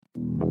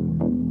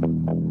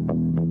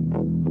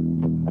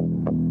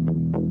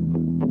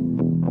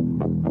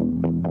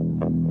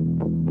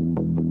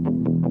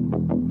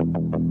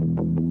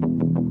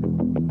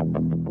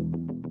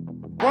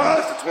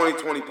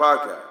2020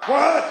 podcast.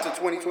 What? It's a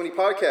 2020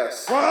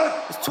 podcast.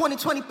 What? It's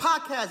 2020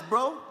 podcast,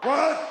 bro.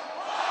 What?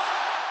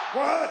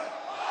 What?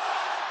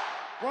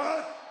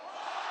 What?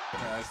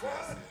 That's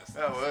nasty.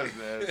 That was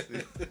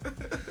nasty.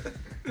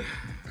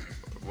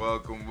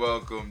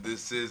 Welcome.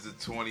 This is the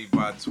 20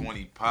 by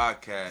 20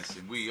 podcast,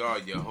 and we are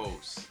your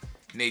hosts,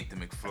 Nathan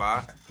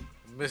McFly,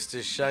 Mr.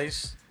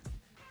 Shice,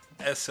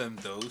 SM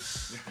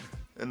Dose.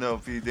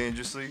 NLP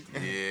Dangerously.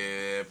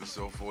 Yeah,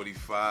 episode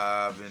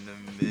 45 in the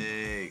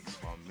mix,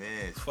 my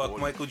man. Fuck 45.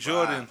 Michael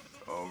Jordan.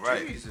 All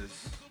right.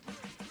 Jesus.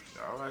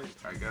 All right,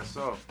 I guess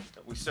so.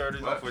 We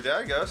started What? off with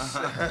that, I guess.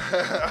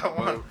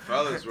 Well,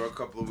 fellas, we're a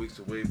couple of weeks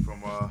away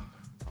from a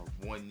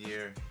 1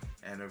 year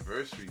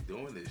anniversary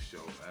doing this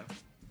show, man.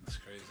 That's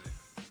crazy.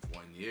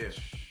 1 year.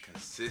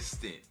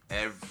 Consistent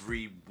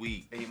every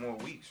week. 8 more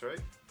weeks,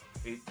 right?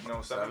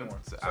 7 more.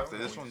 So after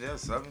this one, yeah,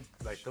 7.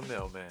 Like the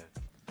mailman.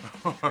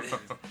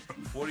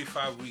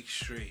 45 weeks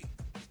straight.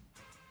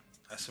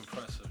 That's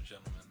impressive,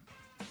 gentlemen.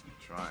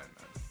 Trying,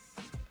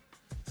 man.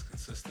 It's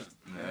consistent.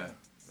 Yeah.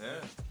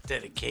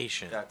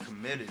 Dedication. Got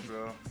committed,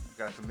 bro.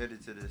 Got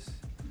committed to this.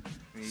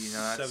 Me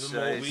not 7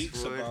 more Shice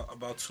weeks, would.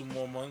 about 2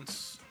 more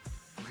months.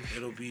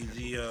 It'll be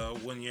the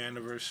 1 year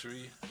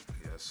anniversary.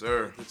 Yes,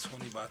 sir. The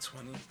 20 by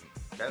 20.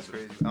 That's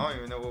crazy. I don't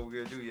even know what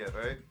we're gonna do yet,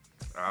 right?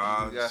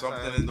 We got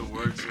Something in the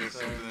works here.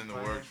 Something in the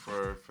plan. works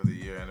for the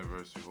year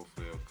anniversary.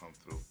 Hopefully it'll come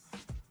through.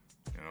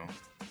 You know?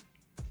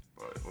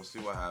 But we'll see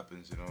what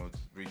happens, you know.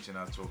 Just reaching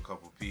out to a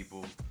couple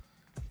people.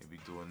 Maybe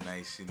do a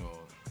nice,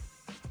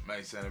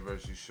 nice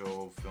anniversary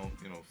show, film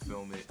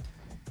it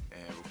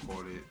and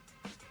record it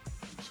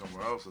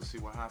somewhere else. Let's see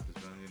what happens,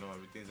 man. You know,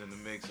 everything's in the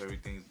mix,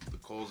 the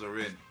calls are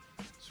in.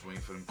 Just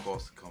waiting for them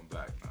calls to come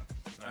back, man.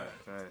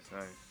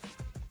 Nice.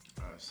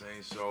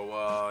 Saying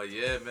so,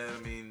 yeah, man.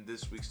 I mean,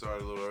 this week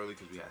started a little early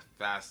because we had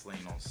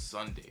Fastlane on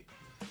Sunday.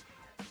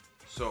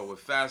 So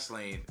with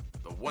Fastlane,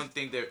 the one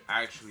thing that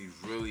actually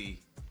really,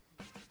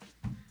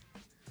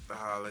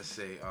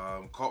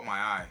 caught my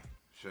eye,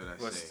 should I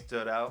What say?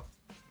 stood out?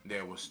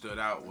 Yeah, what stood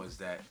out was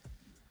that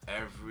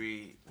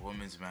every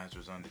women's match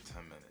was under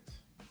 10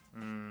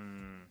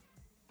 minutes.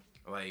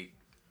 Like,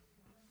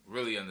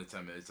 really under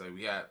 10 minutes. Like,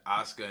 we had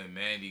Asuka and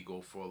Mandy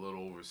go for a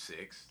little over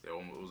 6. It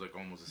was like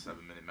almost a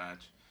 7-minute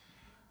match.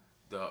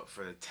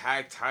 For the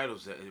tag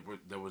titles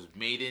that was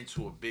made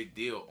into a big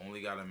deal,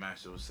 only got a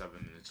match that was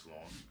 7 minutes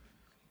long.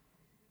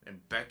 And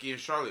Becky and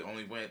Charlotte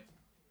only went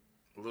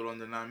a little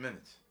under 9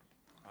 minutes.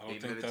 I don't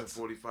 8 think minutes and that's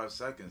 45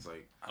 seconds.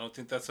 Like, I don't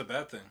think that's a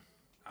bad thing.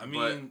 I but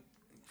mean,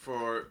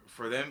 for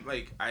them,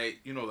 like,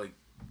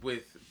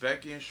 with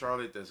Becky and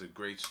Charlotte, there's a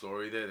great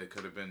story there that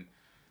could have been.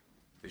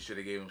 They should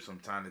have gave them some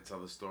time to tell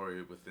the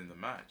story within the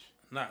match.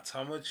 Knots,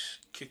 how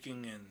much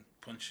kicking and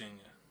punching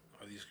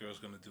are these girls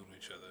going to do to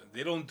each other?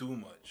 They don't do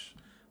much.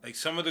 Like,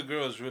 some of the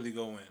girls really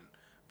go in.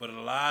 But a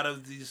lot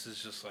of these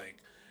is just like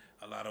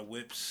a lot of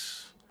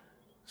whips,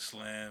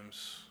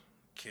 slams,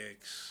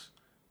 kicks,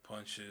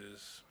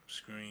 punches,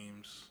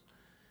 screams.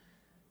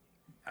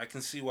 I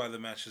can see why the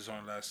matches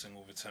aren't lasting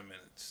over 10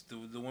 minutes.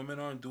 The women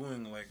aren't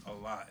doing, like, a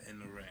lot in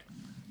the ring.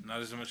 Not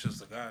as much as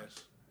the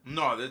guys.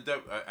 No,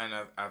 and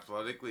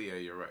athletically, yeah,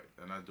 you're right.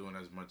 They're not doing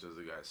as much as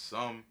the guys.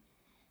 Some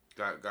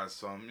got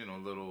some,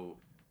 little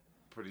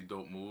pretty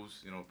dope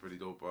moves, pretty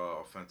dope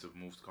offensive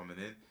moves coming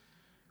in.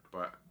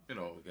 But,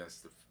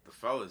 against the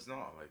fellas, no,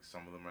 like,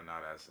 some of them are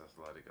not as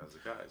athletic as the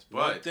guys. But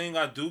one thing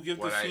I do give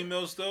the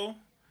females, though,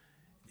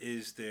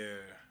 is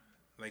their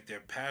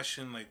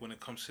passion, like, when it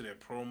comes to their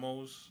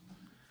promos.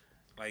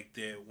 Like,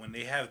 when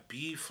they have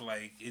beef,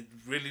 like, it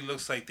really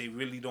looks like they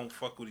really don't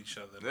fuck with each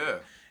other. Yeah.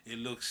 Like,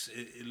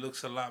 it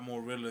looks a lot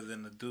more realer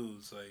than the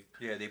dudes. Like,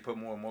 Yeah, they put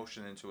more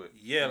emotion into it.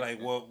 yeah,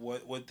 like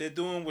what they're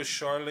doing with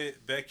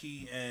Charlotte,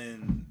 Becky,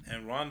 and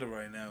Ronda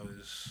right now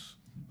is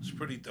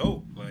pretty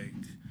dope. Like,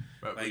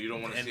 but you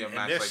don't want to see a and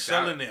match they're like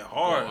selling that it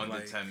hard, go under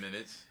like, 10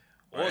 minutes.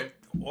 Right?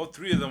 All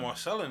 3 of them are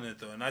selling it,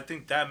 though, and I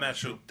think that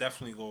match will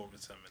definitely go over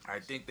 10 minutes. I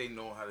think they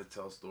know how to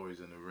tell stories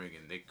in the ring,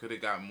 and they could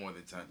have got more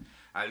than 10.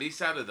 At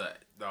least out of the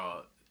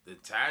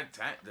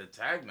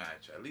tag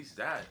match, at least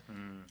that.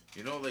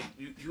 Like,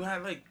 you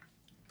had, like,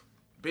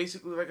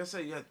 basically, like I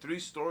said, you had 3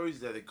 stories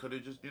that they could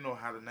have just,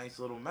 had a nice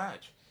little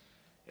match.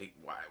 Like,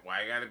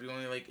 why gotta be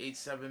only like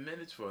 8-7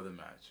 minutes for the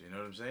match? You know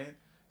what I'm saying?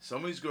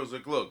 Some of these girls,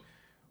 like, look,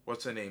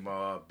 what's her name?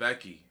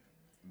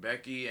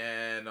 Becky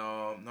and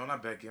no,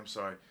 not Becky. I'm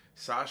sorry,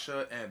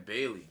 Sasha and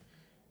Bailey.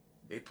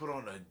 They put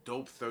on a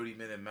dope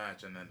 30-minute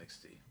match on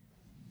NXT.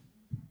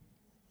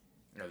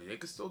 They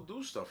could still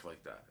do stuff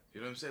like that. You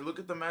know what I'm saying? Look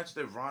at the match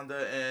that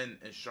Ronda and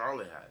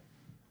Charlotte had.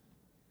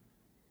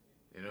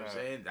 You know what I'm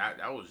saying?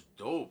 That was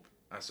dope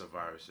at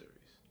Survivor Series.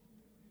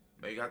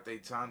 They got their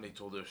time. They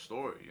told their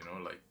story,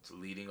 like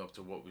leading up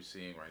to what we're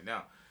seeing right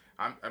now.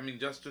 I mean,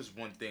 that's just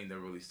one thing that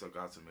really stuck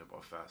out to me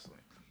about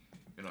Fastlane.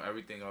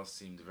 Everything else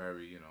seemed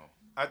very,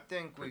 I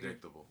think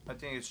predictable. I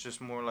think it's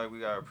just more like we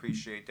gotta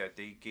appreciate that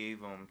they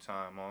gave them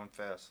time on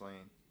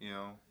Fastlane.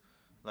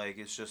 Like,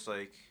 it's just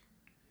like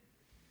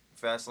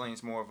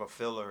Fastlane's more of a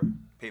filler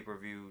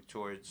pay-per-view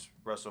towards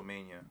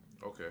WrestleMania.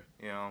 Okay.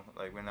 You know,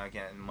 like we're not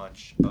getting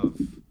much of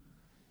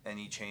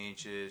any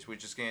changes. We're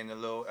just getting a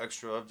little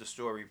extra of the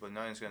story, but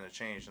nothing's gonna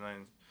change.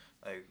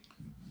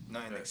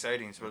 Nothing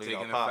exciting is We're really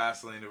taking gonna a pop.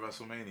 fast lane to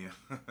WrestleMania.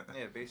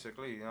 Yeah,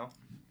 basically, you know,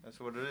 that's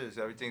what it is.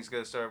 Everything's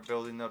gonna start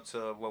building up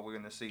to what we're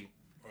gonna see.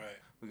 Right.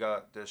 We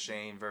got the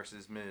Shane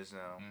versus Miz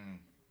now.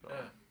 Yeah.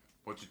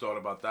 What you thought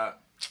about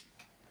that?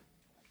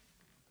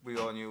 We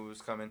all knew it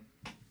was coming.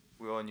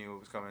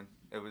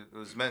 It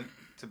was meant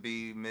to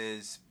be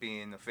Miz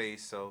being the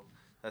face, so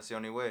that's the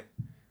only way.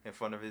 In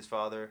front of his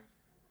father,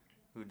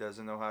 who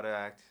doesn't know how to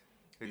act,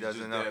 who He's doesn't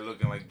just know. there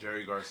looking like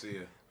Jerry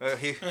Garcia. Well,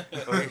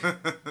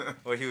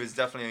 he was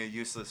definitely a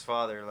useless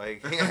father.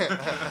 Like,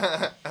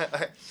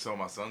 So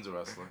my son's a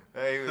wrestler.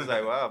 he was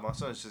like, "Wow, my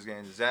son's just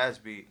getting his ass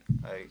beat."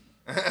 Like,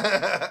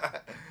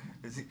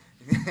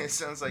 it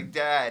sounds like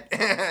Dad,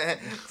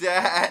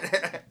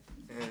 Dad.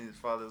 And his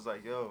father's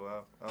like,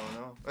 "Yo, I don't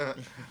know.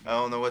 I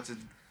don't know what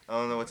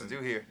to do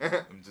here."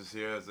 I'm just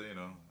here as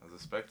a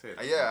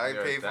spectator. Yeah, I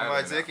Here as paid for dad my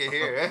right now. ticket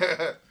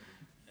here.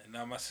 And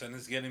now my son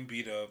is getting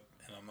beat up,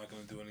 and I'm not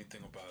gonna do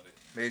anything about it.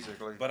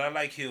 Basically. But I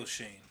like heel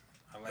Shane.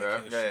 I like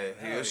Yeah? heel Yeah, Shane.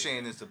 Heel Hell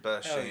Shane is the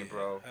best Hell Shane,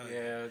 bro. Hell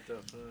Yeah,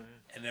 definitely.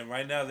 And then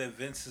right now that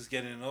Vince is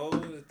getting old,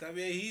 está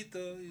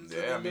viejito. He's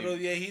Yeah, a little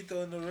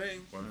viejito in the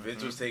ring. When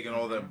Vince was taking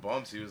all them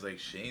bumps, he was like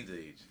Shane's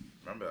age.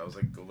 Remember, that was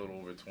like a little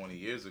over 20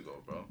 years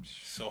ago, bro.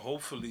 So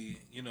hopefully,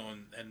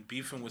 and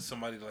beefing with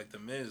somebody like The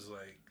Miz,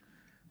 like,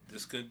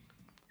 this could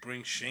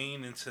bring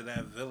Shane into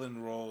that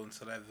villain role,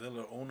 into that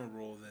villain owner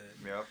role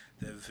Yep.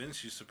 that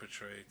Vince used to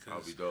portray.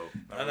 That'll be dope.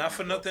 And not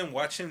for nothing,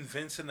 watching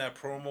Vince in that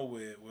promo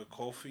with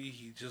Kofi,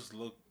 he just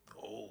looked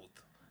old.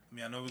 I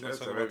mean, I know we're gonna That's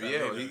talk about that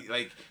yeah, later, he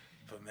like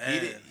but man, he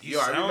did. he Yo,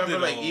 I remember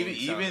sounded like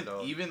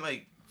old. even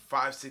like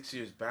 5-6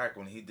 years back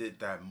when he did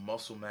that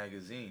Muscle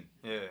magazine,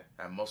 Yeah.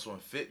 that Muscle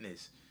and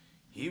Fitness,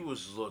 he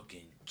was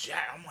looking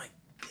jacked. I'm like,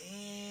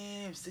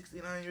 damn,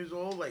 69 years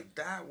old, like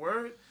that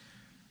word.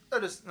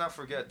 Let us not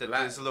forget that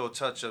Black. there's a little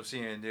touch-ups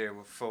here and there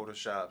with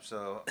Photoshop,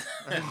 so...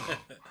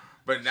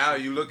 But now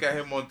you look at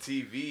him on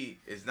TV,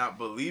 it's not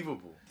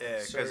believable.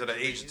 Yeah, because of the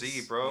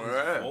HD, bro.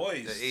 Right.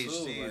 Voice, The too,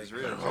 HD like, is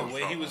real. the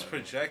way he was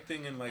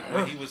projecting and like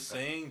what he was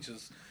saying,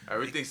 just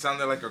Everything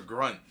sounded like a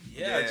grunt.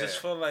 yeah, I Yeah. just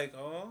felt like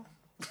oh.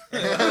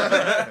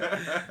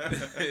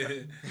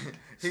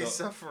 He's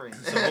So- suffering.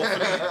 So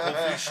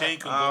hopefully Shane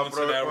can go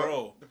into that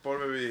role.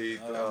 Pobre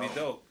viejito. That'd be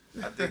dope.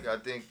 I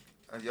think,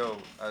 yo,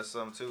 as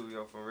some too,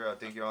 yo, for real, I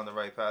think you're on the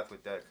right path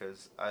with that,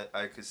 because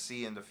I could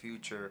see in the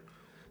future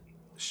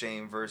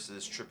Shane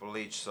versus Triple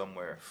H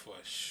somewhere. For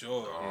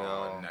sure.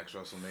 Oh, Yeah. next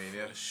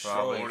WrestleMania. For sure.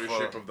 Probably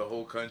ownership For- of the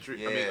whole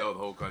country. I Yeah. mean, the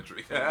whole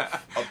country. A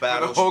the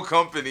battle, whole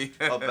company.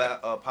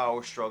 a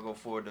power struggle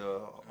for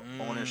the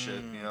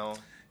ownership, you know.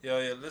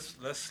 Yeah. Let's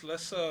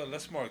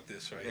mark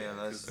this right Yeah, here.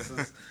 let's-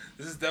 'Cause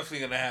this is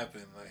definitely gonna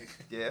happen. Like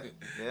Yeah,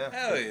 yeah.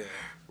 hell yeah.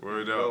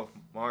 Word Yo, up.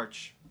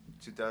 March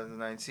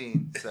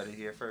 2019. Said it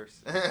here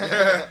first.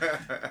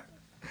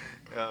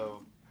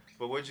 Yo,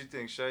 but what'd you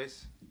think,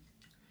 Chase?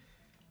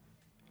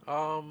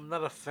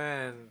 Not a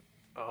fan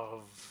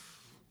of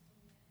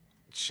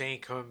Shane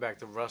coming back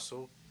to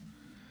Russell,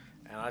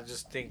 and I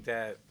just think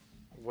that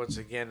once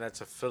again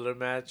that's a filler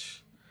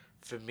match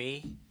for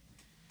me.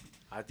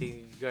 I think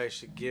you guys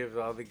should give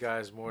the other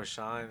guys more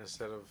shine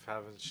instead of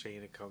having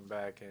Shane to come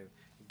back and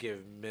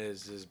give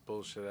Miz this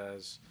bullshit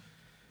ass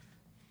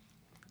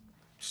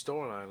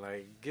storyline.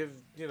 Like,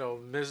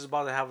 Miz is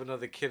about to have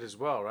another kid as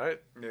well, right?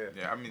 Yeah.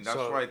 Yeah, I mean, that's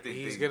So why I think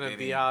he's they gonna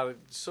be didn't- out.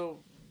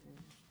 So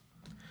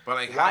But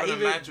like Why having a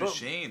even- match with but-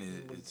 Shane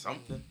is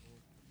something.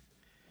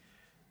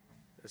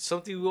 it's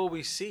something we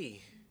always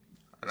see.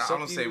 And I don't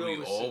Something say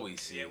we always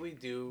see. Yeah, we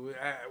do.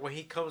 When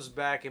he comes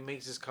back and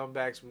makes his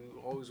comebacks, we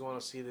always want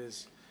to see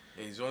this.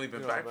 Yeah, he's only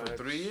been You know, back for man,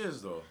 3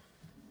 years though.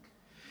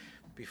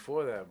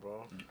 Before that,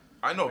 bro.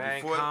 I know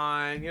before.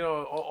 Mankind,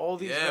 all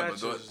these Yeah,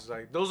 but matches,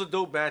 like those are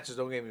dope matches.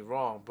 Don't get me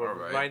wrong, but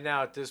Alright. right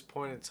now at this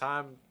point in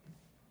time,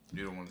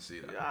 You don't want to see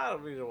that. I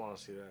don't really want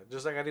to see that.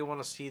 Just like I didn't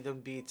want to see them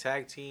be a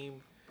tag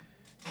team.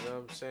 You know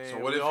what I'm saying? So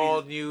what we if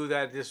all he's- knew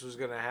that this was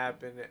gonna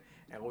happen,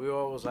 and we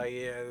all was like,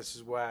 "Yeah, this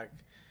is whack,"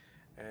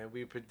 and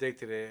we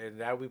predicted it, and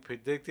that we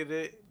predicted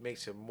it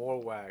makes it more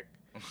whack.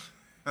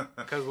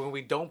 Because when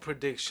we don't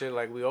predict shit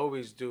like we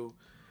always do,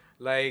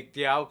 like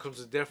the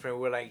outcomes are different.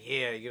 We're like,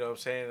 yeah, you know what I'm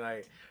saying?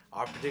 Like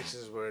our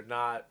predictions were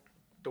not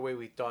the way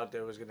we thought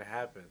that was gonna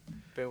happen.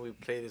 Then we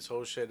played this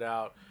whole shit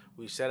out.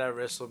 We said at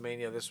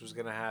WrestleMania this was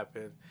gonna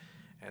happen,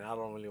 and I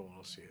don't really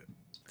want to see it.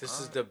 This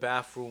is the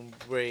bathroom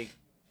break,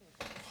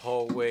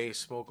 hallway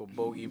smoke a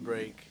bogey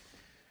break.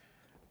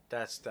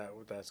 That's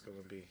what that's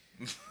gonna be.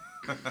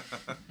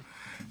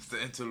 It's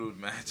the interlude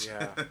match.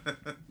 Yeah.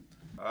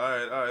 all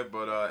right.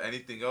 But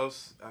anything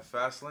else at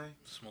Fastlane?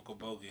 Smoke a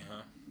bogey,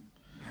 huh?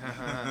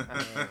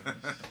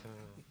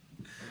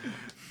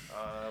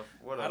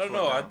 What I else don't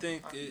went know. I down?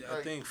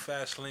 think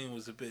Fastlane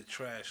was a bit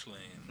trash lane.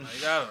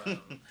 Like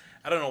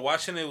I don't know.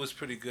 Watching it was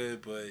pretty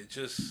good, but it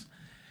just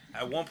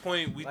at one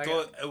point we Like,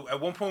 thought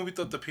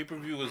the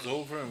pay-per-view was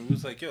over, and we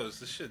was like, yo, is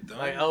this shit done?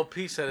 Like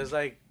LP said, it's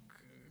like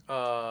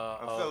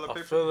filler a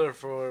pay-per-view. filler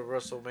for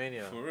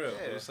WrestleMania. For real.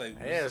 Yeah. It's like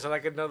Yeah, it's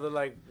like another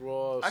like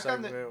Raw I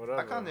segment, kind whatever.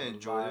 of, I kind of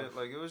enjoyed live. it.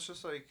 Like it was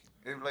just like,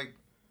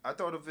 I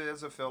thought of it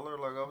as a filler.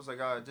 Like I was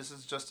like, this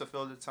is just to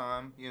fill the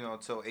time,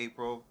 till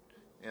April.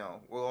 We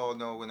all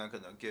know we're not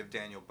gonna give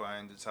Daniel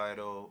Bryan the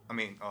title. I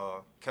mean,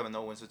 Kevin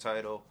Owens the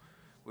title.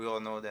 We all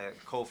know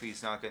that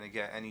Kofi's not gonna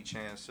get any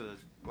chance to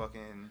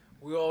fucking.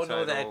 We all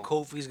know that title.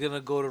 Kofi's gonna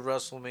go to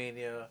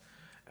WrestleMania,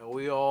 and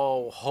we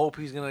all hope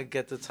he's gonna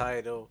get the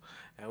title,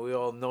 and we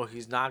all know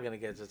he's not gonna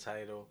get the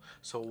title.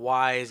 So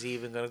why is he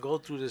even gonna go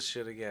through this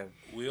shit again?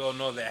 we all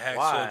know that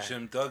Why? Hacksaw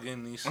Jim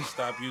Duggan needs to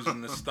stop using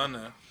the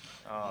stunner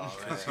Oh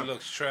because he man.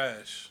 looks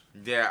trash.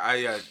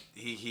 Yeah,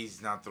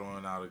 he's not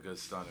throwing out a good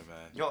stunner,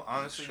 man. Yo,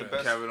 honestly, the Sure.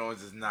 best. Kevin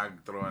Owens is not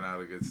throwing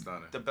out a good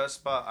stunner. The best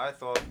spot I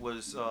thought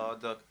was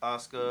the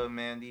Asuka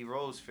Mandy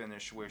Rose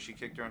finish where she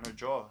kicked her in her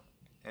jaw,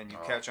 and you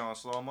Oh. catch on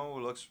slow mo.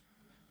 It looks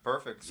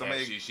perfect.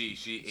 Somebody, Yeah, she ate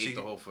she-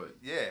 the whole foot.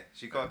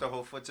 she caught the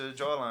whole foot to the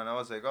jawline. I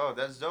was like, oh,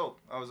 that's dope.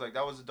 I was like,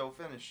 that was a dope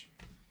finish.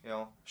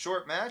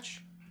 Short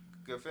match,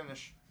 good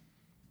finish.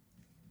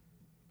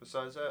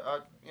 Besides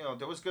that,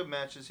 there was good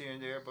matches here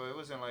and there, but it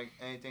wasn't like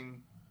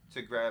anything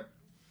to grab.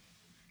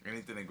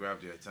 Anything that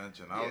grabbed your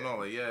attention. I don't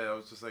Yeah. know. I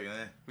was just like,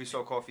 eh. We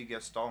saw Coffee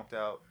get stomped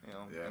out.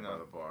 Yeah, by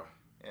the bar.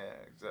 Yeah,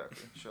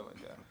 exactly. Shit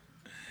like that.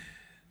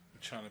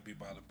 I'm trying to be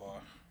by the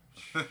bar.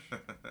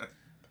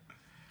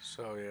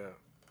 So yeah,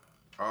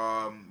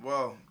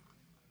 Well,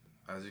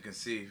 as you can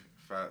see,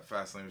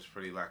 Fastlane was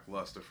pretty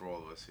lackluster for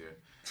all of us here.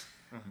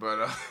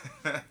 But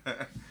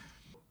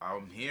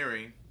I'm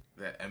hearing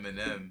that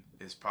Eminem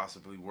is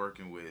possibly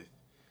working with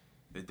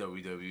the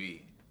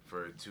WWE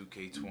for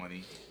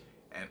 2K20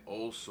 and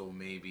also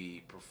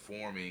maybe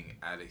performing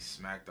at a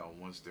SmackDown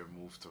once they're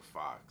moved to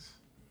Fox.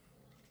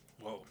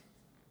 Whoa.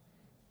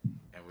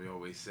 And we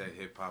always said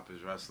hip hop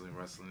is wrestling,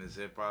 wrestling is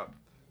hip hop.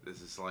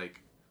 This is like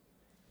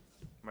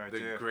Right the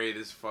there.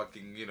 greatest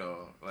fucking,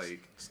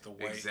 It's the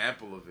white.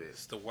 example of it.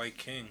 It's the White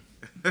King.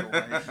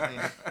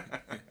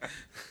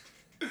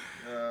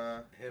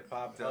 hip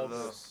hop The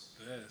Elvis.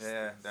 Yes.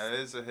 Yeah, that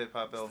is a hip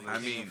hop Elvis. I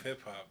mean-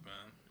 hip hop, man.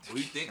 What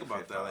do you think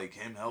about that? Like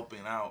him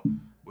helping out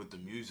with the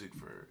music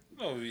for.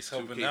 No, he's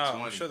helping 2K20. out.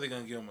 I'm sure they're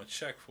gonna give him a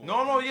check for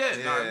No, it.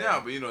 yeah, not Yeah. now.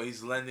 But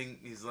he's lending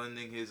his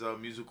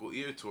musical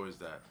ear towards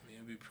that.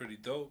 It'd be pretty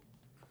dope.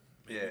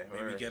 Maybe, Yeah,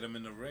 maybe word. get him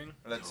in the ring.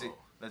 Let's Yo.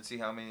 see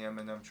how many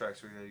Eminem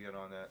tracks we're gonna get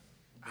on that.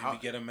 Maybe How-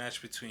 get a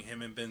match between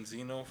him and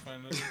Benzino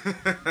finally.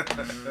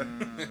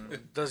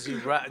 Does he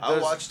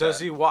I'll watch does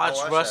that. he watch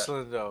I'll watch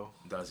wrestling though?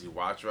 Does he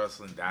watch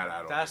wrestling? That I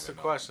don't. That's the even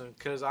know. question.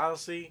 Because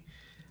honestly,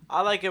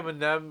 I like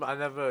Eminem. I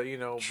never,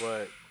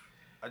 but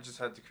I just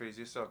had the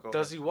craziest stuff. Go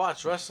does ahead. he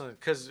watch wrestling?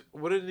 Because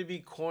wouldn't it be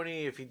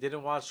corny if he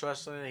didn't watch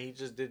wrestling and he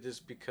just did this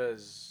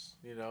because,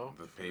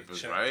 The paper's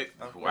Check. right.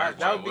 Of Why, course.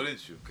 That why would be-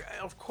 wouldn't you?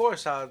 Of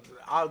course,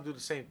 I'll do the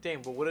same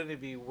thing. But wouldn't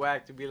it be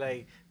whack to be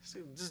like,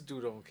 this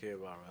dude don't care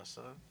about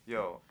wrestling?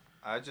 Yo,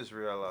 I just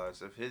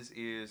realized if his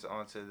ears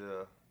onto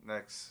the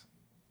next,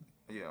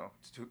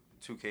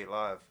 2K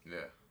Live, Yeah.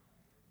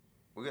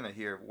 we're gonna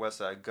hear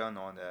Westside Gun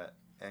on that,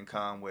 and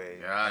Conway,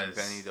 and Yes.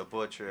 Benny the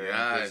Butcher, Yes.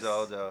 and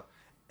Griselda,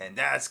 and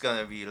that's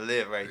gonna be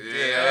lit right Yeah,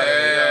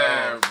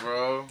 there. Yo,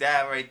 bro.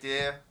 that right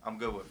there, I'm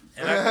good with.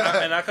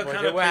 And I could Well,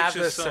 kind they of would have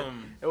picture to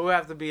some. It would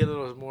have to be a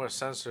little more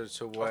censored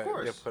to what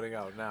course. they're putting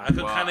out now. I could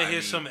Well, kind of I hear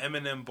mean- some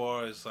Eminem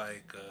bars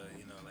like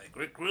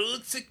Rick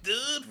Rude, sick dude,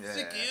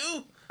 sick Yeah.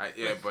 you.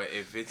 Yeah, but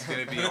if it's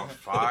gonna be on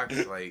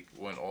Fox, like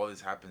when all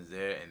this happens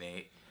there, and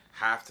they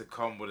have to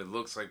come what it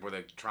looks like, where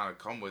they're trying to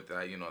come with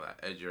that,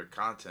 that edgier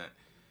content.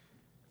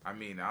 I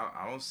mean,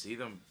 I don't see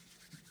them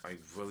like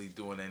really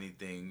doing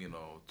anything,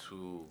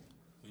 too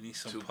We need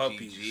some too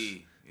puppies.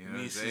 PG. You know We what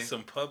need I'm to see saying?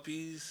 some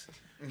puppies.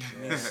 We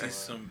need to see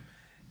some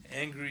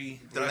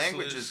angry. The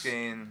language wrestlers. is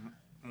getting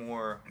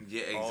more.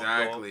 Yeah, all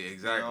exactly, adult,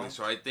 exactly.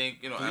 So I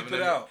think Bleep Eminem.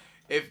 it out.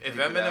 If Bleep it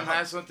Eminem out.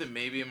 has something,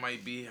 maybe it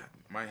might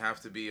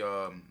have to be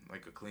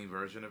like a clean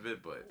version of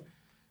it, but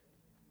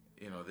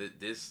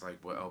this like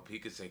what LP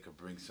could say could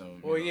bring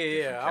some. Well,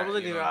 yeah. I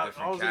wasn't even. I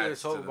different wasn't even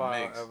cats to talking the about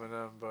mix.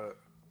 Eminem, but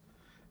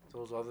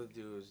those other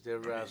dudes, their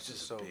mean, raps it's are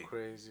just so big.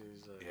 crazy.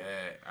 It's like,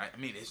 Yeah, I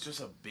mean it's just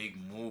a big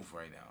move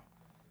right now.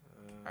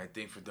 I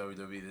think for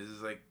WWE, this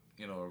is like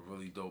a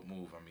really dope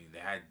move. I mean, they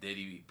had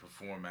Diddy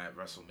perform at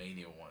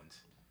WrestleMania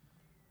once.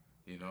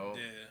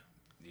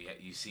 Yeah.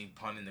 You seen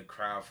Pun in the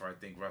crowd for I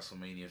think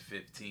WrestleMania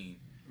 15.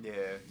 Yeah.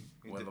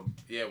 he When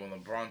did when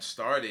LeBron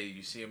started,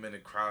 you see him in the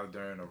crowd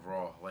during a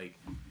Raw. Like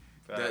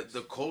facts.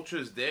 the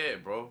culture's there,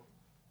 bro.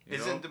 You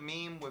know? Isn't the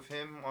meme with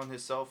him on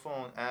his cell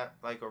phone at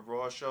like a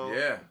Raw show?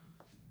 Yeah,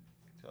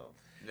 So,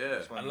 yeah.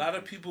 that's A one- lot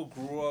of people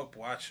grew up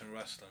watching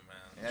wrestling, man.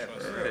 Yeah,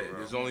 Trust for me. real, Right. bro.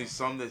 There's only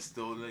some that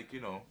still like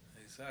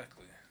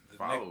Exactly. The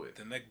Follow it.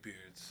 The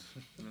neckbeards.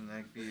 the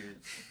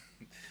neckbeards.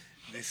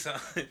 They sound.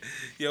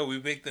 Yo, we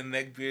make the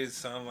neckbeards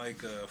sound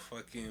like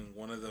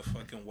one of the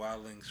fucking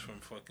wildlings from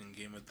fucking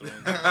Game of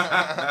Thrones.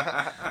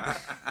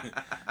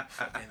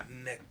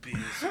 Fucking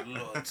neckbeards,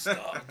 Lord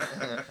Stark.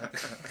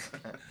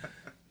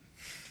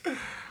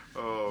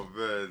 Oh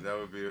man, that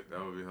would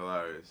be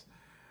hilarious.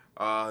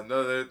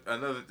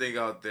 Another thing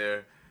out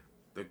there,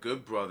 the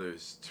Good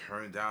Brothers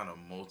turned down a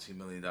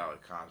multi-million-dollar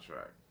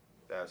contract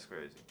That's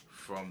crazy.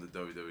 from the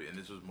WWE, and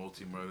this was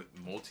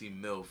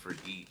multi-mil for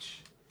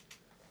each,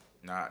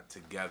 not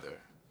together.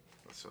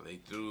 So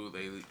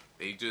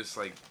they just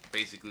like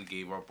basically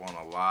gave up on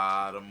a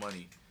lot of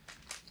money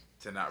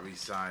to not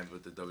re-sign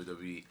with the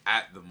WWE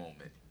at the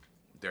moment.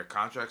 Their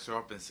contracts are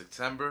up in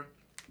September.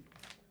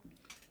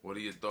 What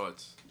are your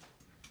thoughts?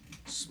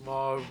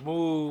 Smart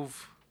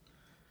move.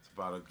 It's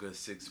about a good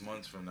 6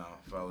 months from now,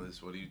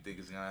 fellas. What do you think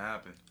is gonna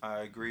happen? I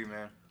agree,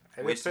 man.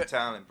 And Waste if of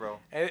talent, bro.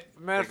 And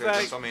matter They of could have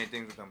done fact, so many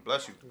things with them.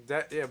 Bless you.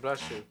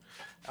 bless you.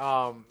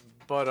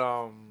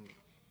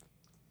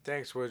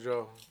 Thanks,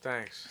 Woodrow.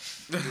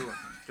 Thanks.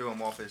 Threw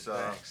him off his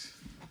Thanks.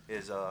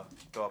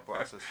 thought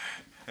process.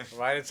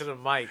 Right into the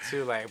mic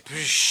too, like.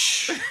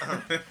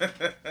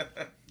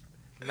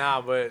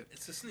 Nah, but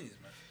It's a sneeze,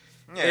 man.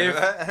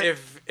 Yeah.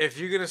 if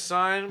you're gonna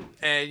sign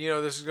and you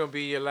know this is gonna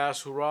be your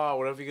last hurrah,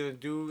 whatever you're gonna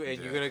do, and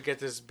you're Yeah. gonna get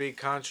this big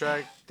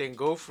contract, then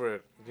go for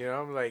it. You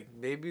know, like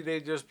maybe they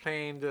just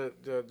playing the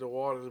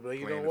waters, but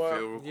you Playing know the what?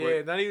 field real Yeah,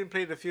 quick. not even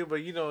playing the field, but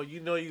you know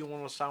you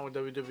want to sign with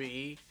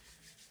WWE,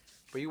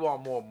 but you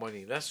want more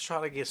money. Let's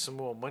try to get some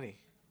more money.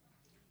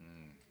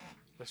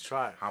 Let's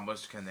try it. How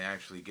much can they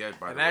actually get?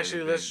 By And the way, actually,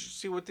 they've let's been-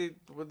 see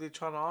what they're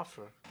trying to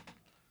offer.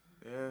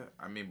 Yeah,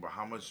 I mean, but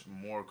how much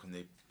more can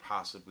they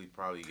possibly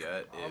probably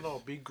get? I don't know.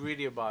 Be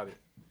greedy about it.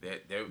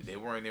 They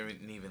weren't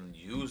even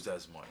used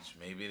as much.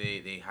 Maybe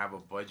they have a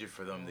budget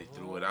for them. They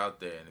threw it out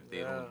there, and if they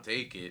Yeah. don't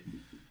take it,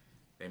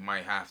 they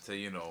might have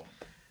to,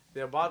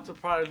 They're about to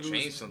probably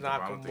change lose something. but I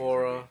don't think it's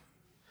Nakamura. gonna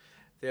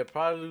They'll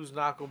probably lose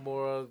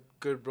Nakamura,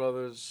 Good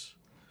Brothers,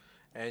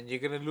 and you're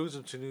gonna lose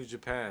them to New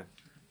Japan.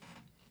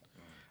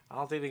 I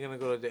don't think they're gonna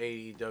go to the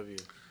AEW.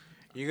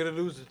 You're gonna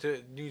lose them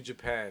to New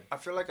Japan. I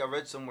feel like I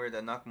read somewhere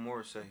that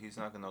Nakamura said he's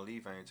not gonna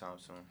leave anytime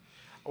soon.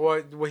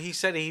 Or well, he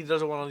said he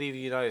doesn't want to leave the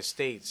United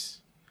States.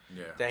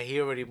 be. Yeah. That he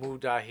already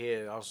moved out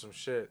here on some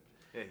shit.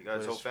 Yeah, he got his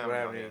With whole his family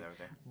out family. here and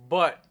everything.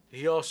 But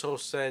he also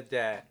said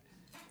that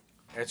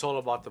it's all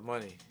about the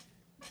money,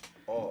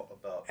 All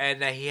about.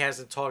 and that he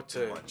hasn't talked The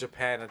to money.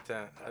 Japan at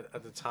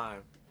the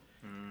time.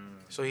 Mm.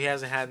 So he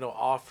hasn't had no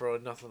offer or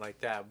nothing like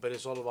that. But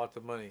it's all about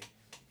the money.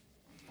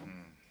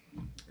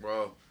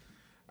 Well,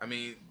 I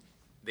mean,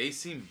 they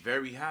seem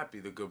very happy,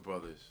 the Good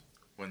Brothers,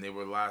 when they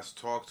were last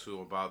talked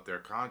to about their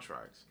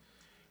contracts.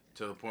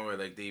 To the point where,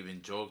 like, they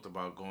even joked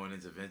about going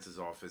into Vince's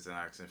office and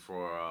asking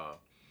for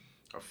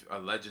a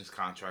Legends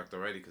contract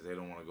already because they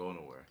don't want to go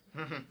nowhere.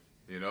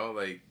 You know,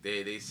 like,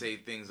 they say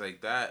things like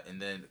that, and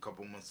then a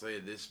couple months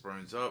later, this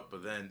burns up.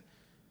 But then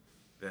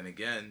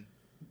again,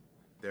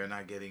 they're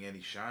not getting any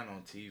shine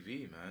on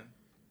TV, man.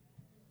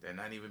 They're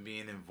not even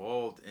being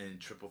involved in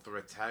triple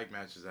threat tag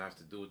matches that have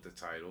to do with the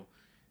title.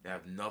 They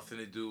have nothing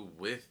to do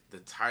with the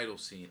title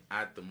scene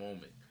at the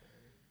moment.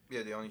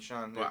 Yeah, they only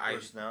shine But their I-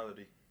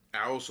 personality.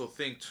 I also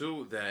think,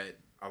 too, that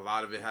a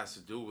lot of it has to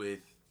do with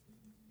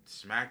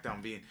SmackDown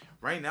being...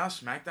 Right now,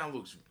 SmackDown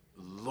looks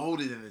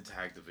loaded in the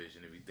tag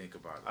division, if you think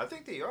about it. I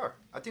think they are.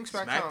 I think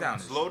SmackDown SmackDown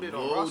is is loaded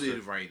on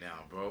roster. right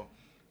now, bro.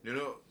 You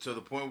know, to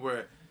the point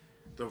where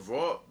the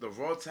Raw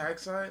tag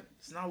side,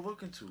 it's not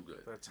looking too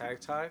good. The tag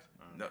tie.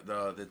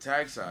 The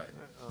tag side.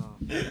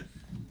 You heard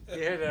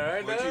that,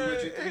 right? What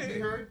you think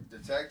you heard? The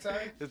tag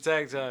tag? The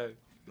tag tie.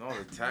 No,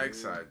 the tag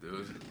side,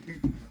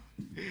 dude.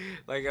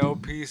 Like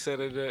LP said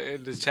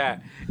in the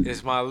chat,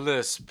 it's my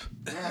lisp.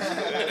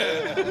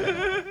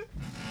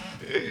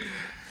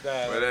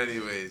 But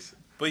anyways,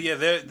 But yeah,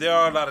 there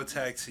are a lot of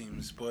tag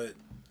teams, but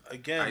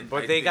again, But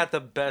I they think- got the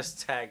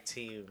best tag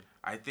team.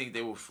 I think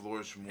they will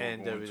flourish more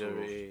And going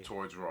WWE.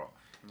 towards Raw.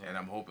 And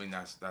I'm hoping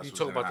that's You what's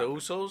talking gonna about the happen.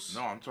 Usos?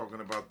 No, I'm talking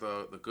about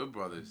the Good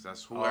Brothers.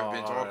 That's who I've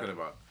been Oh, talking yeah.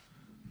 about.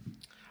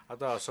 I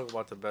thought I was talking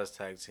about the best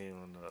tag team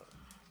on the.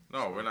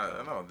 No, we're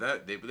not. No,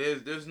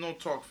 there's no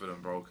talk for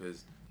them, bro,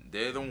 because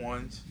they're the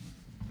ones,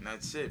 and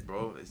that's it,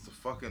 bro. It's the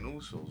fucking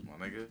Usos,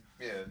 my nigga.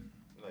 Yeah,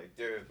 like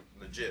they're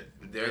legit.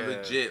 They're Yeah.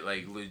 legit,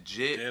 like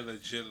legit. they're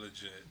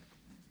legit.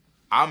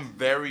 I'm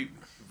very,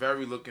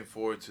 very looking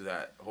forward to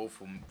that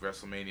hopeful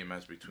WrestleMania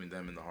match between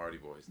them and the Hardy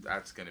Boys.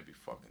 That's gonna be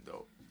fucking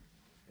dope.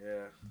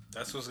 Yeah.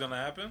 That's what's gonna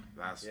happen.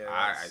 That's Yeah,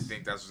 I that's-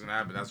 think that's what's gonna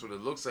happen. That's what it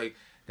looks like.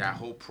 That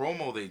whole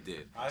promo they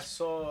did. I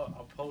saw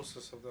a post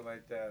or something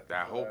like that.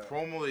 That whole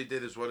promo they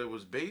did is what it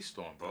was based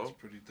on, bro. That's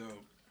pretty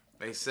dope.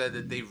 They said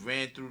that they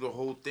ran through the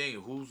whole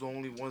thing. Who's the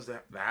only ones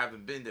that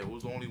haven't been there?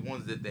 Who's the only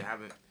ones that they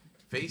haven't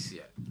faced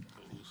yet?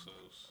 The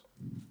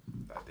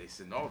Usos. That they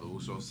said no. The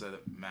Usos said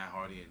Matt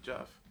Hardy and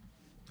Jeff.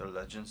 The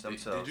legends Did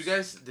themselves.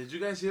 you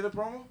guys hear the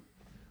promo?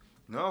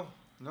 No,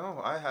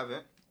 I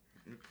haven't.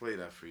 Let me play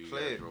that for you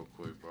Play guys it. real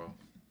quick, bro.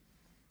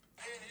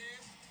 Here it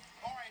is.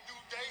 All right, New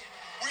Day.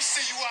 We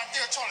see you out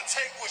there trying to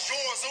take what's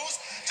yours, Zeus.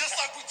 Just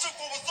like we took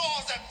what was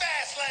ours at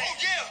Fastlane. Oh,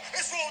 yeah.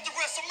 It's road to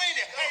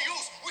WrestleMania. Hey,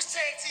 Zeus, which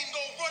tag team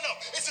gonna run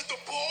up? Is it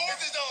the Board?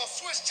 Is it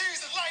Swiss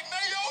cheese and light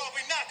mayo?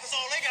 Probably not, because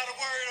all they got to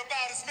worry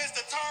about is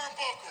Mr.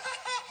 Turnbuckle.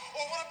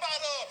 Or what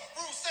about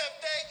Rusev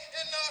Day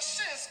and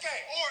Shinsuke?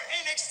 Or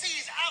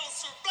NXT's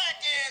Aleister Black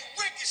and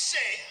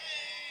Ricochet?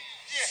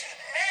 Yeah,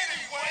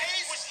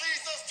 anyways, which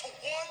leads us to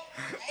one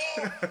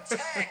more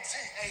tag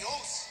team. Hey,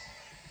 Oos,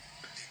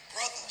 they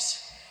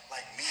brothers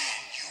like me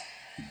and you.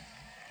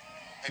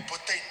 Hey,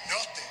 but they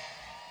nothing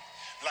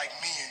like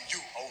me and you.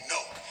 Oh no.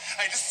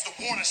 Hey, this is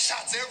the warning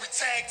shot to every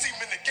tag team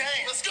in the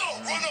game. Let's go.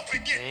 Run up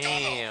and get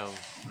done Damn. up.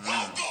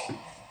 Welcome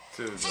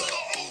To to the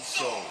the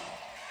Uso.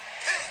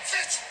 Pay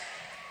attention.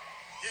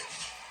 Yeah.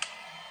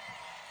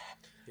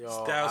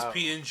 Yo, Styles I,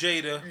 P and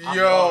Jada.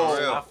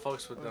 Yo, I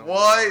fucks with them.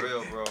 what?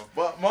 Real, bro.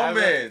 But my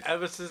man,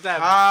 Ever since that,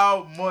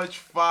 how much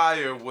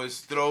fire was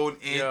thrown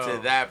into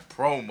Yo. that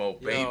promo,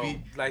 yo,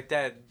 baby? like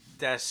that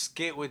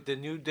skit with the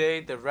New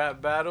Day, the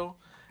rap battle.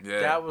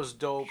 Yeah. That was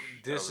dope.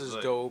 This was is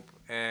lit. dope,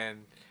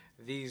 and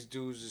these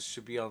dudes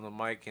should be on the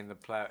mic in the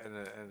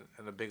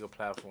a bigger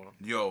platform.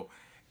 Yo,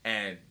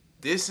 and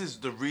this is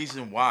the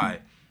reason why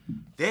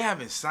they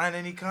haven't signed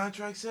any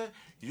contracts yet.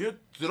 You're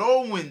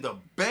throwing the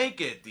bank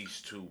at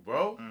these two,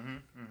 bro.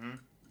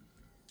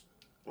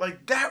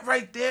 Like that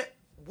right there.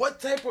 What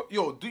type of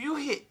do you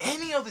hear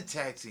any other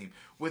tag team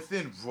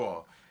within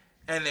Raw,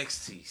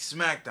 NXT,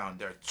 SmackDown?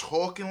 They're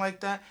talking like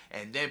that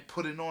and then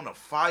putting on a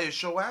fire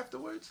show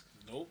afterwards.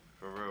 Nope.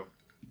 For real.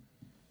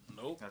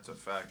 Nope. That's a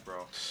fact,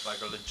 bro.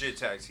 Like a legit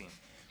tag team.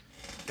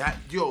 That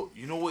you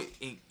know what?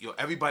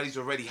 Everybody's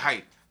already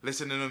hyped.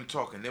 Listening to them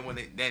talking. Then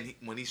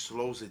when he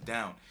slows it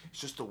down, it's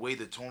just the way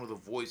the tone of the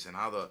voice and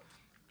how the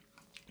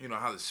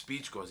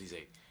speech goes. He's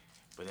like,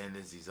 but then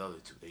there's these other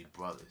two. They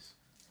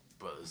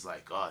brothers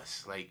like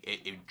us. Like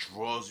it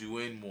draws you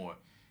in more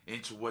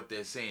into what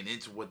they're saying,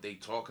 into what they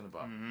talking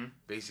about.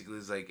 Basically,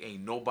 it's like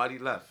ain't nobody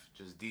left,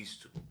 just these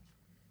two.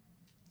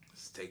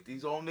 Let's take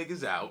these old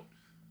niggas out,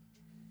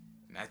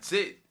 and that's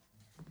it.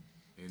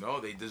 You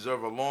know, they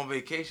deserve a long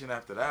vacation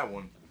after that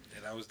one. Yeah,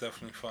 that was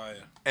definitely fire.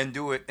 And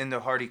do it in the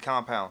Hardy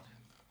compound.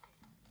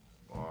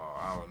 Oh,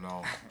 I don't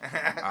know.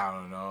 I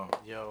don't know.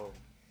 Yo,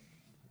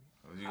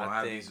 You gonna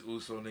have these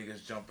Uso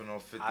niggas jumping on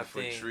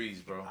 50-foot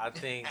trees, bro. I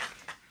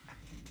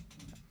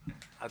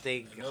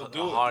think They'll the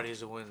do it.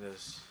 Hardys will win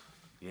this.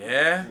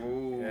 Yeah?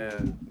 Ooh. Yeah.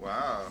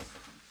 Wow.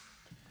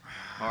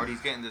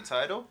 Hardy's getting the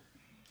title?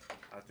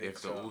 I think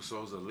If the so.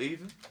 Usos are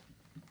leaving,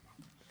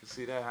 I can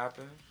see that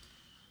happening.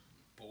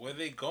 But where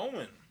they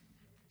going?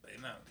 They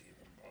not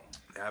leaving, bro.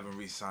 They haven't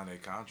re-signed their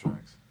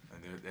contracts.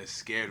 And they're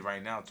scared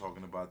right now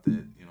talking about that,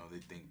 they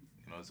think,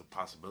 it's a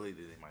possibility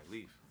that they might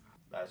leave.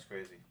 That's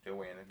crazy. They're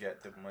waiting to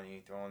get the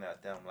money thrown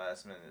at them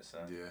last minute,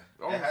 son.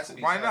 Yeah. It has to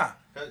be Why signed.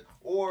 not? 'Cause-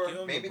 Or Give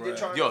 'em maybe the they're bread.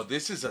 trying Yo,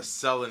 this is a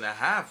sell and a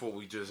half, what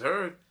we just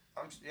heard.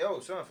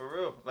 son, for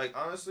real. Like,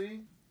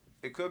 honestly,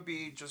 it could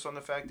be just on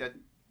the fact that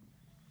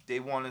they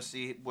want to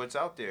see what's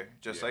out there,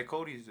 just Yeah. like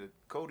Cody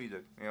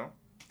did,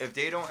 If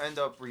they don't end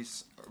up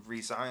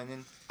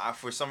re-signing,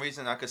 for some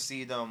reason I could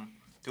see them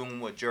doing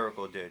what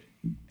Jericho did.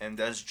 And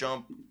let's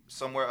jump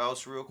somewhere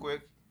else real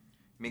quick,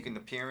 make an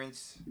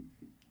appearance,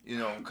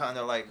 kind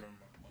of like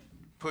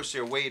push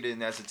their weight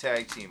in as a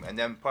tag team, and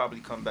then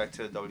probably come back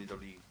to the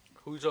WWE.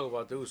 Who you talking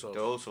about? The Usos. The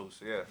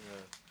Usos, yeah.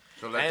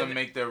 So let And- them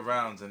make their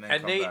rounds and then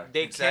And come back.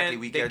 they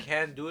Exactly,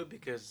 can do it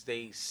because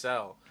they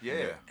sell.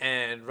 Yeah.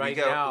 And We right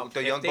got now, the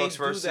if Young they Bucks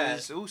do versus that,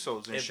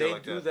 Usos and if shit they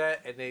like do that.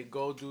 that and they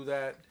go do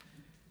that,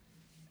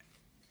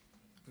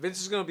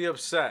 Vince is gonna be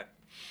upset.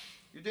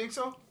 You think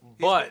so?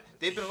 But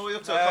They've been loyal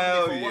to the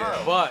Hell company for a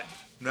yeah. while. but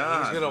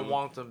Nah, he's gonna dude.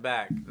 want them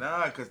back.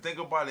 Nah, because think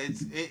about it.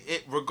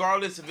 It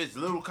regardless if it's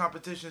little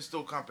competition, it's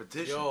still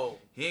competition. Yo.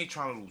 He ain't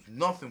trying to lose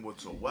nothing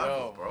whatsoever,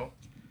 Yo. bro.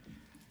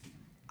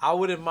 I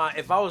wouldn't mind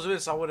if I was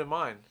Vince. I wouldn't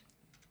mind.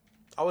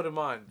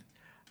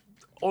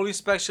 Only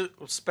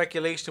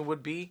speculation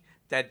would be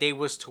that they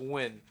was to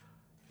win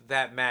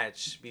that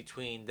match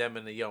between them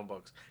and the Young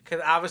Bucks,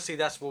 because obviously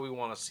that's what we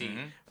want to see.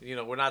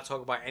 Mm-hmm. We're not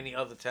talking about any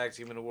other tag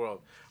team in the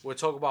world. We're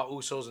talking about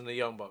Usos and the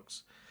Young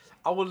Bucks.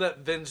 I would let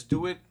Vince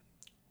do it,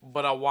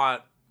 but I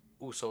want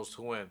Usos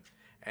to win,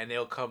 and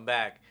they'll come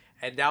back,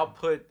 and that'll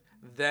put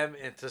them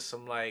into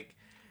some beyond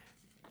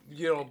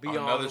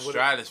Another what-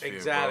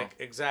 stratosphere, bro.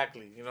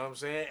 Exactly. You know what I'm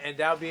saying? And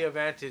that'll be an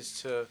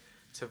advantage to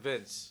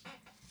Vince.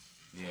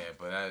 Yeah,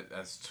 but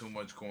that's too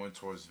much going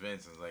towards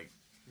Vince. It's like,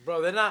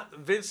 Bro, they're not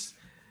Vince.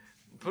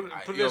 Put it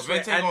yo, this way.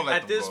 Vince ain't gonna let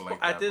At them this go like at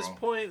that, this bro.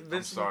 point,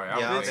 Vince. sorry,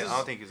 Yeah, I Vince's,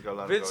 don't think he's gonna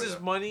let him Vince's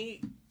go.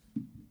 money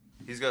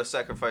He's gonna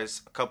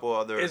sacrifice a couple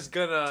other is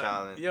gonna.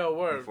 talent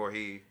Word. before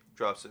he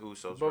drops the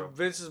Usos, But bro.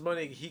 Vince's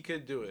money, he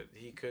could do it.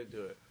 He could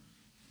do it.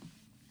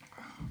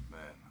 man,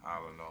 I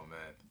don't know,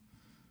 man.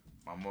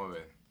 My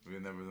mother, we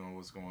never know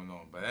what's going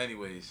on. But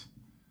anyways,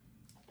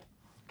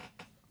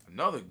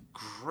 another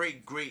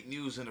great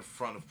news in the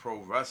front of pro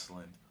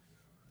wrestling.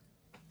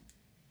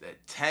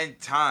 That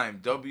 10-time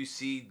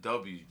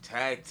WCW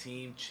Tag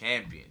Team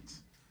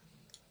Champions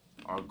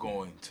are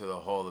going to the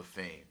Hall of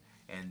Fame.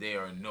 And they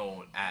are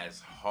known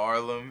as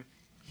Harlem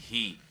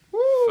Heat.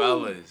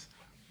 Fellas,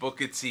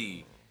 Booker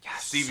T,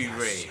 Stevie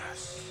Ray.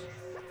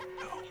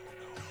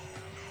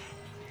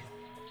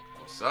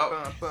 What's up?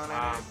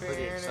 I'm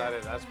pretty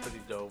excited. That's pretty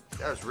dope.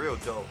 That's real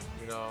dope.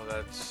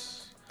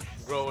 That's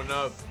growing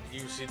up. You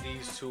see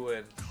these two,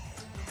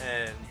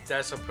 and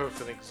that's a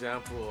perfect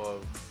example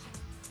of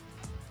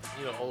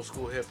old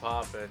school hip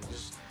hop and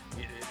just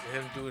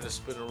him doing the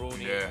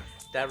spinneroonie. Yeah.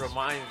 That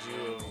reminds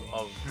you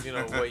of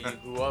what you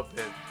grew up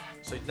in.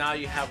 So now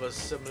you have a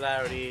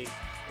similarity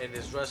in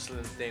this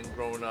wrestling thing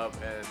growing up,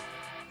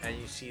 and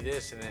you see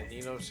this, and then,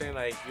 you know what I'm saying?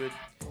 Like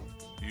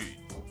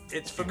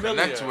it's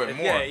familiar. connect to it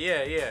more.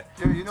 Yeah.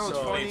 Dude, you know what's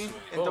So- funny? In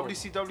Boom.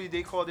 WCW,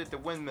 they called it the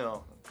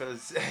windmill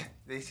because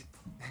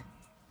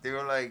they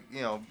were like,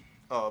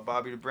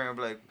 Bobby the Brain would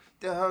be like,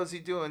 the hell is he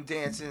doing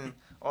dancing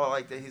all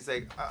like that? He's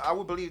like, I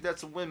would believe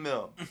that's a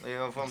windmill,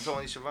 from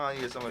Tony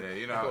Schiavone or something.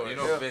 Yeah,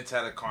 Yeah. Vince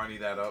had to carny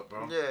that up,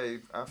 bro. Yeah,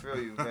 I feel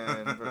you,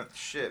 man. But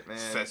shit, man.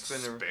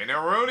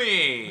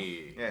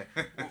 Spinneroonie. Yeah.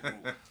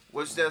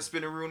 What's that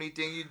spinneroonie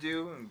thing you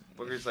do? And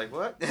Booker's like,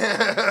 what?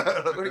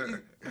 What are you?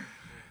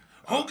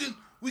 Hogan,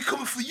 we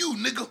coming for you,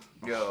 nigga.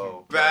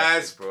 Yo,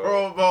 Best classic,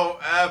 bro. promo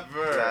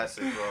ever.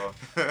 Classic, bro.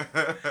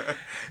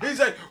 He's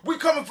like, we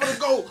coming for the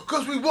gold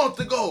because we want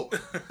the gold.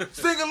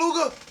 Stinger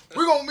Luger,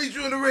 we gonna meet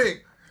you in the ring.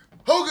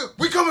 Hogan,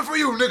 we coming for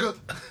you, nigga.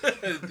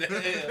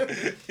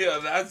 Damn.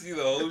 Yo, I see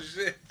the whole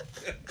shit.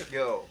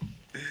 Yo,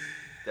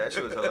 that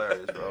shit was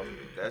hilarious, bro.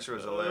 That shit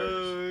was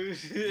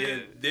hilarious. Yeah,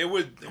 they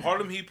were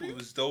Harlem Heat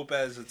was dope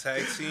as a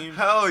tag team,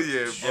 Hell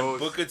yeah, bro. and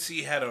Booker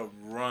T had a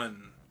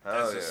run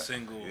Hell as yeah. a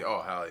single.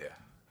 Oh, hell yeah.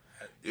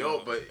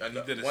 Yo, but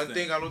he did his one thing.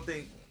 thing I don't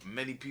think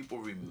many people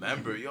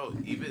remember,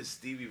 even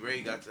Stevie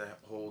Ray got to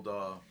hold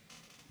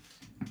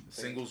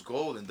singles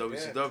gold in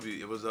WCW.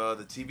 It was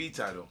the TV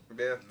title.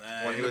 Yeah.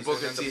 Nah, When he he Him was and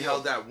Booker in T NWO.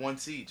 held that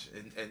once each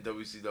in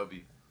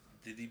WCW.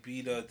 Did he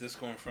beat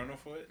Disco Inferno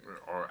for it?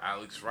 Or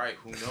Alex Wright,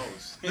 who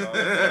knows? Wow.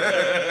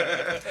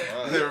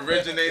 The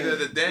originator of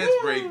the dance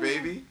break,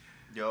 baby.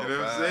 Yo, You know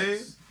what I'm facts.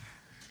 saying?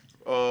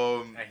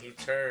 And he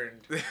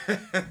turned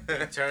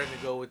to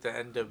go with the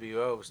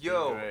NWO. Stevie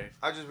Yo, Ray.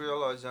 I just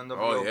realized NWO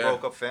Oh, yeah.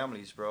 broke up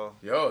families, bro.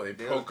 Yo, they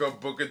broke up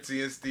Booker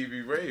T and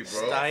Stevie Ray,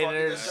 bro.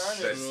 Steiners.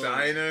 The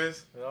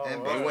Steiners. Oh, And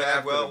wow. Buff went after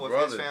Bagwell the with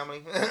brothers. his family.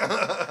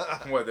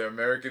 What, they're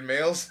American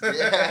males?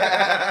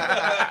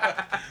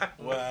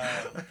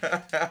 Wow.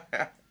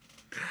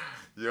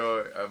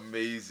 Yo,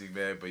 amazing,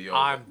 man. But yo,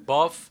 I'm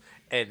buff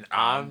and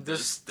I'm the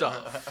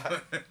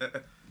stuff.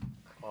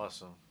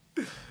 Awesome.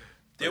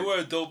 They were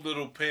a dope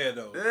little pair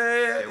though.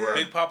 Yeah, They were.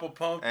 Big Papa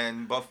Pump.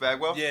 And Buff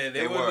Bagwell. Yeah,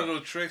 they were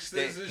little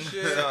tricksters and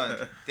shit.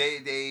 Son,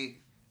 they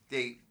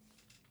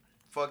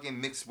fucking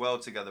mix well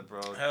together,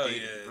 bro. Hell They-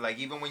 yeah. Like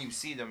even when you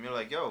see them, you're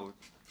like, yo,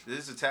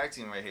 this is a tag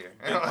team right here.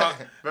 Big Pop-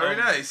 Very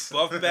nice.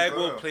 Buff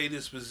Bagwell Bro. played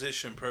his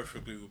position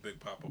perfectly with Big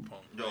Papa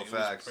Pump. Yo, Like, it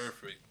facts. was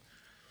perfect.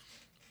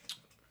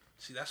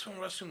 See, that's when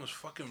wrestling was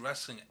fucking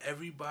wrestling.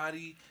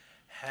 Everybody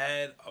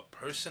had a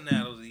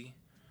personality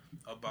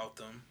about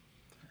them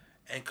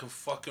and could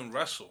fucking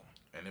wrestle.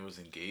 And it was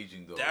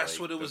engaging though. That's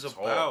like, what it the was talk-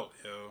 about,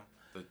 yo.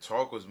 The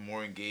talk was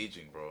more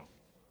engaging, bro.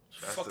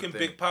 That's the Fucking thing.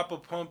 Big Papa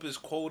Pump is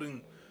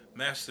quoting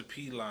Master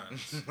P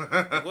lines.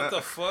 Like, what the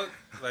fuck?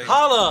 Like,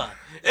 Holla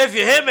if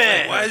you hit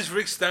me. why is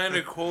Rick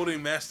Steiner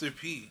quoting Master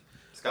P?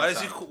 Scott Why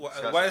is he? Steiner. Why,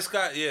 Scott why is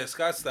Scott? Yeah,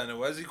 Scott Steiner.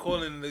 Why is he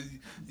calling the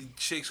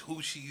chicks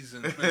hoochies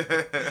and?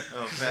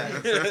 Oh, facts.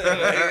 Like,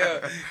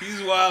 yeah,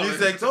 he's wild.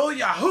 He's like, oh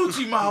yeah,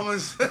 hoochie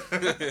mamas.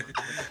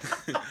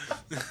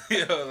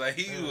 Yo, like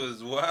he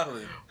was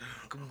wilding.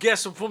 Get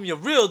some from your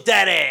real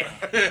daddy.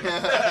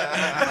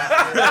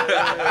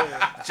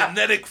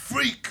 Genetic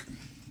freak.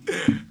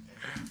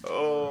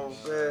 Oh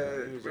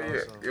man, was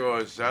Yeah. awesome.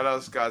 Yo, shout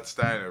out Scott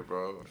Steiner,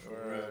 bro.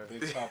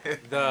 Big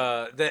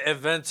Papa. The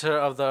inventor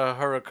of the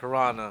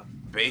Hurricanrana.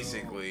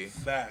 Basically,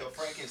 Facts. The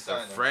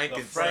Frankenstein. the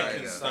Frankenstein.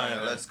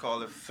 Frankenstein. Let's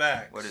call it.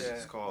 Facts. What is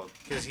it called?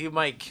 Because he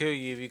might kill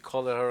you if you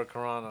call it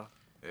Hurricanrana.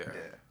 Yeah. Yeah,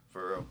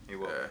 for real. He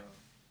will. Yeah.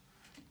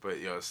 But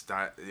yo,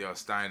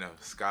 Steiner,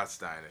 Scott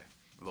Steiner,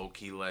 low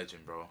key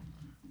legend, bro.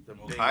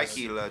 The High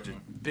key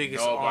legend.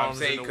 biggest No, but I'm arms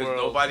saying in the because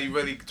world. nobody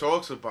really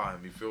talks about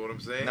him. You feel what I'm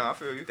saying? No, I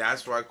feel you.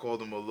 That's why I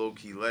called him a low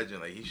key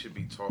legend. Like he should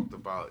be talked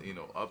about,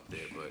 up there.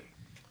 But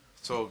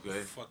it's all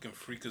good. Fucking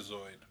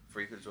freakazoid.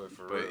 Freakazoid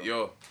for But real.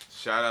 yo,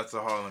 shout out to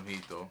Harlem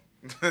Heat though.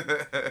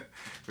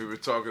 We were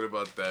talking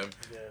about them.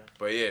 Yeah.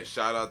 But yeah,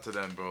 shout out to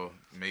them, bro.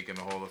 Making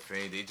the Hall of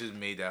Fame. They just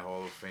made that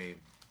Hall of Fame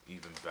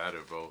even better,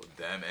 bro.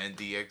 Them and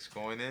DX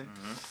going in.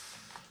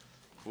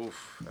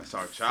 Oof, that's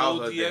our Full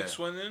childhood. DX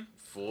there. went in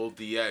Full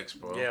DX,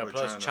 bro. Yeah, for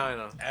plus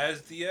China. China.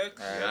 as DX.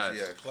 Yes.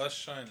 Yeah. Plus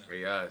China.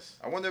 Yes.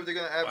 I wonder if they're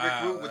gonna add Wow,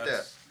 Rick Rude with that.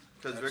 that's-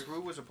 Because Rick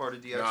Rude was a part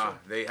of DX. Nah,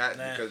 they had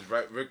Nah. because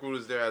Rick Rude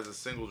is there as a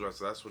singles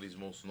wrestler. That's what he's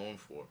most known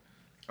for.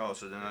 Oh,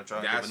 so they're not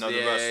trying to That's give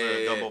another wrestler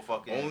a double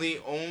fucking.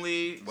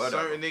 Only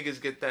Whatever. certain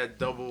niggas get that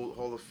double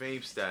Hall of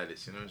Fame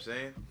status. You know what I'm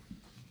saying?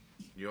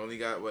 You only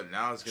got what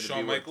now? It's gonna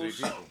Shawn be what, three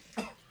Michaels?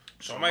 people.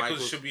 Shawn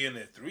Michaels should be in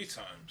there 3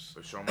 times.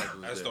 But Shawn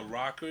Michaels As is the there.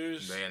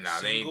 Rockers. They ain't doing the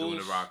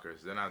singles.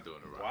 Rockers. They're not doing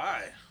the Rockers.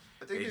 Why?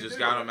 I think They just did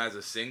got it. him as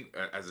a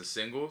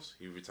singles.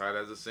 He retired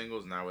as a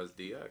singles. Now as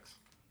DX.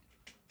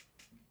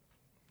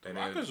 The And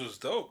then Rockers was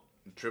dope.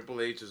 Triple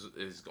H is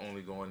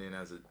only going in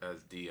as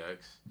DX.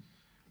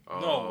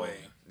 No way.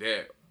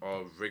 Yeah.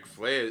 Ric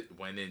Flair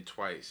went in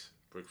twice.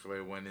 Ric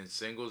Flair went in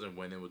singles and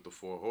went in with the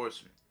Four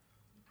Horsemen.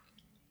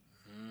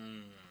 You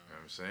know what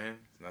what I'm saying?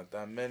 Not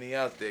that many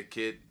out there,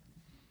 kid.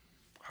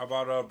 How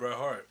about Bret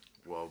Hart?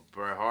 Well,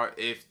 Bret Hart,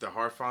 if the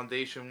Hart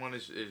Foundation one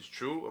is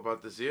true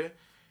about this year,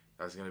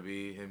 that's going to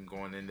be him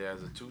going in there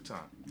as a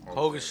 2-time.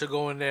 Hogan should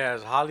go in there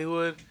as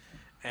Hollywood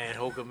and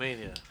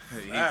Hulkamania.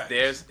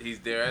 He's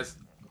there as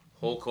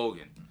Hulk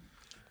Hogan.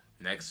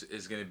 Next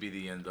is going to be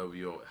the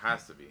NWO. It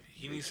has to be.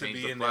 He needs to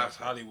be in there as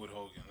Hollywood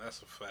Hogan.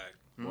 That's a fact.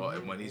 Well,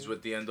 and when he's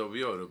with the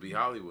NWO, it'll be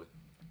Hollywood.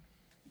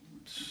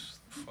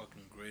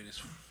 Fucking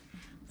greatest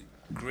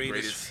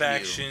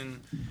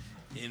faction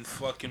in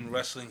fucking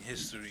wrestling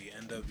history,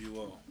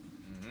 NWO.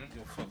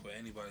 Don't fuck what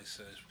anybody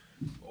says.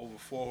 Over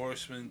 4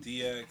 Horsemen,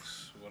 DX,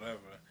 whatever.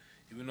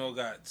 Even though it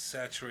got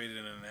saturated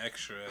in an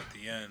extra at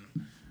the end,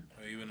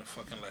 or even the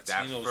fucking Latinos.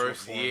 That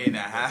first year and a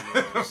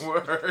half.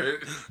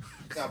 Word.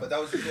 Nah, but that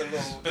was a good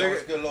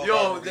little.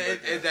 Yo,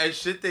 that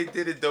shit they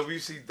did in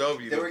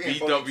WCW, the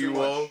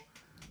BWO,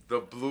 the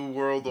Blue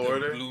World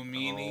Order. Blue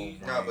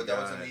Meanie. Nah, but that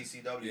was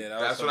in ECW. Yeah,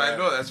 that's what I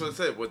know. That's what I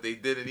said. What they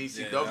did in ECW.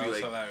 Yeah, that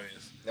was like,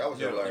 hilarious. That was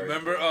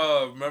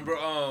hilarious. Remember,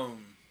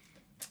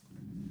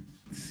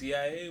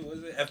 CIA,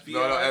 was it? FBI?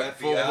 No,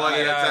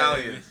 full-blooded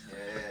Italians.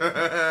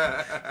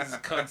 Yeah.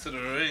 Just come to the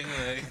ring,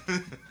 like.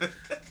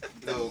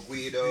 Little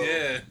Guido.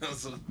 Yeah.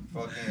 Fucking.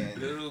 Fucking.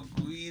 Little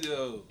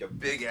Guido. The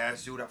big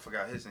ass dude, I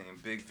forgot his name.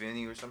 Big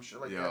Vinny or some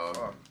shit like Yo, that.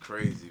 Fuck.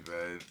 crazy,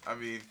 man. I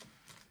mean,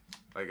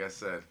 like I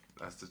said,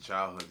 that's the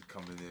childhood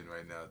coming in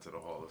right now to the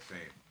Hall of Fame.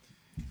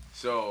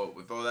 So,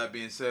 with all that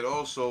being said,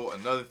 also,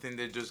 another thing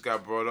that just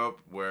got brought up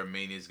where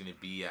Mania is going to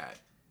be at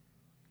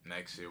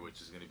next year,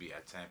 which is going to be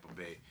at Tampa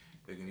Bay.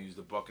 They're going to use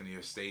the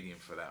Buccaneers Stadium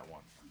for that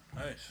one.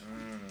 Nice.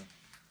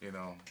 You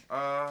know,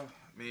 I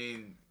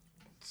mean,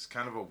 it's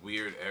kind of a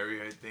weird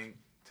area, I think,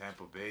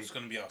 Tampa Bay. It's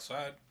going to be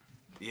outside.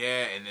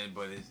 Yeah,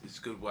 but it's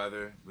good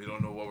weather. We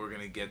don't know what we're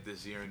going to get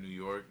this year in New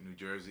York, New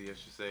Jersey, I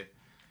should say.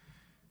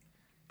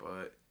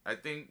 But I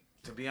think,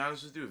 to be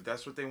honest with you, if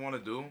that's what they want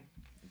to do,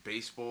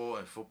 baseball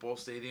and football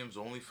stadiums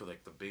only for,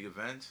 like, the big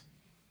events,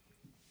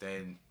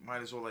 then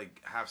might as well,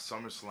 like, have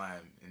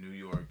SummerSlam in New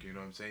York, you know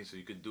what I'm saying? So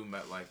you could do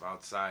MetLife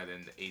outside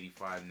in the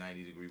 85,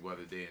 90-degree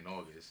weather day in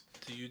August.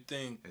 Do you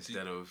think...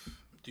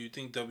 Do you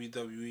think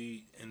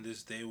WWE in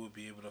this day would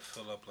be able to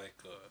fill up,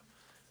 like,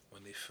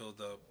 when they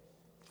filled up,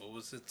 what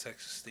was it,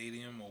 Texas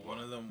Stadium or one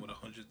of them with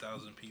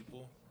 100,000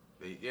 people?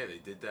 They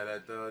did that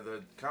at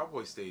the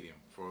Cowboy Stadium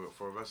for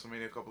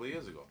WrestleMania a couple of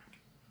years ago.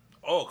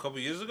 Oh, a couple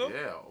of years ago?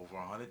 Yeah, over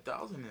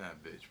 100,000 in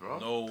that bitch, bro.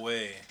 No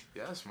way.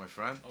 Yes, my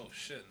friend. Oh,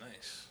 shit,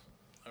 nice.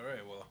 All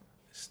right, well,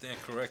 stand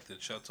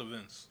corrected. Shout to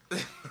Vince.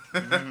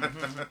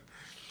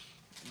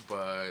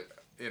 But,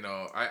 you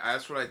know,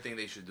 that's what I think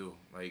they should do.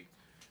 Like,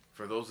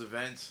 for those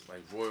events,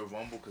 like Royal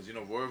Rumble, because, you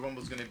know, Royal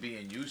Rumble's going to be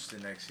in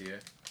Houston next year.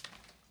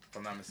 If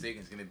I'm not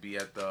mistaken, it's going to be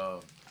at the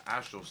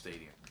Astro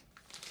Stadium.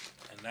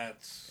 And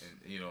that's...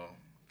 And, you know,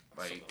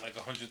 like... Like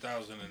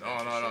 100,000 in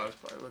No. It's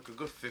probably like a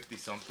good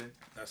 50-something.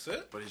 That's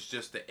it? But it's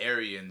just the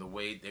area and the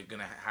way they're going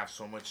to have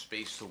so much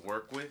space to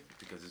work with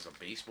because it's a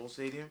baseball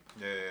stadium.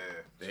 Yeah.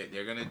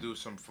 They're going to do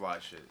some fly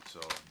shit. So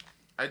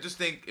I just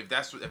think if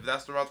that's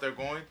the route they're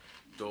going,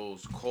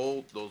 those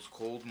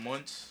cold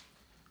months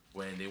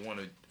when they want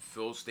to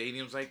fill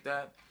stadiums like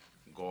that,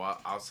 go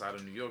outside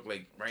of New York.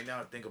 Like right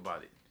now, think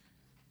about it.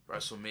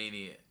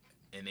 WrestleMania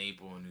in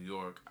April in New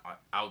York,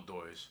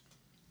 outdoors.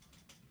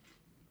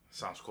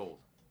 Sounds cold.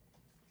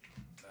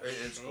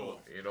 It's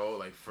cool. You know,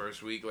 like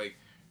first week, like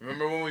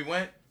remember when we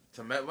went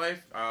to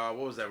MetLife? What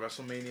was that?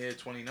 WrestleMania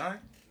 29?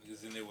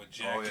 Niggas in there with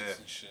jackets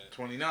and shit.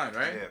 29,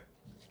 right? Yeah.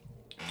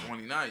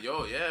 29.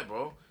 Yo, yeah,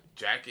 bro.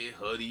 Jacket,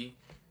 hoodie,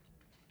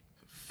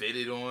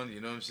 fitted on.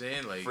 You know what I'm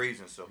saying? Like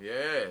freezing stuff.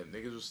 Yeah,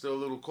 niggas was still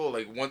a little cold.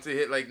 Like once it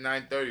hit like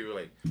 9:30, we're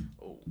like,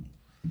 oh,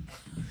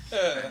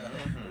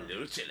 a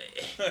little chilly.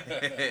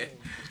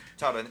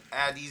 Trying to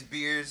add these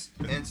beers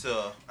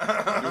into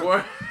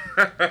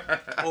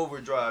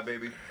overdrive,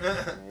 baby.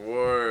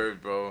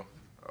 Word, bro.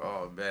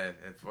 Oh man,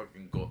 and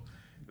fucking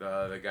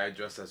the guy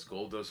dressed as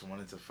Goldust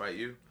wanted to fight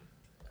you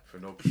for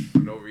no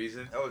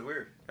reason. That was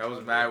weird. That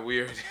was mad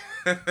weird.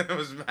 It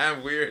was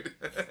mad weird.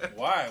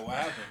 Why? What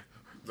happened?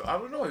 I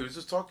don't know. He was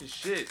just talking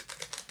shit,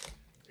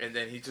 and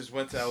then he just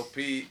went to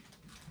LP.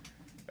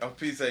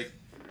 LP's like,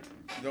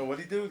 you know what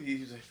he do? He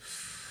was like.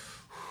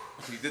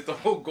 He did the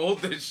whole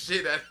golden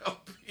shit at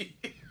LP.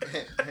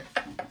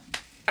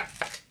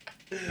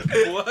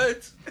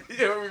 What? You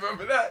don't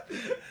remember that?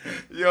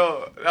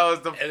 Yo, that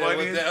was the And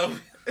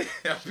funniest.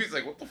 LP's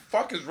like, what the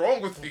fuck is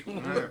wrong with you? For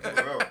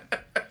real.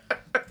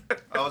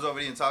 I was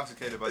already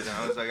intoxicated by then.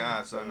 I was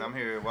like, son, I'm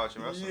here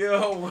watching wrestling.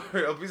 Yo,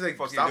 LP's like,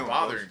 Fuck you stop doing,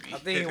 bothering bro? me. I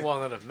think he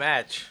wanted a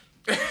match.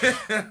 He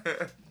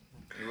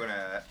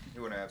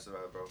wouldn't have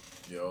survived, bro.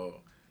 Yo,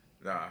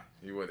 nah,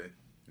 he wouldn't.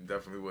 He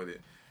definitely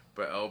wouldn't.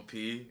 But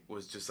LP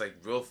was just like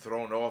real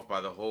thrown off by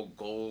the whole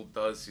gold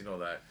dust, you know,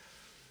 that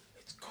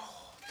it's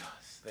gold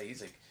dust. Like, he's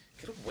like,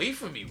 get away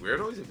from me,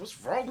 weirdo. He's like, what's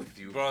wrong with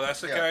you? Bro,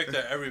 that's the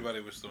character everybody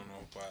was thrown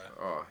off by.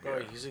 Oh, Bro,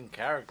 yeah. he's in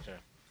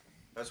character.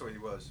 That's what he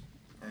was.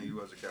 And he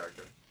was a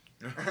character.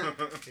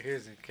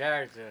 He's in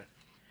character.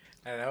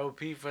 And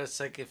LP for a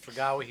second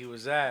forgot where he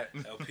was at.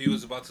 LP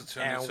was about to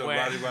turn And into went,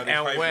 Roddy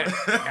and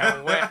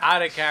Piper. went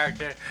out of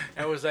character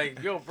and was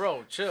like, yo,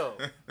 bro, chill.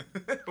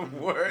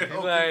 Word.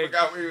 Hope Like- he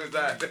forgot where he was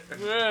at.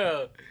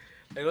 Yeah.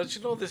 Like, don't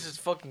you know this is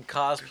fucking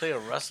cosplay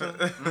of wrestling?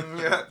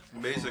 Yeah,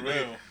 basically.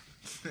 Real.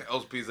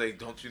 LP's like,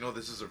 don't you know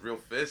this is a real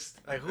fist?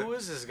 Like, who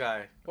is this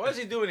guy? What is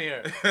he doing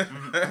here?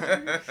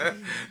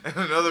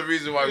 Another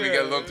reason why we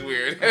get looked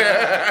weird.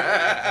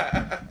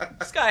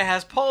 This guy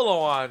has polo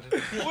on.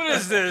 What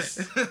is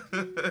this?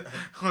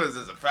 What is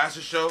this, a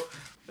fashion show?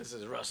 This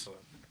is wrestling.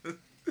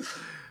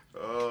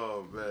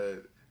 Oh,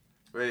 man.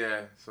 But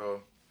yeah,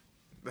 so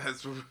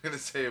that's what we're going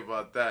to say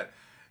about that.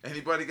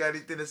 Anybody got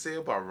anything to say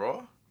about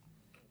Raw?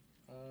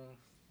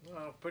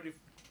 No,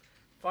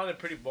 found it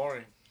pretty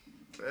boring.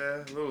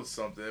 A little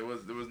something. There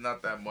was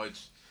not that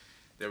much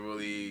that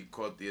really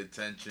caught the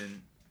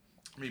attention.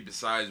 I mean,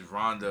 besides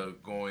Ronda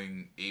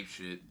going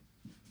apeshit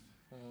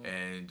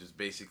and just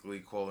basically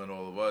calling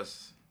all of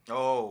us.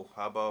 Oh,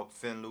 how about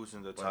Finn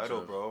losing the bunch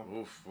title, of- bro?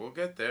 Oof, we'll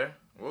get there.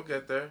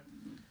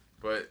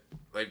 But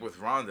like with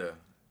Ronda,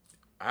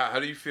 how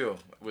do you feel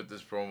with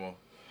this promo?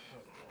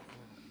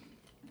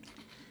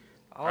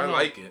 I don't know.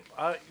 like it.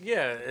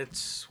 Yeah,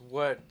 it's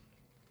what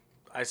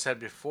I said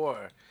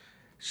before.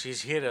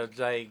 She's here to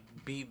like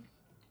beat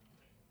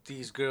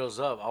these girls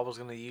up. I was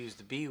gonna use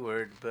the B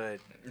word, but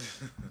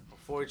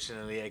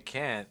unfortunately I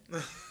can't.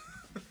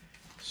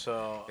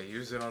 So They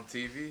use it on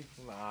TV.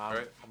 nah,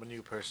 Right. I'm a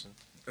new person.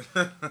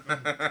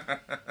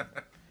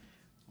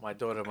 My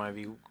daughter might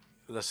be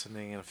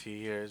listening in a few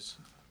years.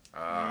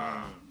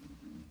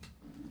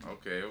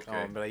 Okay.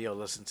 But like, yo,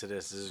 listen to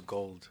this. This is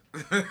gold.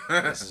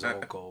 This is all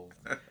gold.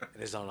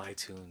 It is on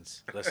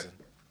iTunes. Listen.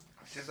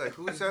 She's like,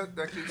 who's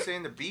that keeps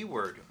saying the B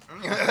word?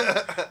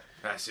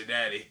 That's your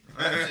daddy.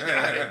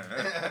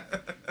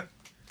 But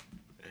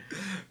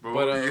But,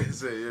 what were you gonna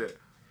say? Yeah.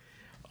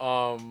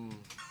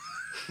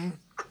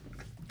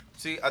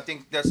 See, I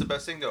think that's the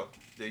best thing though.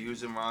 They're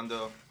using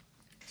Ronda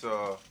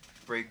to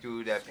break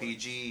through that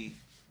PG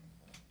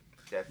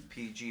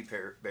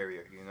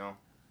barrier. You know,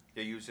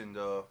 they're using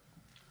the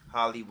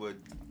Hollywood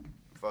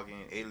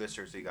fucking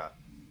A-listers they got.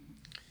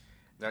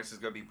 Next is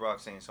gonna be Brock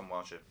saying some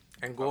wild shit.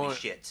 And Probably going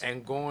shit.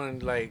 and going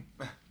like,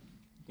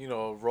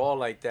 raw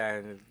like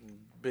that and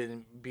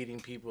beating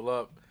people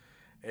up.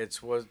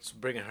 It's what's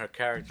bringing her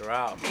character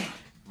out.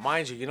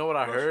 Mind you, you know what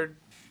I heard?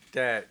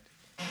 That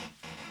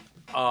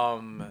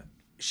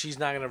she's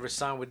not gonna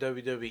resign with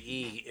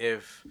WWE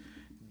if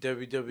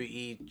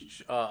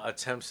WWE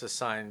attempts to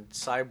sign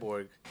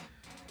Cyborg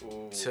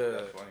Ooh, to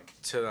that's funny.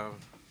 to them.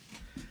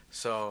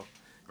 So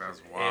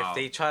That's wild. if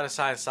they try to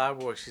sign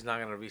Cyborg, she's not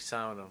gonna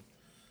resign with them.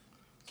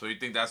 So you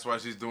think that's why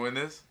she's doing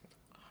this?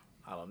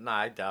 I don't know.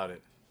 I doubt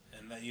it.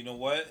 And you know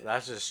what?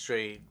 That's just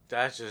straight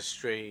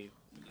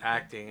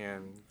acting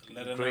and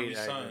Let her not great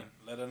resign. acting.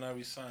 Let her not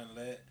resign.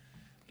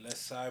 Let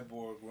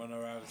Cyborg run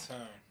her out of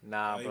town.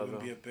 Nah, That brother.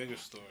 even be a bigger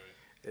story.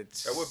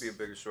 It's That would be a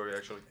bigger story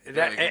actually.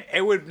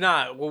 it would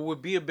not. What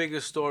would be a bigger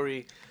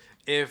story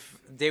if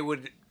they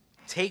would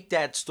take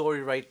that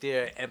story right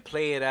there and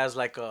play it as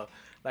like a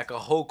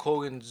Hulk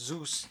Hogan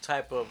Zeus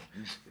type of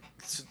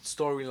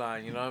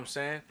storyline. You know what I'm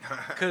saying?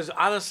 Because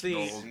honestly,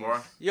 No holds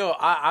barred?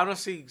 I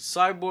honestly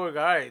Cyborg.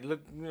 All right,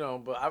 look,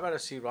 but I'd rather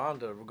see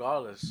Ronda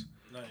regardless.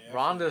 No, yeah,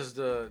 Ronda's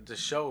the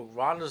show.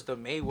 Ronda's the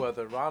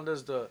Mayweather.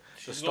 Ronda's the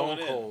She's Stone going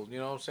in. Cold. You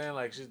know what I'm saying?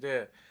 Like she's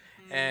there.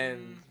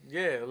 And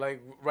yeah,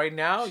 like right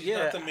now, She's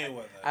yeah. not the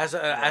Mayweather. As a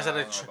I don't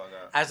know about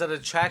that. as an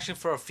attraction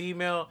for a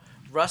female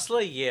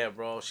wrestler, yeah,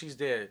 bro, she's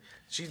there.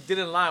 She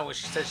didn't lie when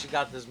she said she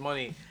got this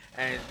money,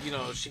 and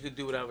she could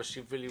do whatever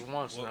she really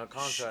wants in her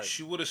contract.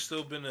 She would have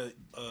still been a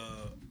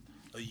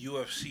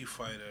UFC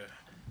fighter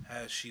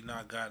had she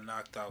not got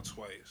knocked out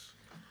twice.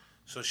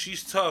 So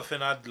she's tough,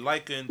 and I'd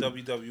like her in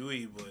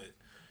WWE, but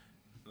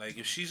like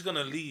if she's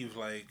gonna leave,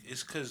 like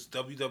it's because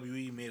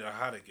WWE made her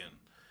hot again,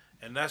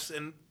 and this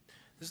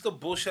is the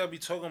bullshit I be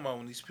talking about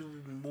when these people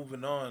be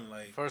moving on.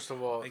 Like First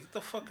of all, get the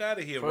fuck out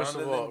of here, first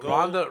Ronda. of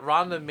all, then go.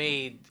 Ronda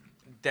made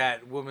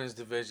that women's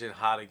division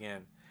hot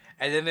again.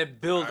 And then it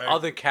built I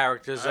other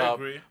characters I up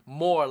agree.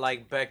 more,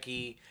 like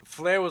Becky.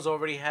 Flair was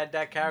already had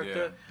that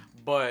character, Yeah.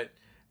 but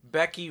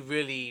Becky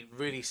really,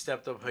 really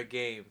stepped up her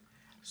game.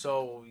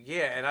 So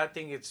yeah, and I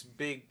think it's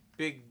big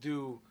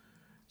due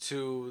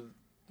to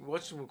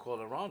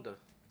Ronda.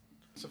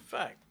 It's a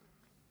fact.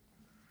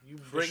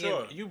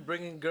 You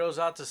bringing girls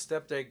out to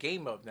step their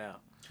game up now.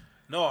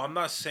 No, I'm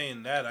not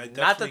saying that. I Not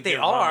definitely that they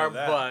give are, Ronda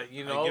that. but I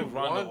give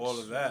Ronda all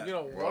of that.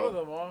 One of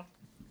them are.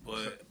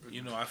 But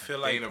I feel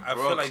like Dana I feel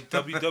Brooke. like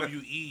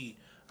WWE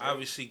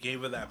obviously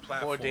gave her that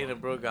platform. Poor Dana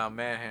Brooke got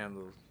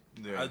manhandled.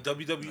 Yeah.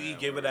 WWE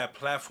gave her that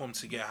platform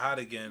to get hot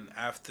again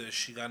after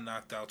she got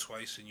knocked out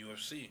twice in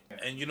UFC.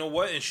 And you know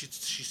what? And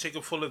she's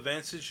taking full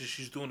advantage and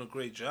she's doing a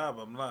great job.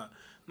 I'm not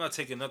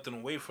taking nothing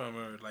away from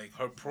her. Like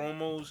her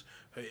promos,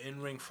 her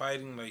in-ring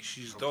fighting, like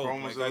she's dope.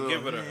 promos Like a I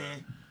give it little- to her.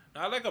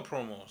 I like her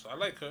promos. I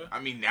like her. I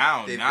mean,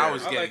 now They it's I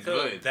getting like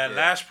her. good. That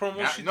last promo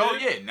Now, she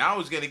did. now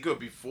it's getting good.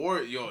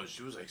 Before,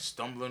 she was like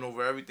stumbling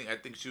over everything. I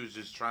think she was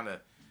just trying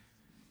to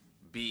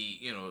be,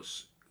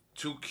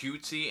 too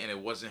cutesy and it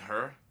wasn't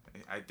her.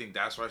 I think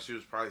that's why she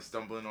was probably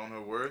stumbling on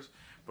her words.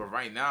 But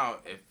right now,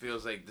 it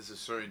feels like this is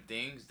certain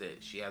things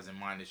that she has in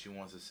mind that she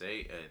wants to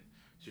say, and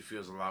she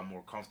feels a lot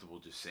more comfortable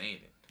just saying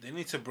it. They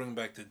need to bring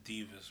back the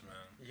divas,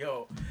 man.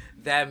 Yo,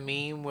 that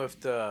meme with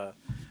the.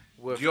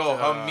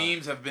 Her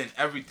memes have been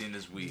everything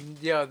this week.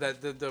 Yeah,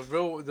 that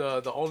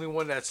the only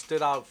one that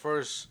stood out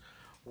first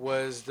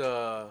was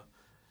the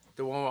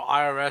one where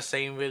IRS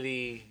ain't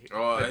really.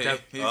 Oh,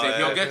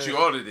 he'll get you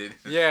audited.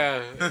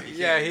 Yeah,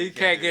 he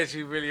can't get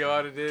you really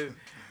audited.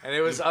 And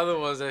there was other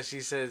ones that she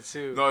said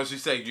too. No, she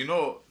said,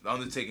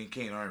 Undertaker and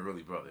Kane aren't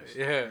really brothers.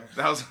 Yeah.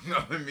 That was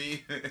another meme.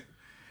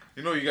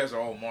 You guys are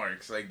all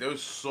marks. Like,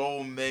 there's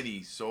so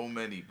many,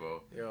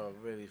 bro. Yo,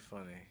 really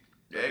funny.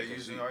 Yeah, they're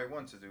using the right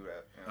one to do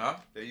that. Huh?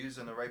 They're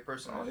using the right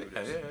person to do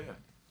Yeah, this. yeah.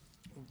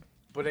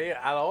 But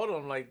out of all of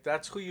them, like,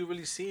 that's who you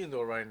really seeing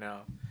though right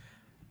now.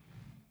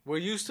 We're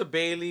used to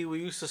Bailey.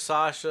 We're used to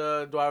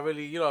Sasha. Do I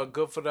really,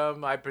 good for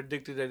them. I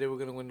predicted that they were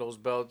gonna win those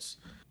belts.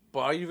 But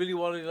are you really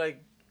want to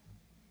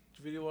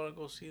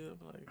go see them?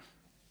 Like,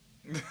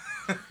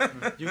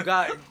 you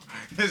got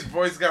his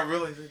voice got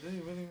really.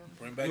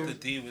 Bring back the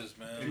divas,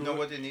 man. You know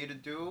what they need to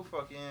do?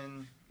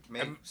 Fucking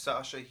make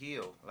Sasha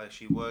heel like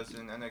she was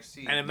in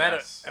NXT. And a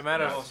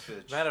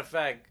matter of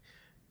fact,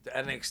 the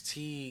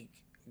NXT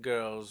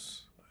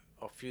girls,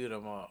 a few of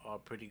them are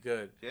pretty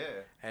good. Yeah.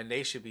 And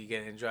they should be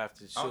getting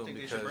drafted soon. I don't think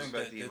they should bring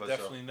back They're Diva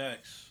definitely show.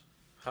 next.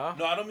 Huh?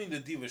 No, I don't mean the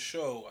diva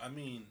show. I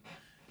mean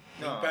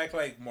bring back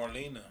like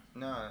Marlena.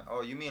 Nah.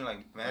 Oh, you mean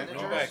like manager?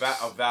 Bring back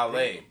A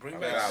valet. Bring A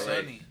back valet.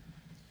 Sunny.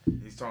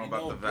 He's talking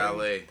about the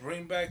valet.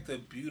 Bring back the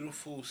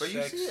beautiful, But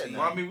you see it sexy. now.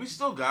 Well, I mean, we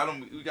still got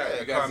them. We got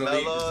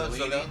Carmella,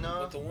 Zelina. Zelina.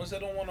 But the ones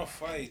that don't want to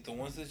fight, the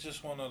ones that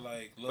just want to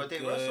like look But they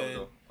good. wrestle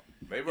though.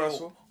 They Yo,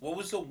 wrestle. what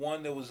was the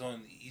one that was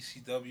on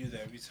ECW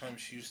that every time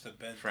she used to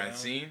bend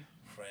Francine. down?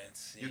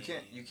 Francine.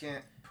 You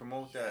can't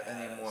promote that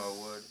anymore,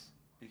 Wood.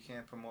 You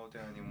can't promote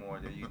that anymore.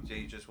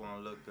 They just want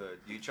to look good.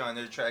 You trying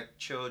to attract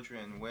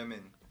children,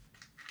 women.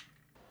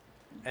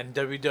 And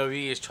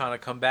WWE is trying to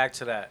come back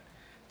to that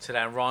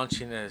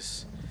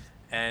raunchiness,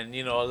 and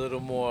a little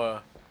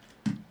more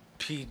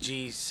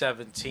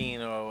PG-17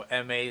 or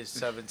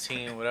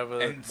MA-17, whatever.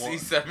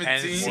 NC-17.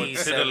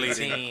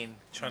 NC-17.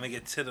 Trying to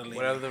get titillated.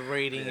 Whatever the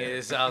rating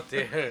is out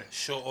there.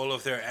 Show all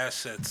of their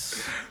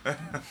assets.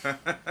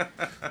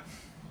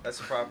 That's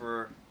a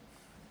proper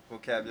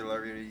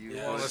vocabulary to use.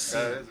 Yeah, That let's is see.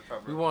 a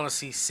proper- We want to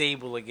see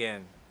Sable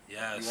again.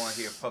 Yes. You want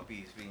to hear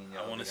puppies being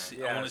yelled I want to again. see.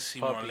 Yes, I want to see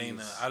puppies.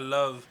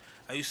 Marlena.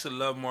 I used to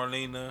love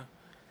Marlena,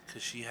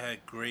 cause she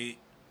had great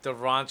The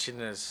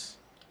raunchiness.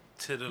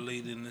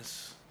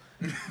 titillatingness.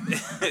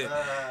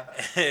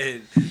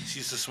 And she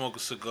used to smoke a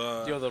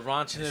cigar. Yo, the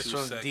raunchiness she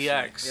was from sexy.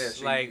 DX. Yeah,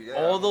 she- like, yeah, I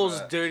all remember those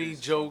that. dirty She's-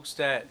 jokes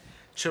that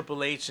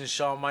Triple H and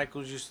Shawn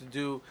Michaels used to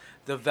do.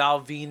 The Val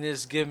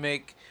Venus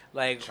gimmick.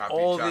 Like, Choppy,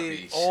 all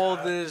choppy.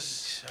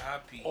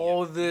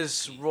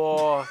 this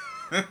raw,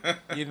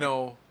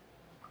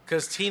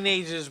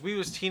 because we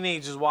was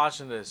teenagers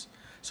watching this.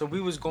 So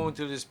we was going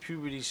through this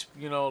puberty,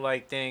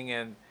 thing,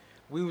 and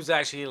we was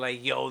actually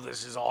like, yo,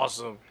 this is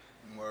awesome.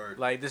 Word.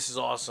 Like, this is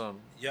awesome.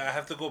 Yeah, I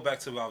have to go back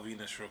to Val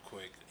Venus real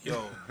quick.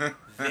 Yo,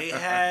 they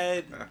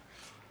had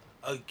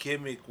a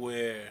gimmick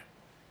where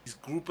this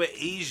group of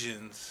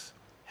Asians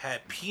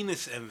had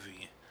penis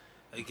envy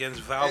against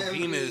Val Envy.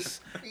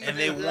 Venus, and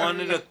they Penis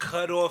wanted to envy.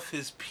 cut off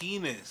his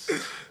penis.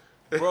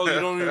 Bro, you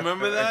don't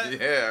remember that?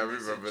 Yeah, I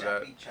remember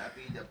that.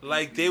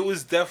 Like, they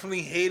was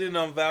definitely hating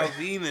on Val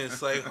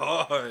Venus, like,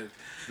 hard.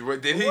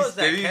 Did Who was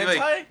that, he Kentai?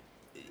 like?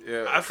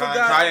 Yeah, I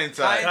forgot. Tie and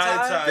tie.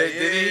 Tie.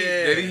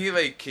 Did he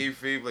like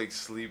kayfabe like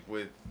sleep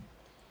with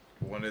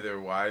one of their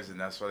wives and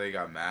that's why they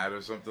got mad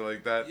or something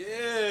like that?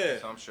 Yeah.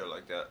 Some shit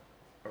like that.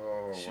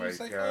 Oh She my was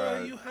like,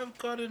 god. oh, you have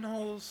garden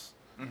holes.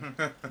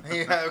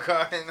 You have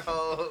garden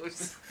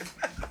hose.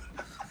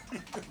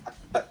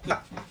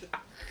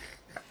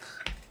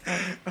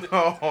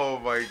 Oh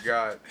my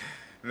god.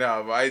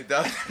 No, but I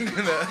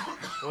definitely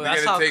Well,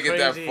 gonna take it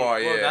that far,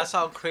 Well, yeah. that's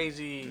how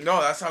crazy.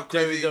 No, that's how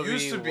crazy it WWE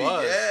used to be.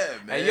 was. Yeah,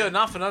 man. And yo,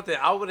 not for nothing,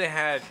 I would have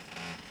had.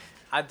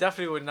 I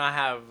definitely would not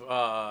have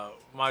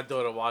my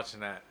daughter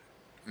watching that.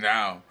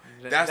 Now,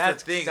 that's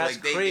the thing. That's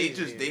Like they crazy,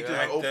 just right?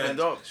 Back opened then,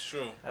 up. It's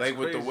true. That's Like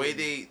with the way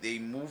crazy. they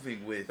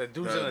moving with The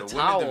dude's in a women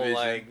towel, division.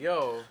 like,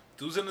 yo.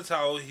 Dude's in the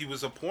towel. He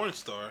was a porn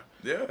star.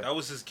 Yeah, That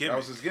was his gimmick. that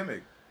was his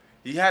gimmick.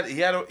 He had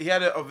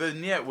a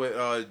vignette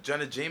with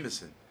Jenna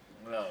Jameson.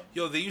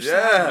 Yo, they used Yeah,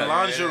 to have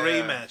lingerie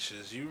yeah.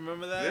 matches. You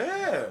remember that?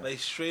 Yeah. Like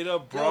straight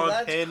up Yo, broad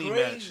that's panty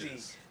crazy.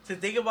 matches. To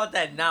think about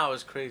that now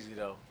is crazy,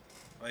 though.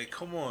 Like,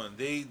 come on,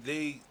 they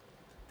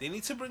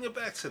need to bring it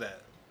back to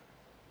that.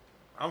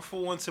 I'm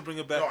for one to bring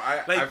it back. No,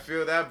 I like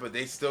feel that, but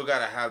they still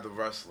gotta have the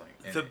wrestling.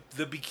 in it.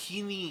 the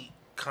bikini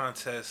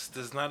contest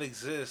does not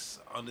exist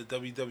on the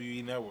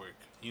WWE network.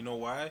 You know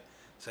why?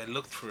 So I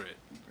looked for it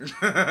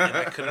and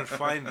I couldn't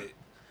find it.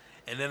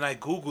 And then I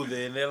Googled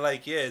it and they're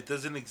like, yeah, it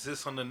doesn't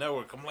exist on the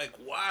network. I'm like,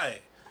 why?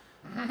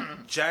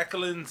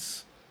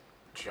 Jacqueline's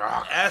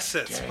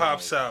assets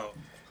pops out.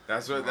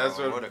 That's what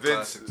what a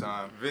Vince classic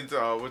time.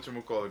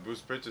 whatchamacallit,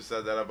 Bruce Pritchard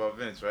said that about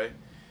Vince, right?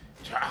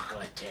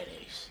 Chocolate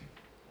titties.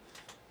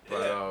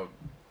 But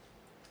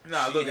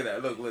nah, look at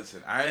that. Look,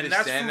 listen. I And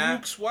that's understand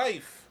that. Farouk's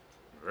wife.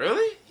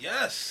 Really?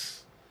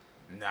 Yes.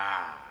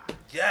 Nah.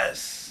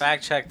 Yes.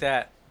 Fact check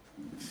that.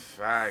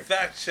 Fact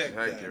check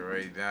that. it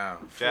right now.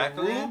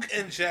 Jacqueline? Farouk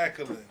and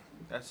Jacqueline.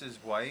 That's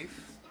his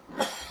wife.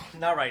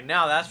 Not right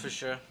now, that's for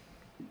sure.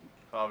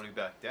 Probably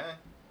back then.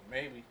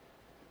 Maybe.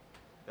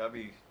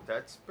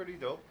 That's pretty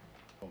dope.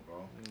 Oh,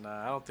 bro.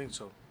 Nah, I don't think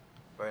so.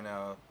 Right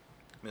now,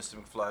 Mr.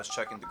 McFly's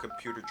checking the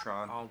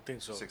Computertron. I don't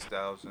think so.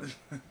 6,000.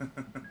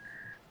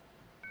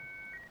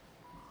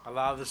 A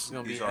lot of this is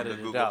gonna be He's on the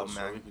edited Google out, so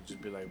Mag. we could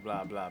just be like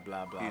blah blah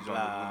blah blah He's blah.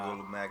 on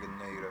the Google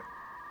Maginator.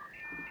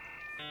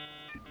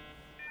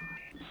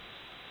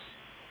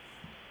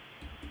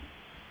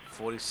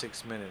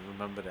 $46 minutes.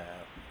 Remember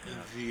that.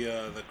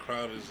 Yeah. The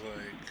crowd is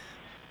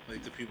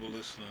like the people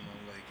listening.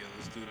 I'm like, yeah,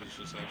 this dude is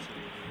just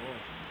absolutely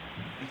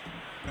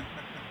wrong.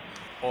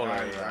 All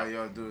right.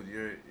 Yo, dude,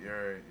 you're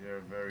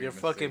very. You're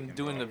fucking mistaken,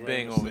 doing bro. the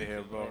bing over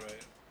here, bro.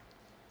 Alright.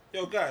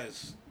 Yo,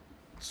 guys.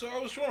 So I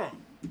was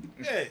wrong.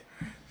 Hey.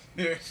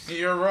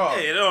 You're wrong.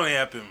 Hey, it only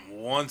happened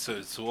once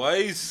or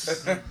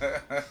twice.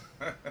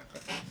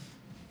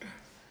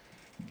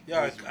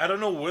 Yeah, I don't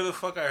know where the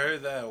fuck I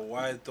heard that, or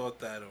why I thought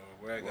that, or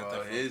where I got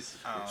Well, that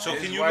from. So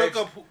his can you wife's-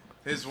 look up?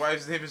 His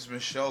wife's name is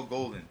Michelle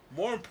Golden.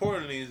 More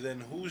importantly,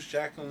 than who's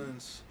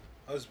Jacqueline's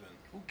husband?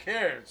 Who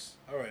cares?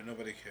 All right,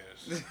 nobody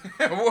cares.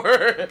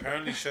 Word.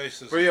 Apparently,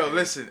 Shice But yo,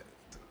 listen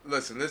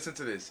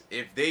to this.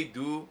 If they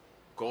do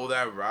go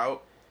that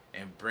route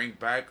and bring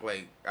back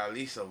like at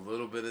least a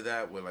little bit of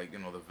that, with like, you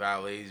know, the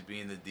valets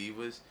being the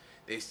divas,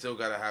 they still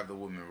gotta have the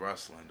women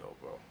wrestling though,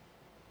 bro.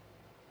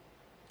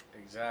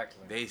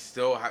 Exactly. They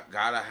still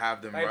gotta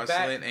have them Like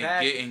wrestling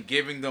back- and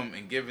giving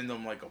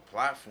them like a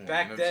platform.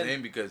 Back You know what then- I'm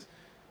saying? Because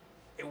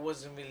It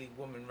wasn't really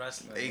women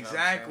wrestling.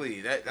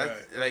 exactly that's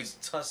Right. like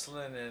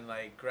tussling and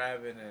like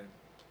grabbing and.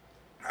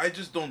 I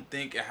just don't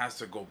think it has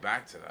to go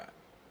back to that.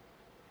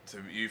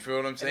 You feel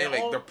what I'm saying? it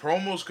Like all- the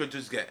promos could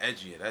just get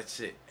edgier. That's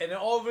it. And it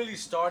all really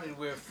started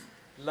with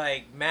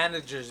like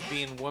managers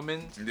being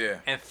women Yeah.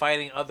 and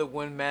fighting other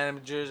women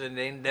managers and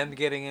then them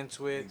getting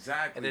into it.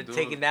 Exactly, And then dude.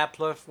 taking that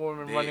platform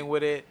and They- running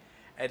with it.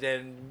 And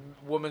then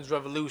women's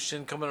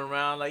revolution coming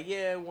around like,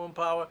 yeah, woman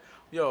power.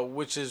 Yo,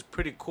 which is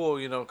pretty cool,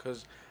 you know,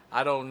 because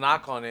I don't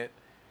knock on it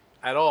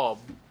at all,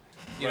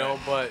 you know,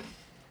 but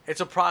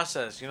it's a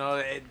process, you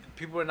know.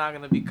 People are not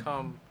going to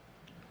become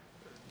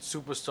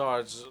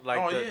superstars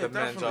like the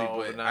men's are but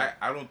overnight.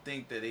 I don't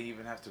think that they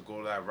even have to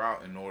go that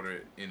route in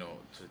order, you know,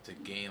 to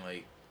gain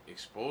like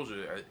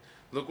exposure.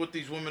 Look what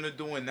these women are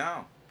doing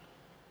now.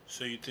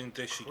 So you think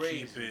they should Crazy.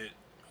 keep it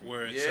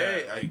where it's Yeah,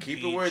 at? like, Like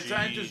keep it where it's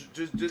at, PG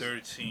just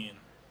 13.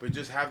 but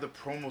just have the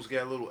promos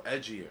get a little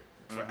edgier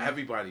for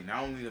everybody,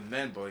 not only the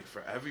men, but like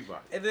for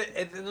everybody. And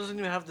it doesn't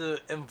even have to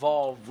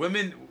involve.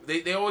 Women,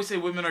 they always say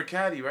women are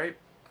catty, right?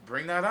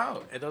 Bring that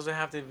out. It doesn't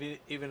have to be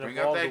even Bring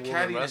out involve that the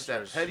women cattiness, that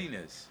wrestlers.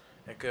 pettiness.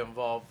 It could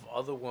involve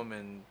other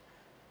women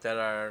that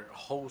are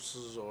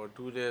hosts or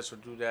do this or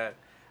do that,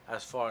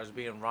 as far as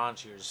being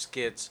raunchy or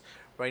skits.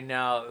 Right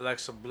now,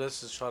 Alexa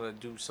Bliss is trying to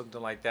do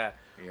something like that,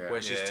 Yeah.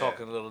 where she's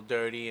talking a little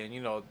dirty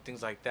and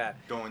things like that.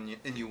 Throwing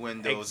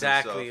innuendos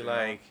Exactly, and stuff,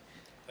 like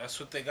That's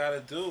what they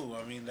gotta do.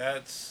 I mean,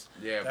 that's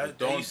Yeah, that, but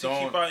they used to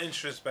keep our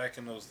interest back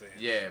in those days.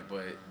 Yeah,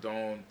 but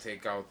don't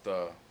take out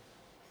the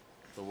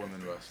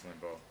women wrestling,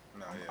 bro.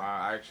 No, yeah.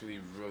 I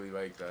actually really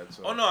like that.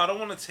 So. Oh no, I don't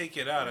want to take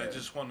it out. Yeah. I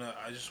just wanna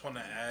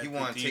add. He the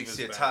want to take divas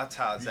your back.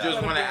 tatas You out.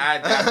 just want to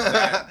add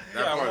that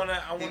Yeah, I part.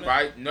 wanna.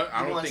 Right? No, I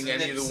He don't wants think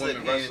to any of the nip women slip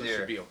in wrestlers there.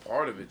 should be a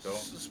part of it, though.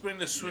 Let's bring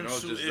the You know,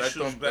 swimsuit just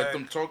issues back. let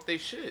them talk their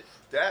shit.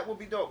 That would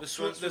be dope. Let's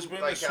Swimsuit,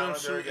 bring like the calendar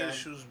swimsuit again.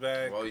 issues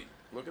back. Well,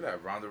 look at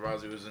that. Ronda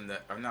Rousey was in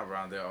that. I'm not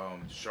Ronda.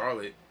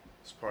 Charlotte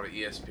was part of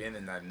ESPN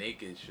in that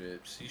naked shit.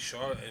 See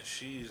Charlotte, and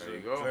she's There a you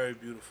go. very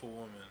beautiful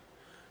woman.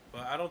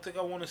 But I don't think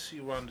I want to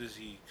see Ronda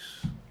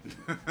Zeeks.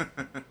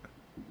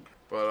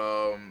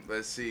 But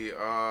let's see.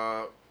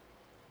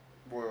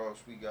 What else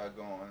we got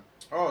going?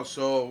 Oh,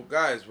 so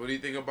guys, what do you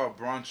think about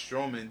Braun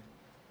Strowman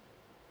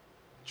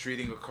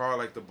treating a car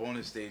like the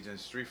bonus stage in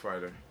Street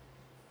Fighter?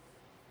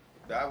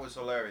 That was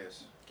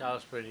hilarious. that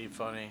was pretty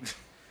funny,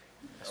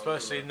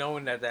 especially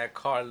knowing that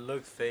car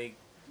looked fake.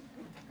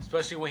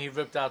 Especially when he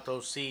ripped out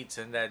those seats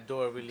and that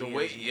door really. The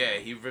way,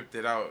 he ripped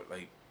it out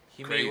like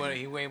he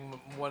crazy. made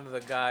one of the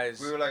guys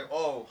We were like,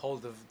 oh,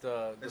 hold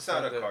the it's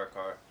not a front of-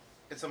 car.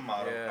 It's a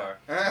model Yeah.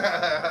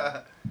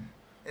 car.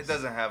 It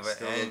doesn't have an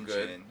Still look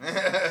good. engine.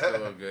 Still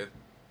look good.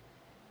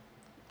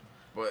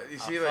 But you I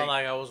see, felt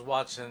like I was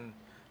watching,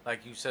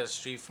 like you said,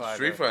 Street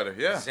Fighter.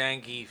 yeah.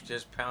 Zangief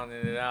just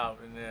pounding it out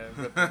in there.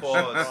 ripping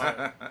Pause. shit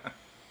apart.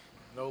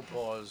 No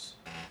pause.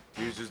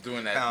 He was just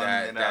doing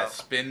Pounding it that out.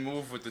 spin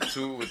move with the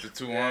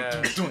two Yeah.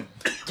 arms. Dun,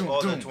 dun,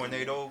 Oh, the dun.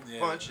 tornado Yeah.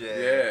 punch.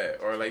 Yeah,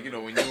 or like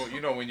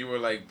when you were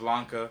like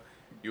Blanca,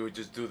 you would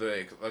just do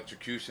the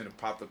electrocution and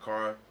pop the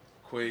car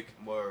quick.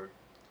 Word.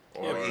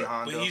 Or Yeah, E but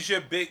Honda. he's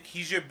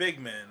your big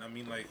man. I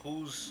mean, like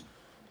who's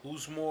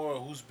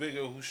Who's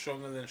bigger, who's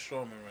stronger than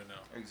Strowman right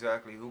now?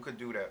 Exactly. Who could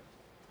do that?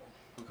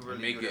 Who could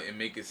really make do it that? and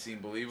make it seem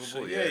believable.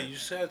 So, yeah. you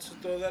just had to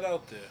throw that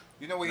out there.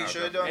 You know what he No,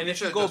 should have done? And He if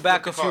you should've go just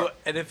back flipped a the few, card.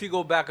 and if you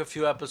go back a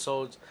few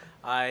episodes,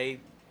 I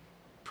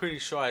pretty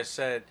sure I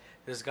said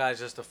this guy's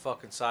just a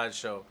fucking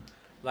sideshow.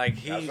 Like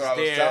he's what I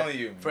was there telling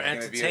you. for He's gonna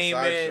be a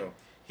entertainment. sideshow.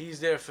 He's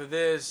there for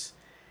this.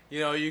 You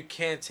know, you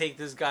can't take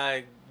this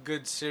guy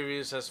good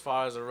serious as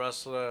far as a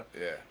wrestler.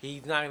 Yeah.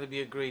 He's not going to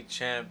be a great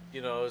champ.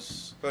 You know,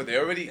 it's But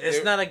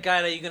it's not a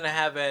guy that you're going to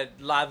have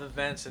at live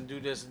events and do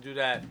this and do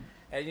that.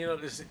 And you know,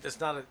 it's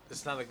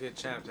not a good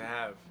champ to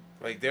have.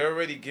 like they're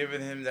already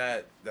giving him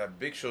that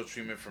Big Show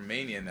treatment for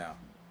Mania now.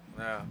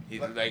 Yeah. He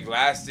like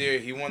last year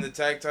he won the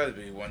tag titles,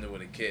 but he won it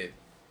with a kid.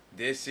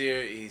 This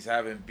year he's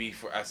having beef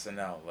for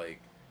SNL.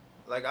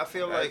 Like I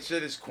feel That like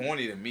shit is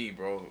corny to me,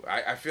 bro.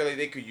 I feel like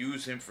they could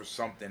use him for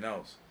something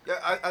else.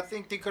 yeah, I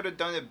think they could have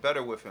done it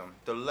better with him.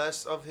 The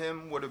less of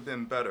him would have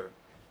been better.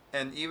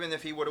 And even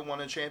if he would have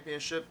won a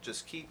championship,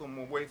 just keep him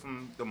away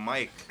from the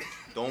mic.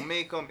 Don't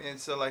make him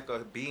into like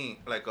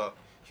a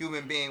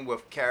human being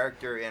with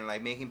character and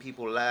like making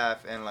people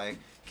laugh and like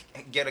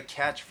get a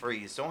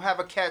catchphrase. Don't have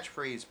a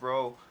catchphrase,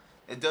 bro.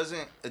 It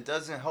doesn't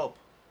help.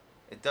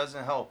 It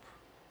doesn't help.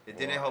 It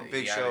didn't Well, help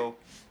Big he had Show.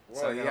 It's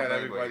Well, not he gonna had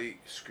help anybody. everybody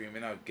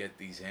screaming out, "Get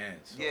these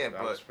hands!" So Yeah,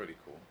 that was but- pretty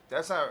cool.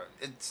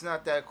 It's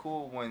not that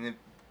cool when it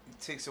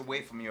takes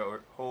away from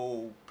your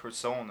whole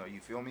persona. You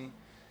feel me?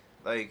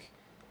 Like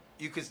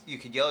you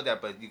could yell at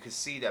that, but you could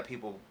see that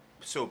people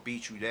still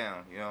beat you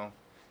down. You know,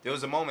 there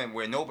was a moment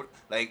where nobody,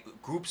 like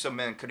groups of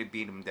men, could have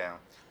beat him down.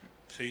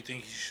 So you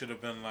think he should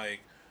have been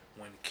like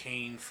when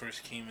Kane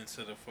first came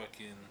into the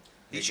fucking...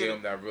 He He gave should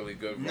him that really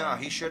good run. No,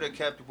 he should have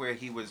kept where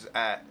he was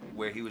at,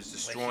 where he was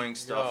destroying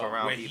stuff yo,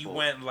 around Where people. he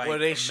went like Well,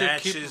 they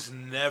should keep- matches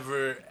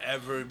never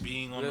ever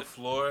being on the Let-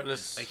 floor.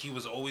 let's- Like he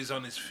was always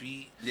on his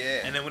feet.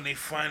 Yeah. And then when they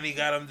finally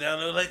got him down,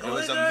 they were like, It "Oh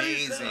was my God,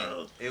 he's amazing.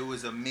 down." It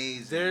was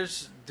amazing.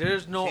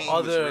 There's no Kane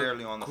was other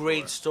rarely on the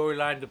great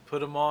storyline to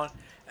put him on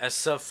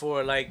except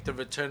for like the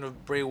return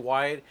of Bray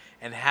Wyatt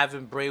and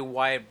having Bray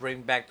Wyatt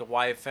bring back the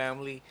Wyatt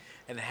family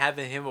and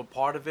having him a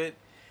part of it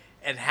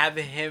and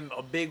having him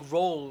a big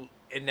role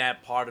in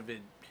that part of it.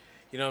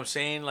 You know what I'm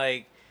saying?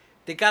 Like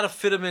they gotta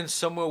fit him in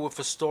somewhere with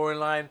a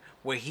storyline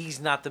where he's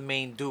not the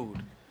main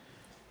dude.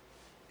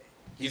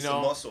 He's you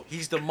know, the muscle.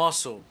 He's the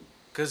muscle,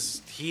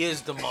 cause he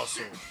is the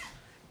muscle,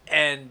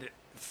 and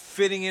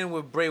fitting in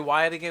with Bray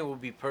Wyatt again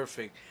would be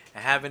perfect.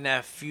 And having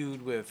that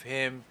feud with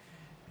him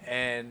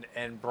and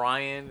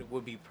Brian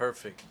would be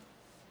perfect.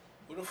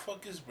 Who the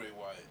fuck is Bray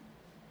Wyatt?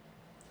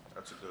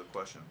 That's a good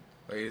question.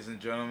 Ladies and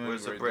gentlemen,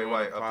 Where's the we're Bray doing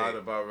Wyatt a pod update?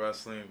 about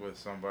wrestling with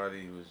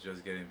somebody who's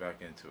just getting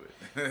back into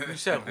it. You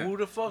said who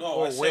the fuck No,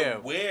 or I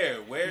said where?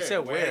 where? You said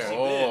Where has he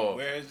where? been?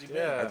 Where has he been?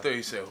 Yeah. I thought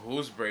you said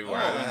who's Bray No,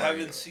 Wyatt. I I'm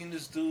haven't like, seen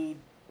this dude.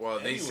 Well,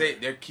 they anywhere. say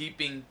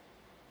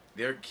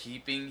they're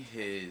keeping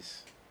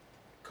his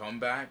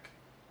comeback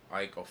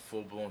like a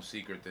full blown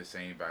secret. They're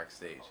saying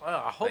backstage. Well,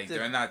 I hope Like that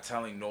they're not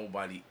telling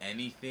nobody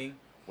anything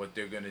what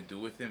they're gonna do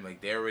with him. Like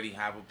they already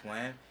have a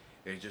plan.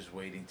 They're just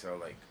waiting to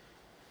like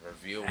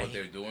reveal what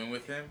they're doing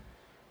with him.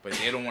 But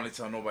they don't want to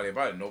tell nobody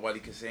about it. Nobody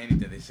can say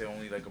anything. They say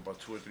only like about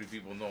 2 or 3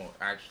 people know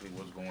actually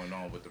what's going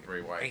on with the Bray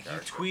Wyatt and he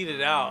character.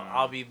 tweeted out,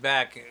 "I'll be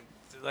back,"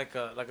 like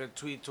a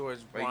tweet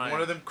towards Like Brian. one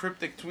of them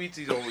cryptic tweets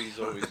he's always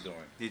doing.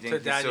 Do you To think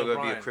he's Daniel still gonna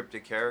be Bryan. a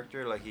cryptic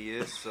character like he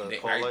is?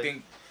 I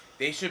think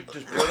they should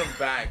just put him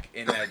back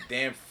in that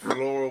damn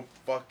floral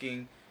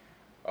fucking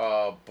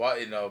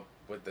button up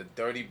with the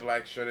dirty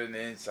black shirt on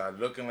the inside,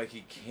 looking like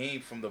he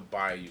came from the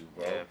bayou,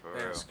 bro. Yeah, for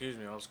Yeah, real. excuse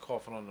me, I was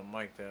coughing on the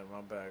mic there.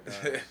 My bad,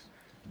 guys.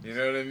 You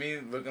know what I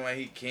mean? Looking like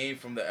he came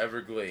from the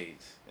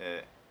Everglades.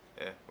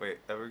 Yeah. Wait,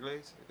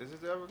 Everglades? Is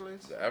it the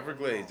Everglades? The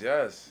Everglades,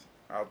 yes.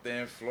 Out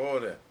there in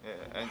Florida.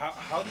 Yeah. And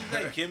How did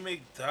that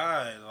gimmick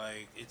die?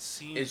 Like it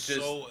seems It's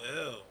just- so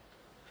ill.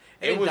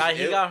 He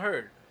got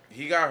hurt.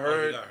 He got Oh,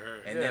 hurt, he got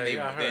hurt. and Yeah, then he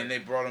got hurt. they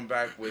brought him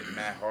back with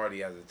Matt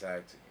Hardy as a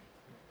tag team.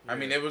 I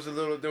mean, there was a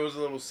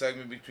little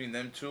segment between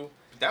them two.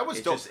 that was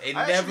It dope. just it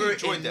I never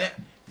actually enjoyed that.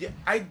 yeah,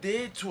 I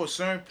did to a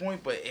certain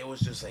point, but it was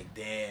just like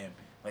damn,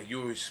 like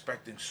you were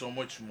expecting so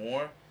much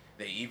more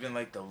that even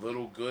like the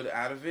little good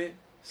out of it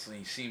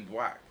seemed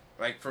whack.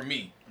 Like for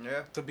me,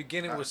 Yeah. The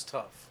beginning was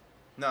tough.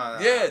 No.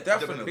 Yeah, The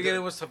definitely.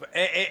 beginning was tough.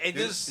 It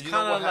just You know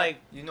kind what of like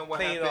you know what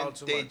played happened? out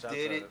too They much did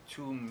outside it of-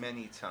 too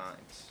many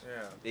times.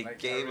 Yeah. They like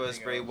gave us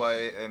everything Bray else.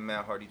 Wyatt and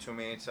Matt Hardy too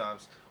many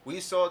times. We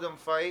saw them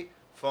fight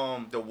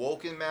from the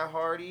woken Matt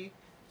Hardy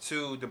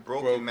to the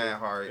broken Matt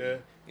Hardy. yeah.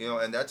 You know,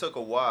 and that took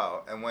a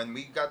while. And when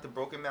we got the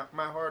broken Matt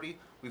Hardy,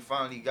 we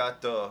finally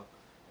got the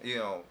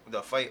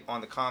fight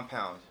on the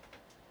compound.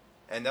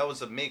 And that was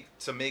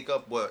to make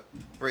up what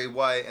Bray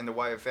Wyatt and the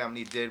Wyatt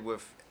family did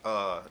with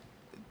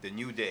the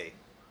New Day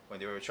when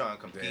they were trying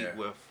to compete Yeah.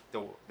 with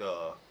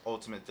the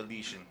Ultimate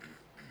Deletion.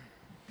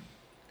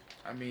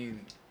 I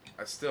mean,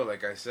 I still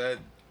like I said,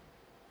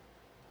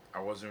 I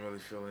wasn't really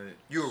feeling it.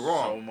 You're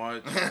wrong. so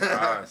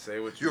much. Say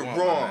what you You're want,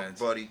 wrong, man.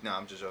 buddy. Nah,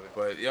 I'm just joking.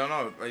 But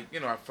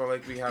I felt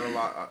like we had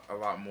a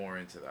lot more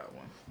into that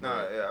one.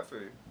 Nah, yeah, I feel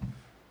you.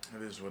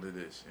 It is what it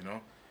is, you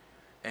know?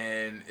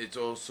 And it's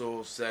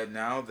also said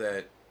now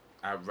that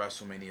at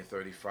WrestleMania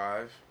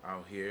 35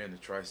 out here in the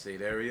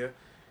tri-state area,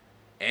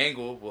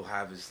 Angle will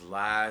have his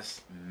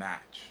last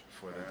match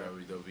for the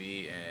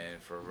WWE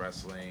and for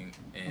wrestling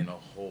in a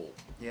whole.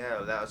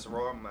 Yeah, that was a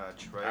Raw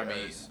match, right? I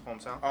mean, his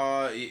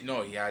hometown.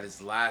 No, he had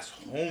his last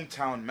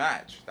hometown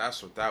match.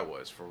 That's what that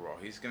was for Raw.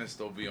 He's gonna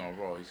still be on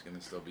Raw. He's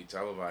gonna still be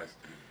televised.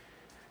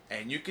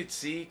 And you could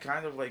see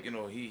kind of like, you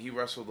know, he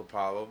wrestled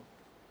Apollo.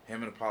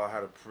 Him and Apollo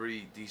had a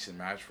pretty decent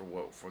match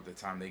for the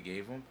time they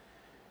gave him.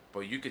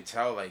 But you could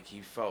tell like he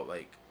felt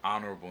like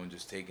honorable in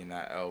just taking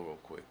that L real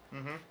quick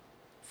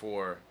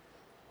for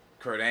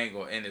Kurt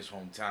Angle in his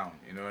hometown.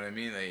 You know what I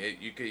mean? Like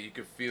you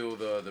could feel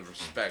the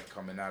respect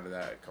coming out of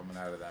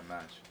that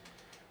match.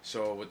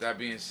 So with that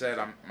being said,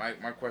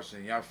 my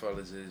question to y'all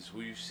fellas is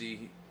who you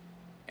see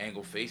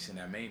Angle facing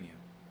at Mania?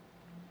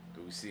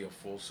 Do we see a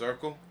full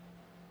circle?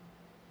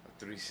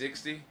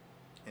 360,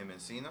 Him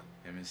and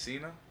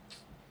Cena.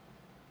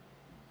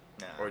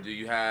 Nah. Or do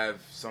you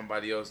have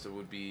somebody else that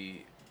would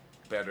be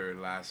better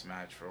last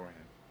match for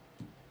him?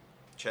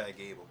 Chad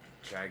Gable.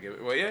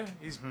 Well, yeah,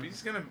 he's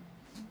gonna.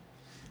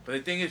 But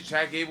the thing is,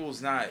 Chad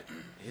Gable's not.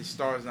 His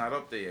star's not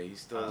up there yet. He's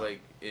still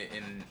like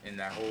in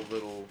that whole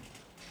little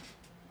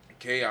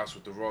chaos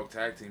with the Raw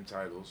Tag Team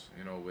titles,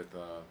 you know, with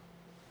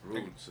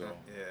Rude. So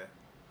yeah,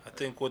 I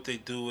think what they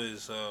do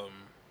is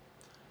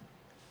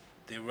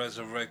they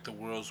resurrect the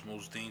world's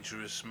most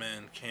dangerous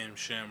man, Cam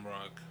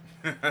Shamrock,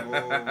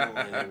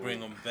 and they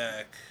bring him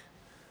back.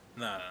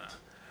 Nah.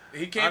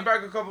 He came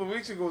back a couple of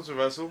weeks ago to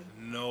wrestle.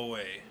 No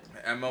way.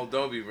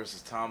 MLW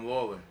versus Tom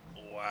Lawler.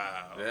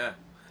 Wow. Yeah.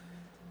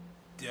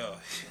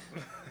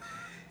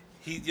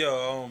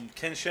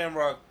 Ken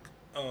Shamrock,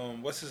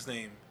 what's his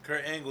name?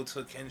 Kurt Angle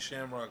took Ken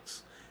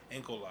Shamrock's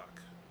ankle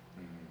lock.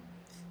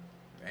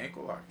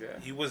 Ankle lock, yeah.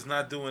 He was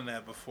not doing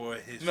that before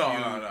his feud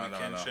with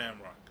Ken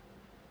Shamrock.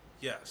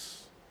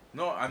 Yes.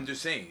 No, I'm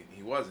just saying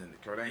he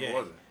wasn't. Kurt Angle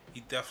wasn't.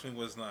 He definitely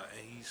was not,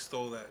 and he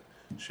stole that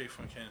straight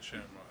from Ken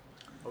Shamrock.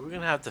 Are we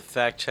gonna have to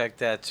fact check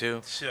that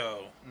too?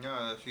 So.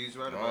 No, he's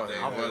right about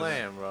that. I'm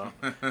playing, bro.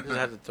 Just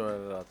had to throw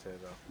it out there,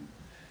 though.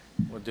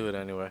 We'll do it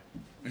anyway.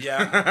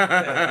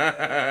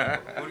 Yeah.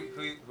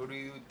 Who do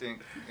you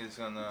think is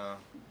gonna?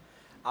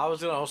 I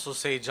was gonna also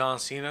say John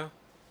Cena.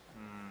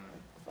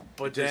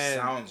 But it just then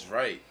sounds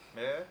right.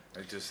 Yeah.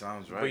 It just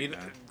sounds right. But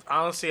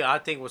honestly, I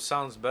think what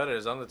sounds better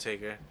is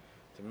Undertaker,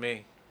 to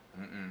me.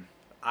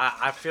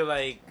 I feel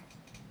like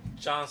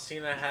John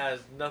Cena has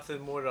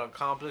nothing more to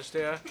accomplish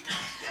there,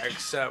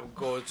 except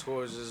go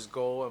towards his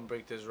goal and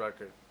break this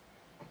record.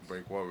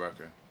 Break what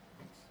record?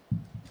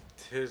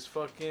 His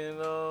fucking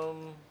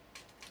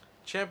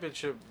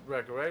championship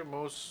record, right?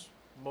 Most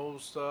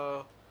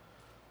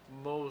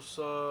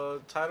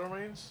title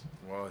reigns.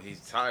 Well, he's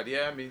tied.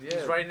 Yeah, I mean, yeah.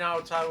 He's right now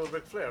tied with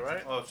Ric Flair,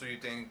 right? Oh, so you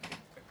think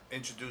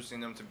introducing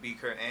them to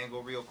beat Kurt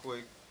Angle real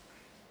quick,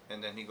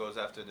 and then he goes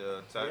after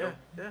the title?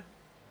 Yeah.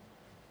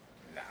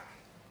 Nah.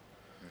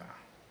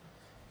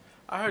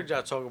 I heard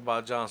y'all talk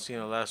about John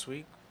Cena last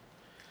week.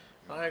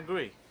 I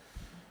agree.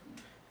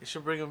 You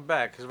should bring him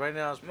back, because right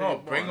now it's pretty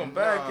bring boring. him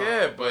back,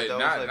 yeah, but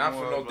not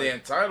for no like, damn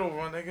title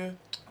run, nigga.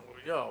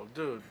 Yo,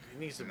 dude, he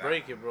needs to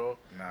break it, bro.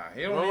 Nah,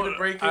 he don't need to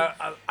break it.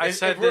 I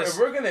said this. If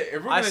we're gonna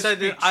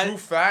speak true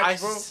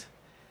facts, bro.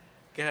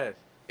 Go ahead.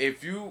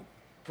 If you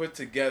put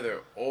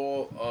together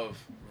all of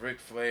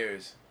Ric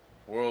Flair's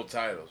world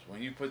titles,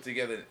 when you put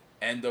together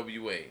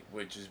NWA,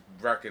 which is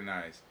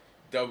recognized,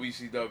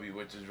 WCW,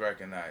 which is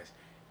recognized,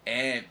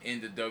 and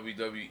in the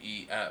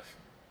WWEF,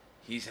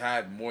 he's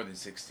had more than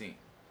 16.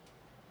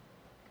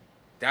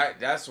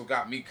 That's what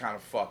got me kind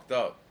of fucked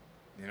up.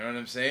 You know what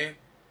I'm saying?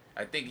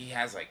 I think he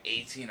has like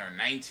 18 or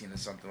 19 or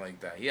something like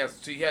that. He had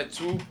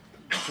two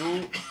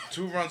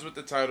runs with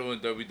the title in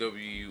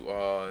WWE,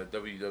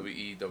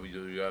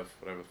 WWF,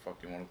 whatever the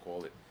fuck you want to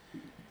call it.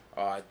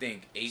 I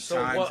think 8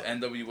 times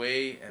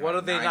NWA and what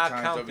are they 9 not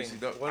times counting?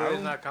 WCW. What are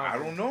they not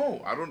counting? I don't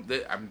know.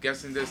 I'm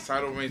guessing there's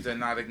title reigns they're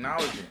not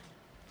acknowledging.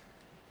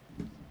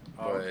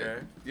 Okay.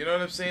 You know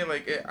what I'm saying?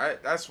 Like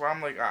that's why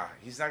I'm like,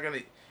 he's not gonna.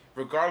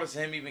 Regardless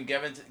of him even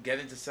getting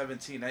to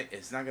 17,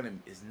 it's not gonna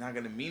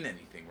mean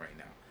anything right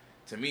now.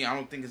 To me, I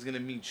don't think it's gonna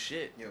mean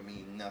shit. It'll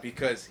mean nothing.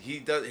 Because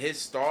his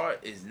star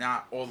is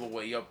not all the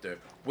way up there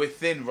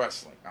within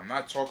wrestling. I'm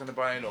not talking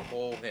about in the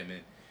whole him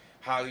and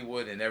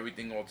Hollywood and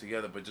everything all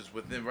together, but just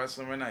within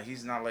wrestling right now,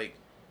 he's not like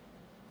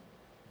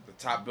the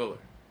top biller.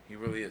 He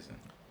really isn't.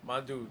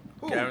 My dude,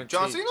 Who? guaranteed.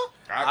 John Cena?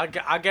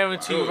 I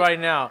guarantee you right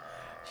now.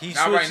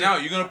 Not right now.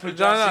 You're gonna put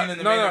John Cena in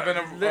the main event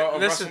of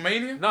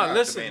WrestleMania?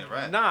 Listen.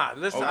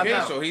 Listen.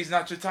 Okay, so he's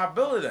not your top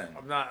biller then.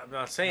 I'm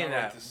not saying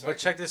Not that. right But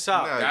check this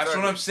out. No. That's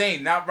exactly. what I'm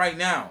saying. Not right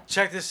now.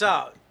 Check this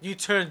out. You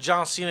turn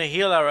John Cena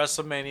heel at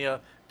WrestleMania,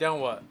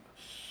 then what?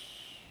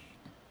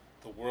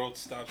 The world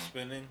stops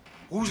spinning.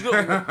 What's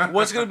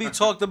gonna be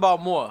talked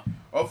about more?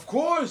 Of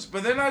course,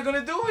 but they're not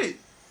gonna do it.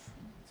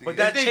 But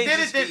that If they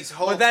did changes. it,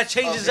 But that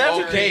changes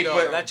everything.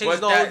 Okay, but that changes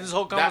this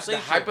whole conversation.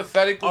 The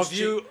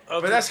hypotheticals.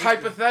 Of but that's the-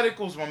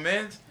 hypotheticals, my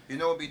man. You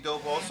know what'd be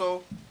dope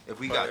also? If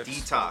we got it's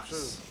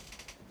Detox.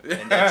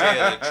 And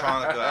that Jay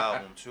Electronica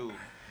album too.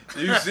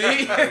 You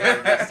see?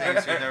 Those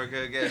things we never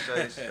could get.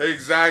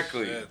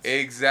 Exactly. Shit.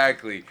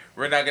 Exactly.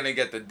 We're not gonna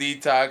get the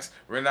Detox.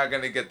 We're not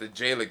gonna get the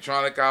Jay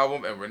Electronic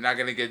album, and we're not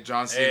gonna get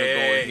John Cena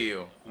going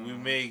heel. We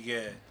may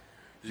get.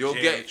 You'll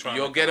Jay get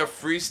Electronica a album.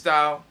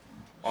 freestyle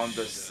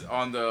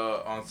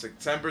on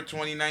September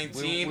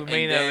 2019. We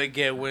may and never then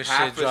get When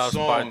half Shit a Drops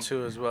song, Part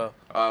 2 as well.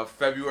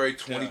 February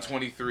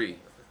 2023.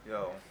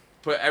 Yo,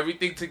 Put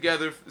everything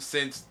together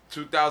since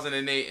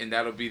 2008, and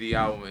that'll be the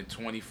album in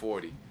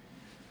 2040.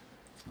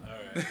 All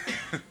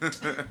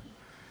right.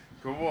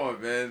 Come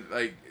on, man.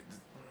 Like,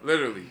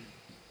 literally.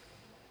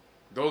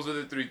 Those are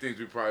the three things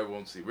we probably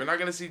won't see. We're not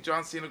going to see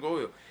John Cena go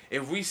heel.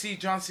 If we see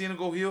John Cena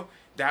go heel,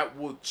 that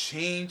will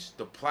change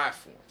the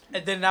platform.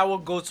 And then that will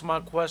go to my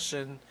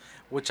question,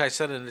 which I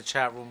said in the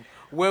chat room.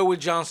 Where would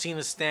John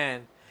Cena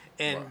stand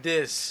in Right.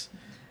 this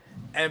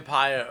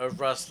empire of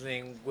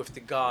wrestling with the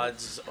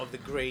gods, of the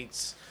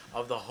greats,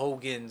 of the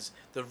Hogans,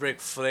 the Ric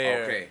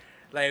Flair? Okay.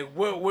 Like,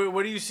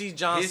 where do you see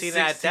John His Cena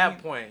at 16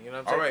 that point? You know what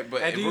I'm saying? All right,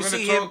 but and if do you we're gonna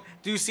see him? talk-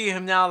 Do you see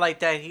him now like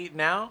that? Heat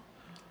now?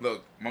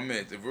 Look, my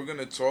man, if we're going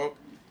to talk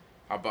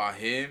about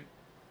him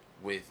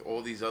with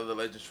all these other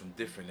legends from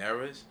different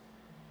eras,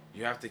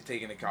 you have to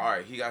take into account, all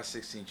right, he got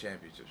 16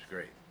 championships.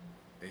 Great.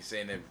 They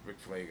saying that Ric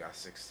Flair got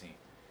 16.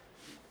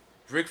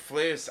 Ric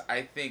Flair's,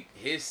 I think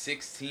his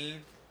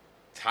 16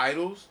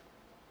 titles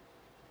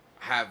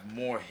have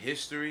more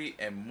history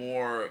and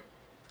more,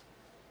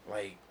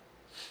 like,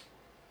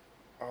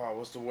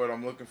 what's the word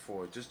I'm looking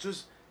for?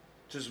 Just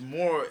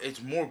more,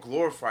 it's more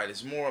glorified.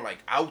 It's more, like,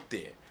 out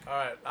there All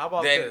right. How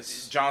about than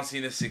this? John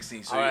Cena's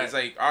 16. So All right. it's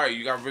like, all right,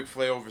 you got Ric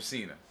Flair over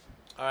Cena.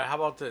 All right. How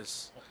about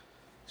this?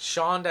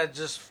 Sean that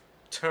just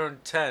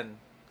turned 10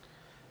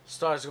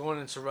 starts going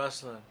into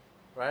wrestling,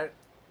 right?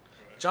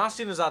 John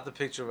Cena's out the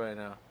picture right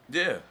now.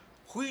 Yeah.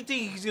 Who do you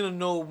think he's gonna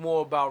know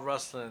more about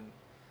wrestling?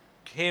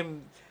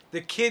 Him,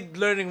 the kid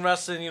learning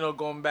wrestling,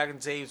 going back in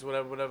tapes,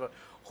 whatever.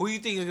 Who do you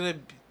think is gonna,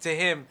 to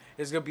him,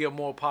 is gonna be a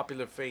more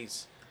popular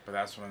face? But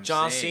that's what I'm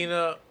John saying.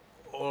 Cena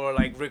or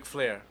like Ric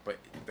Flair? But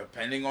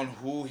depending on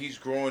who he's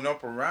growing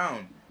up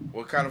around,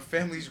 what kind of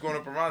family he's growing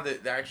up around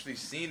that actually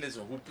seen this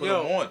and who put him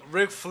on.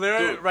 Ric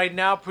Flair Dude. right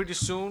now, pretty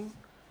soon,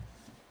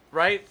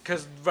 right?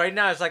 Because right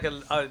now it's like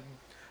a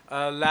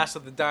last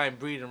of the dying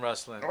breed in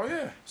wrestling. Oh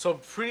yeah. So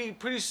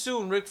pretty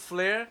soon, Ric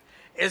Flair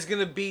is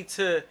gonna be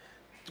to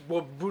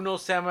what Bruno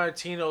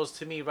Sammartino is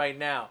to me right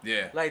now.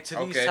 Yeah. Like to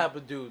these Okay. type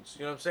of dudes.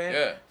 You know what I'm saying?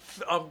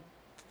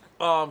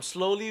 Yeah.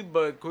 Slowly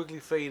but quickly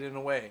fading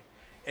away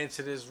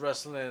into this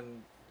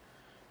wrestling,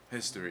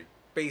 History.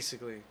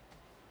 basically.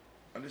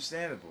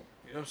 Understandable.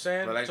 You know what I'm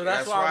saying? But like, so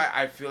that's why. why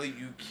I feel like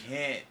you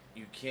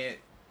can't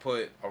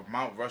put a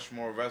Mount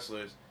Rushmore of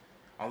wrestlers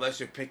unless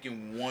you're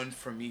picking one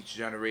from each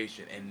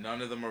generation, and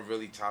none of them are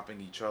really topping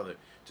each other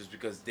just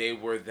because they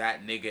were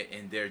that nigga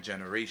in their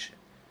generation.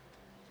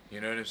 You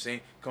know what I'm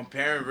saying?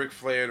 Comparing Ric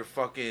Flair to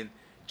fucking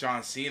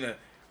John Cena,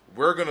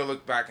 we're gonna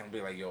look back and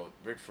be like, yo,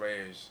 Ric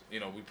Flair's, we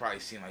probably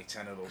seen like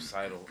 10 of those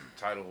title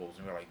holds,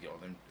 and we're like, yo,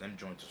 them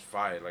joints is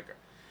fire. Like,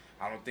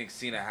 I don't think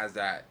Cena has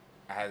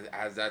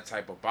that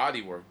type of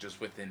body work just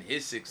within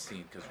his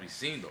 16 because we've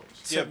seen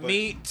those.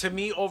 To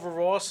me,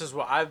 overall, since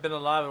I've been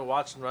alive and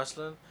watching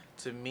wrestling,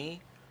 to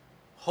me,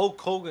 Hulk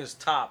Hogan's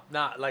top,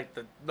 not like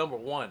the number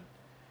one.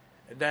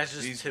 And that's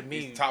just to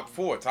me. He's top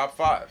 4, top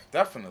 5,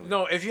 definitely.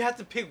 No, if you had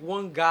to pick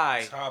one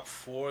guy. Top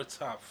 4,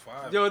 top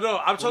 5. No,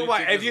 I'm talking do you about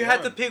think if is you had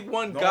to one? pick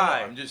one No,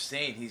 guy. I'm just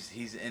saying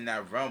he's in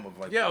that realm of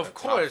like Yeah, the of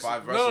course.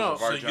 top 5 No, wrestlers no.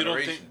 of our So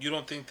generation. you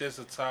don't think there's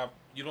a top?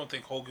 You don't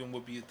think Hogan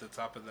would be at the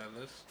top of that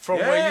list? From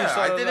yeah, where you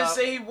started I didn't out-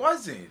 say he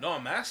wasn't. No,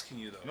 I'm asking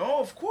you though. No,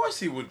 of course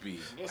he would be.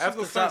 That's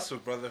After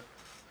offensive, brother.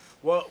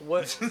 What?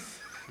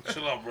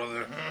 Chill out,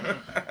 brother.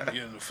 You're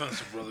getting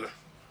offensive, brother.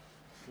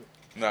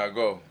 Nah,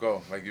 go,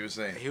 like you were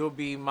saying. He'll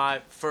be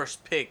my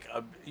first pick.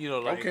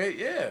 Like Okay,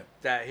 yeah.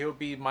 that. He'll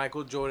be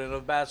Michael Jordan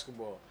of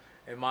basketball,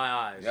 in my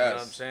eyes. You know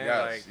what I'm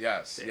saying?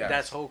 Yes.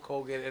 That's Hulk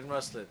Hogan in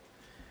wrestling.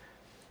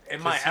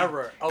 In my 'Cause he-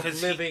 era of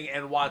 'cause he- living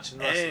and watching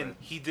wrestling. And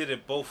he did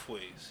it both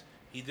ways.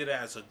 He did it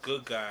as a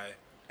good guy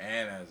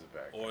And as a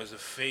back. or as a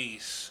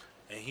face,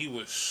 and he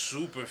was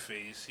super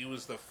face. He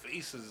was the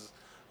faces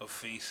of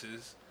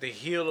faces, The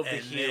heel of the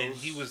and then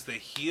heels. he was the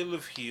heel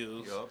of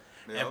heels. Yup.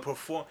 And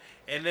perform,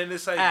 and then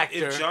it's like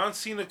Actor. if John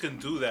Cena can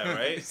do that,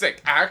 right? He's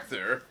like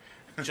actor.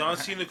 John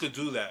Cena could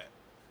do that,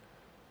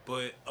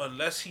 but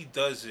unless he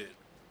does it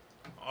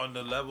on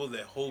the level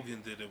that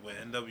Hogan did it with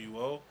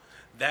NWO,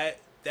 that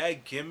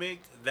gimmick,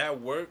 that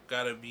work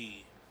gotta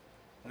be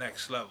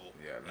next level.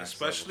 Yeah, next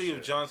especially level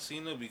if shit. John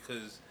Cena,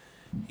 because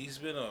he's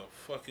been a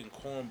fucking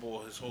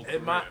cornball his whole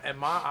in career.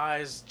 my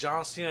eyes,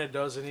 John Cena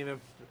doesn't even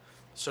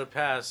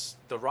surpass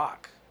The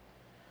Rock.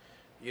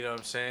 You know what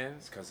I'm saying?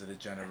 It's because of the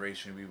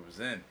generation we was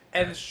in.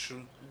 And That's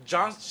true.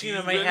 John Do Cena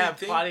you may really have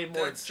think probably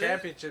more that's it?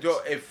 championships, Yo,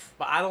 if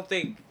but I don't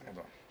think hold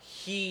on.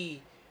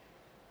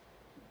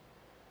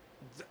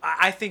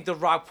 I think The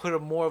Rock put a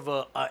more of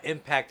a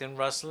impact in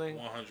wrestling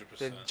 100%.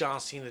 than John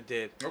Cena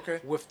did.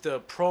 Okay. With the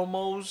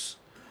promos,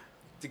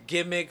 the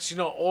gimmicks,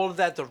 all of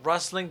that, the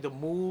wrestling, the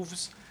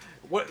moves,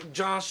 what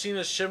John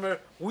Cena Shimmer.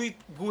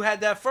 Who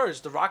had that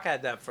first? The Rock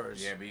had that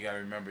first. Yeah, but you gotta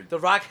remember. The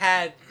Rock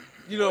had,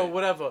 Right.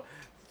 whatever.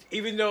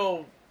 Even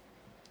though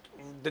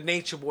the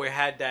Nature Boy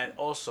had that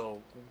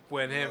also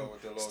when him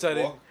with the little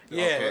studying. walk?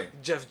 Yeah, Okay.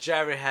 Jeff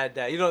Jarrett had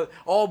that.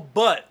 All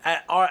but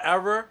at our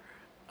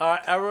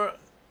era,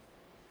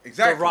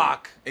 Exactly. The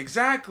Rock.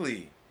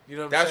 Exactly. you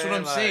know what That's I'm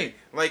what saying? I'm saying.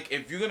 Like,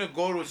 if you're gonna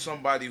go to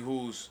somebody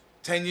who's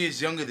 10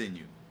 years younger than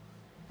you,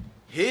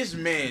 his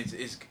man's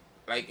is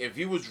like, if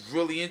he was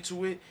really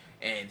into it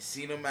and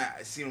seen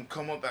him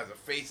come up as a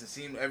face and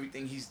seen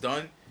everything he's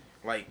done,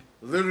 like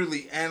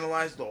literally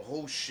analyze the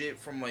whole shit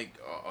from like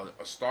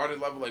a starter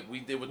level, like we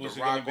did with Who's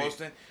the it gonna Rock be?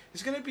 Austin.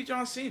 It's gonna be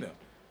John Cena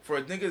for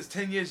a nigga that's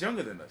 10 years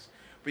younger than us.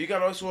 But you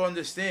gotta also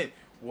understand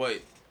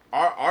what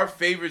our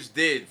favorites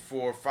did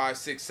for 5,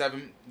 6,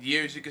 7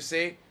 years, you could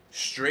say,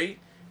 straight.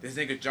 This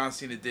nigga John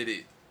Cena did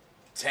it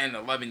 10,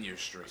 11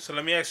 years straight. So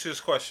let me ask you this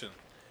question: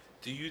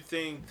 do you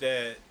think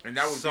that, And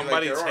that would be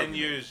somebody like their 10 argument.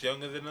 years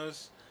younger than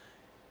us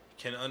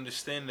can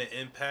understand the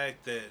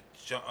impact that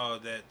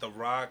that The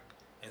Rock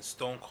and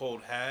Stone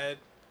Cold had,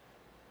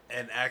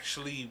 and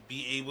actually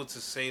be able to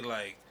say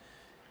like,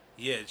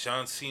 yeah,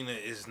 John Cena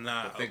is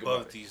not But think about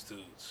above it. these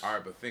dudes. All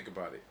right, but think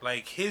about it.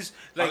 Like his,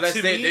 Unless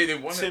to they me,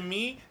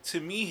 wanna- to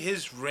me,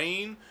 his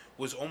reign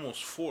was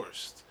almost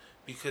forced,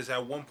 because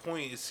at one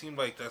point it seemed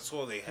like that's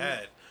all they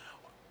had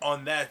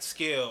on that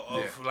scale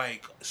of Yeah.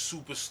 like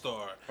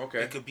superstar. Okay.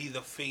 It could be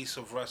the face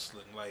of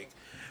wrestling. Like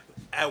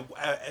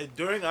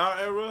during our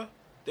era,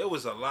 there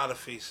was a lot of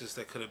faces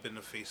that could have been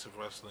the face of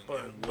wrestling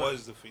and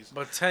was the face.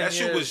 but 10 that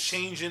shit was years-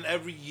 changing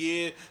every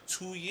year,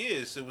 2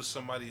 years. It was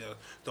somebody else.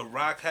 The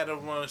Rock had a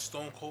run.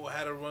 Stone Cold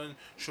had a run.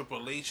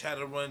 Triple H had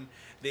a run.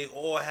 They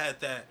all had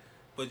that.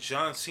 But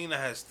John Cena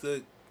has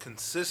stood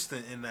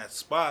consistent in that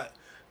spot.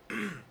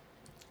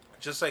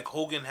 Just like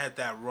Hogan had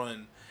that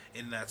run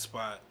in that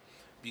spot.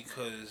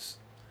 Because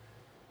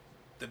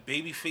the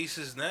baby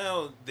faces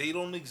now, they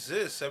don't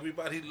exist.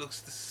 Everybody looks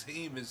the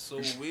same. It's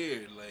so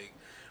weird. Like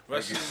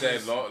Like you wrestling said,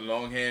 is-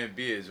 long hair and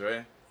beards,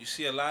 right? you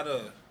see a lot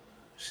of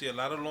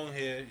long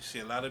hair. You see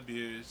a lot of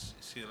beards.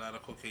 You see a lot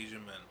of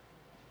Caucasian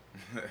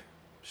men.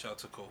 Shout out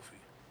to Kofi.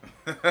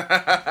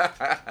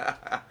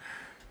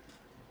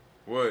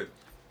 What?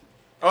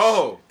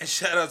 Oh, And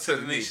shout out to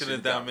the The Nation Nation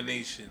of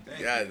Domination.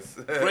 yes.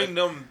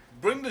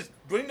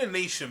 Bring the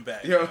nation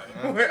back. Yo,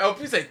 man.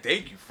 LP's like,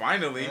 thank you,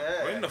 finally.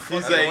 Bring the He's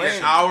fuck like away.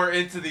 an hour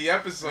into the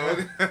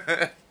episode. Yeah,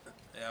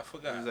 I He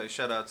forgot. was like,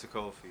 shout out to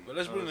Kofi. But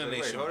let's bring I was the like,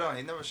 nation Wait, hold back. on.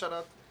 He never shout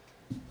out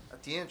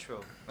at the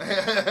intro.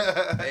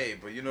 Hey,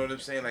 but you know what I'm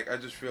saying? Like, I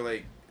just feel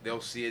like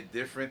they'll see it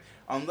different,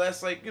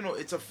 unless like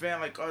it's a fan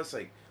like us.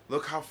 Like,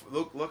 look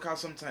how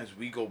sometimes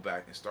we go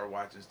back and start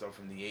watching stuff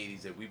from the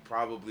 '80s that we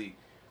probably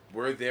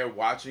were there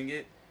watching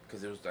it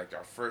because it was like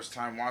our first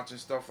time watching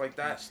stuff like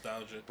that.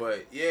 Nostalgia.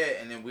 But yeah,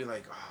 and then we're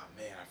like, oh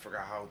man, I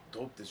forgot how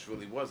dope this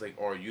really was. Like,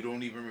 or you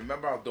don't even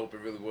remember how dope it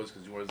really was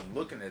because you wasn't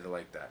looking at it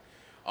like that.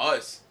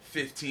 Us,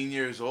 15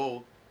 years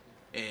old,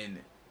 in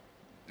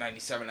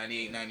 97,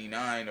 98,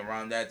 99,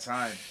 around that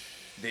time,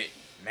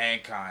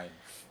 Mankind,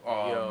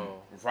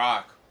 Yo.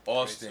 Rock,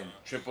 Austin, Great time.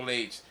 Triple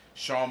H,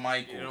 Shawn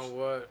Michaels.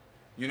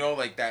 You know what?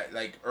 Like that,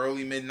 like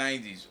early mid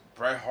 90s,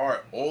 Bret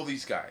Hart, all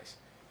these guys.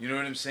 You know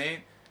what I'm saying?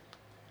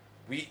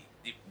 We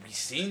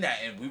seen that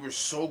and we were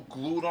so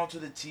glued onto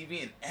the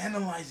TV and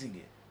analyzing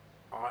it.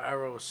 Our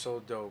era was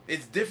so dope.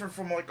 It's different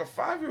from like a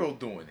 5-year-old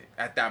doing it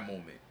at that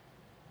moment.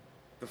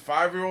 The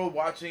 5-year-old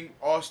watching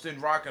Austin,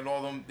 Rock, and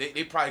all them,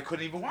 they probably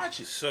couldn't even watch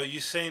it. So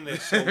you're saying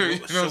that? You know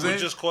what I'm we're saying?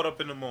 just caught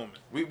up in the moment.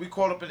 We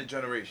caught up in a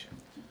generation.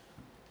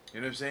 You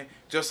know what I'm saying?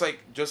 Just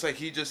like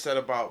he just said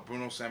about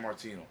Bruno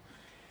Sammartino.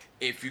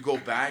 If you go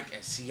back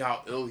and see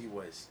how ill he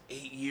was,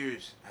 8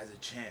 years as a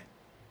champ.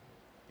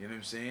 You know what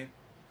I'm saying?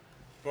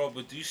 Bro,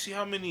 but do you see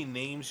how many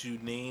names you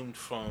named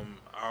from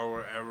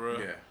our era?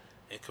 Yeah.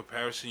 In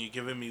comparison, you're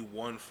giving me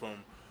one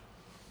from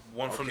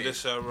Okay.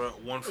 this era,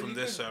 one from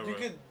this era.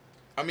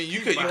 I mean,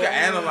 you could But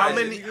analyze how it.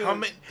 many You how could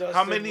many Dustin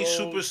how many Rhodes.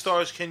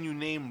 superstars can you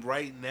name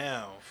right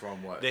now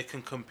From what? that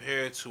can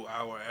compare to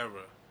our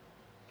era?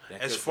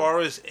 That As could- far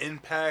as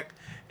impact,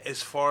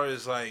 as far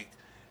as like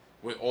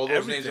with all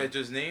those names everything. I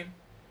just named,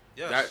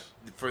 yes.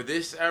 that for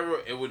this era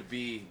it would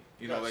be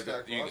got a like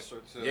stacked roster,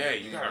 too. yeah,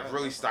 you got Yeah. a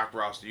really stocked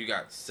roster. You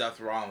got Seth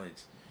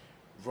Rollins,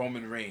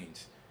 Roman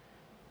Reigns,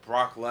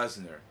 Brock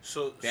Lesnar,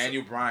 so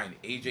Daniel Bryan,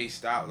 AJ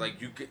Styles.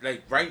 Like you could,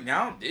 like right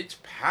now it's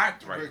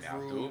packed right Rick now,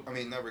 Rude. dude. I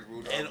mean, not Rick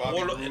Rude. and Bobby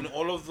all Roode.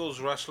 all of those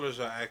wrestlers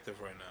are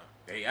active right now.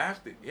 They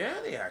active, yeah,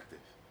 they active.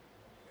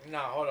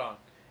 Nah, hold on.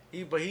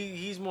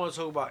 He's more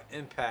talking about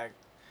impact,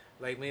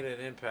 like made an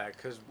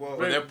impact. Cause Well,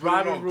 But they're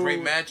putting on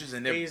great matches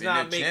and they're he's and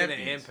not they're making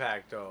champions. an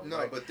impact though. No,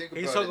 Like, but think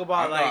he's about talking it.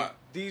 about I'm like not-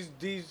 these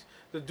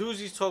the dudes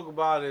he's talking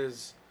about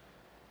is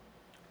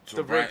So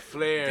the Ric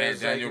Flairs, like,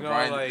 Daniel you know,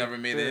 Bryan like, never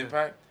made the- an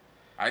impact.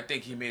 I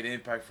think he made an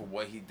impact for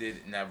what he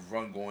did in that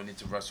run going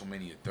into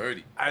WrestleMania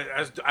 30.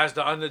 as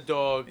the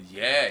underdog.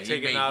 Yeah, he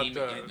Taking made, out he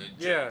the- made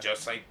yeah.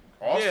 just like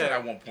Austin Yeah.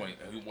 at one point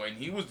when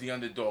he was the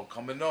underdog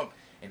coming up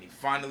and he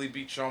finally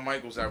beat Shawn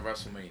Michaels at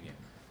WrestleMania.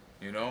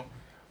 You know,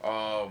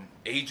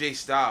 AJ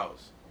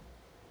Styles,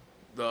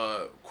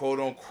 the quote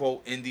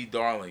unquote indie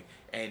darling,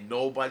 and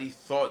nobody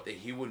thought that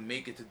he would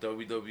make it to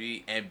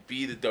WWE and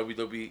be the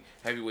WWE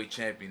heavyweight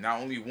champion,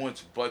 not only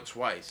once but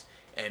twice,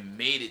 and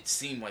made it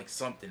seem like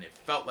something. It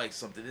felt like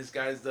something. This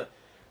guy's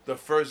the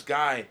first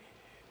guy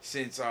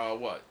since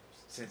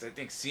since I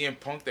think CM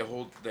Punk that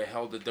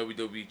held the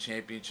WWE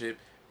championship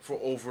for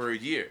over a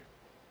year.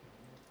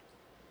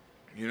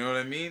 You know what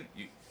I mean?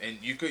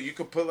 You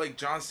could put like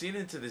John Cena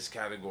into this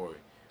category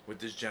with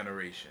this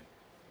generation.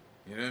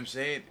 You know what I'm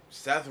saying?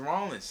 Seth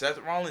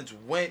Rollins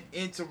went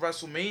into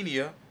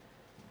WrestleMania,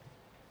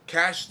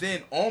 cashed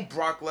in on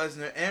Brock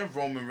Lesnar and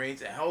Roman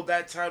Reigns, and held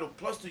that title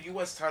plus the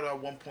U.S. title at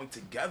one point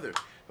together.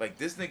 Like,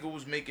 this nigga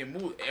was making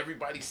moves.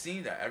 Everybody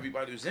seen that.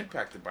 Everybody was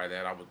impacted by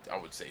that. I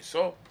would say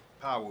so.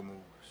 Power moves.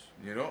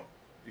 You know,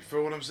 you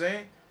feel what I'm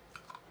saying?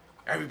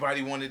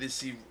 Everybody wanted to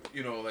see.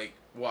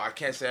 Well, I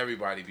can't say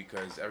everybody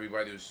because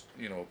everybody was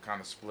kind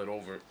of split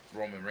over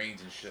Roman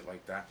Reigns and shit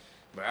like that.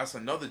 But that's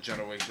another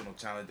generational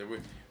talent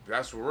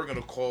that's what we're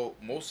gonna call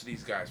most of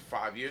these guys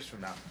 5 years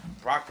from now.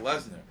 Brock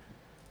Lesnar,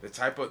 the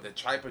type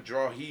of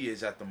draw he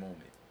is at the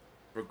moment,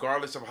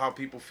 regardless of how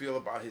people feel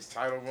about his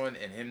title run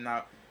and him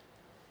not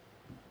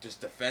just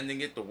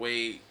defending it the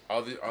way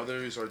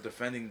others are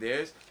defending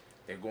theirs.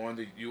 They're going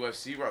the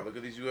UFC route. Look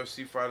at these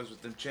UFC fighters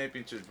with them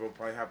championships, bro.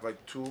 Probably have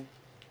like two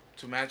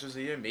matches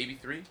a year, maybe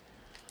 3.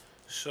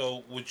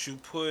 So would you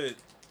put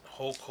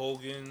Hulk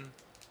Hogan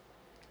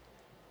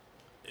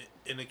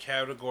in a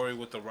category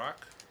with The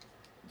Rock?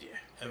 Yeah.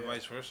 And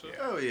vice versa? Yeah.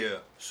 Oh yeah.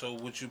 So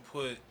would you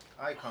put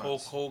Icons.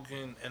 Hulk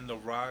Hogan and The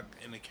Rock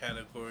in a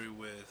category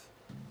with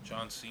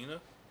John Cena?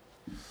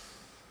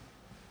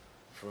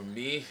 For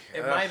me,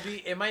 It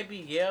might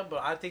be, yeah,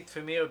 but I think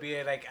for me it would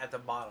be like at the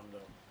bottom though.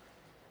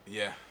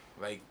 yeah,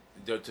 like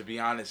to be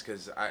honest,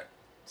 because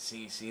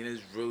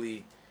Cena's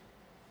really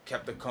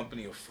kept the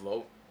company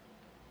afloat.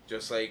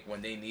 Just like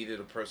when they needed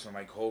a person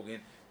like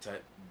Hogan to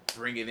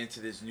bring it into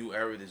this new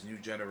era, this new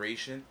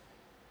generation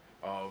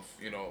of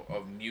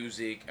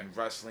music and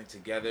wrestling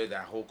together,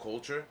 that whole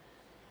culture.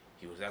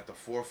 He was at the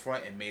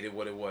forefront and made it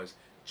what it was.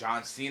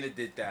 John Cena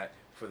did that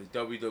for the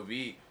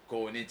WWE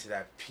going into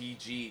that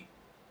PG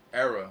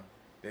era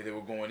that they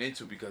were going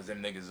into, because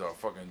them niggas are a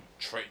fucking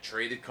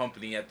traded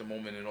company at the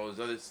moment and all this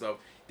other stuff.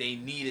 They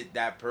needed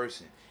that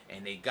person,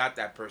 and they got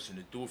that person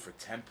to do it for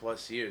 10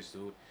 plus years,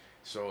 dude.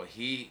 So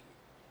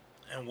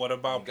And what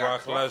about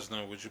Brock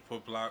Lesnar? Would you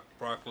put Brock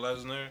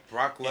Lesnar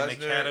in a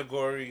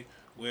category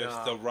with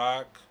The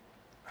Rock,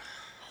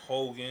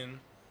 Hogan,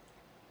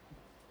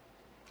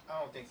 I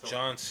don't think so.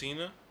 John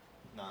Cena?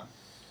 Nah.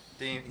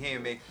 He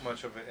didn't make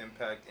much of an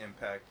impact.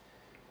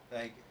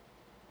 Like,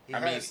 he I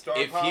had mean, star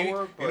if he-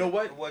 power, you but know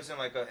what? it wasn't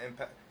like an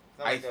impact.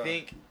 I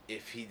think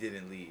if he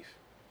didn't leave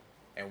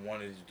and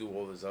wanted to do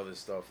all this other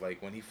stuff,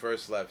 like when he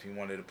first left, he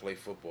wanted to play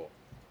football.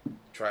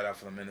 Tried out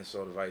for the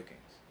Minnesota Vikings.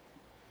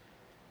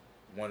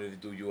 Wanted to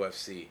do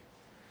UFC.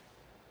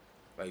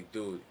 Like,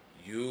 dude,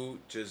 you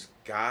just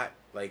got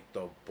like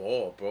the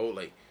ball, bro.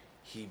 Like,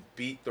 he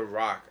beat The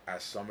Rock at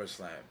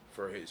SummerSlam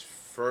for his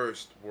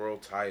first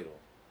world title.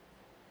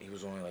 He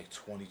was only like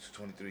 22,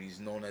 23. He's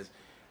known as,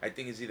 I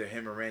think it's either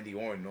him or Randy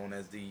Orton, known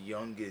as the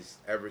youngest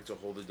ever to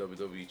hold the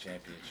WWE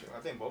championship. I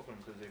think both of them,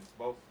 because they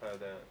both had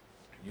that.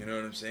 You know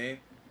what I'm saying?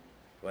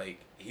 Like,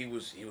 he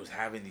was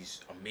having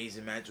these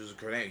amazing matches with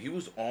Kurt Angle. He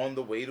was on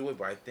the way to it,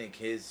 but I think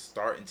his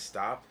start and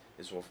stop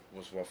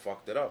was what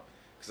fucked it up.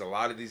 Because a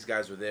lot of these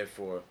guys were there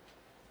for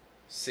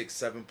 6,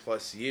 7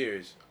 plus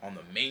years on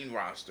the main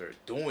roster,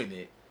 doing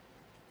it,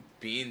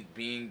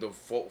 being the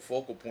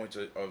focal points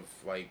of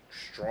like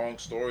strong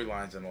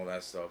storylines and all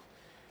that stuff.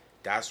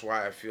 That's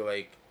why I feel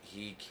like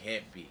he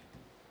can't be.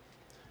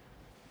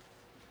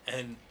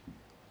 And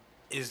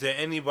is there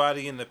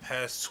anybody in the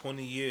past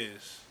 20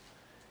 years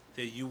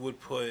that you would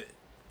put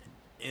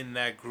in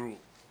that group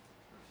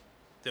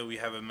that we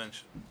haven't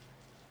mentioned?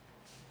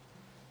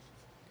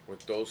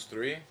 With those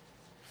 3?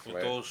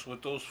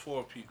 With those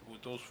 4 people,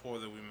 with those 4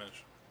 that we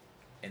mentioned.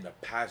 In the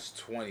past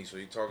 20, so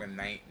you're talking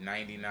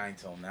 99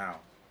 till now.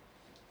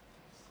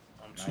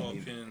 I'm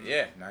talking.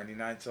 Yeah,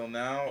 99 till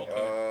now.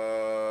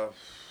 Okay.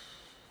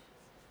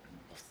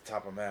 Off the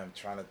top of my head, I'm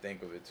trying to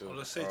think of it too. Well,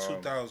 let's say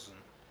 2000.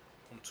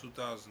 From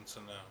 2000 to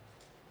now.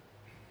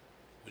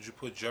 Would you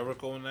put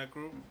Jericho in that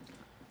group?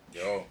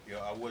 Yo,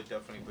 I would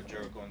definitely put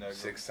Jericho in that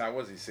group. 6-time,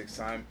 was he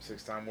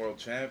 6-time world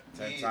champ,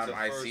 He's 10-time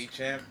the IC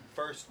champ,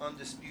 first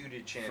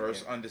undisputed champion.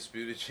 first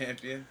undisputed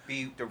champion.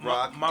 Beat The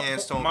Rock and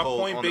Stone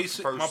Cold on the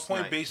first my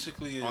point night.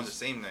 basically is On the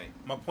same night.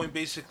 My point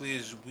basically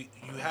is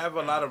you have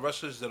a lot of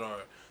wrestlers that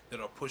are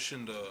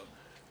pushing the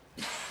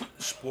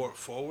sport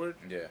forward.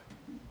 Yeah,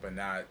 but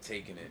not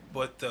taking it.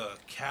 But the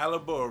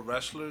caliber of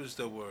wrestlers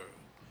that were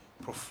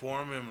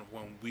performing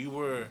when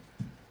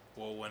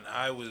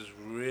I was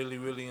really,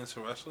 really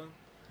into wrestling,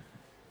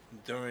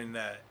 during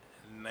that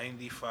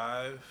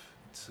 95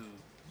 to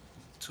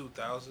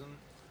 2000.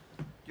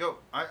 Yo,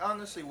 I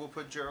honestly will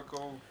put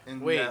Jericho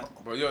in Wait. that.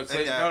 But yo, in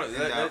say, that, no, in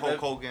that Hulk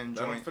Hogan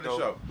let him joint. finish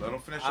though. up. Let him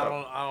finish I up.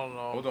 don't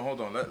know.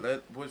 Hold on.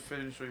 Let what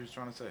finish what he was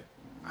trying to say.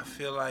 I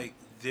feel like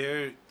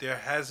there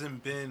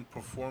hasn't been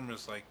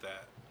performers like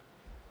that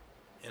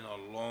in a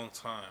long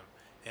time,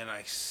 and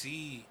I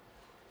see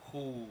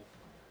who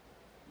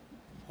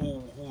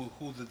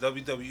the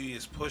WWE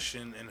is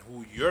pushing and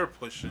who you're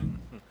pushing,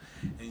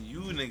 and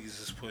you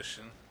niggas is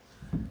pushing.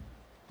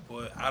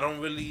 But I don't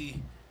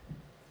really.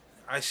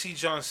 I see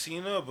John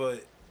Cena,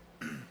 but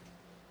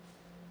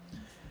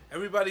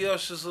everybody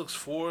else just looks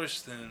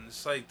forced, and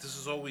it's like this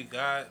is all we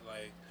got.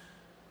 Like,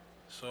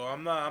 so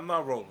I'm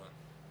not rolling.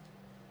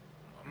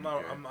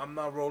 I'm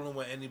not rolling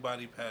with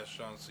anybody past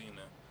John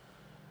Cena.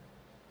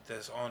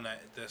 That's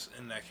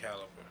in that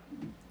caliber.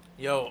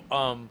 Yo,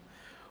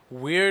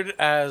 weird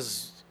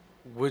as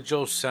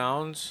Widjo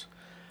sounds,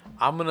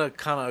 I'm gonna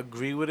kind of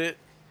agree with it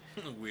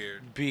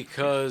Weird.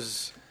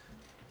 because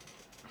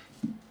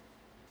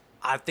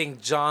I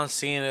think John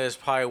Cena is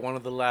probably one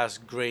of the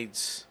last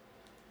greats.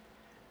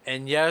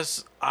 And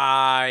yes,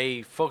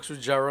 I fucks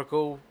with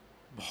Jericho,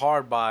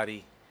 hard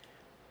body,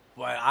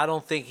 but I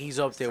don't think he's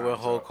up there with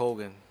Time's Hulk up.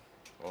 Hogan.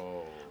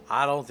 Oh,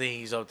 I don't think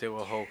he's up there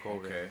with Hulk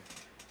Hogan. okay.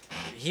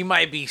 He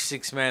might be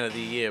 6th man of the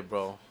year,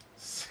 bro.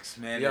 6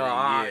 man Yo,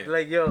 of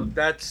the year.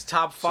 that's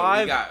top So we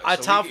 5.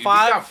 got- Top we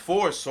 5. got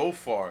 4 so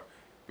far.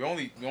 We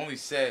only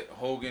said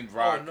Hogan,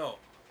 Rock. Oh no,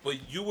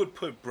 but you would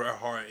put Bret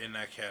Hart in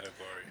that category.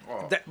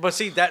 Oh, But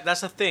see,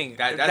 that's the thing.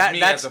 that's me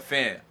that's as a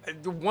fan.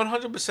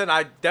 100%.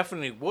 I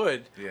definitely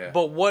would. Yeah.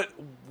 But what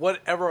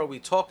era are we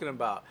talking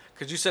about?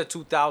 Because you said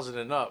 2000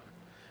 and up.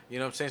 You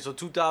know what I'm saying? So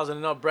 2000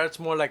 and up. Brett's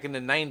more like in the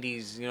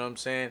 90s. You know what I'm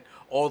saying?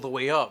 All the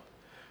way up.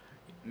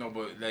 No,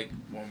 but like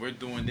when we're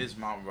doing this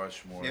Mount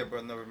Rushmore, Yeah,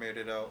 bro, never made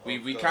it out.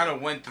 we kind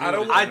of went through. I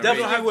don't- the I we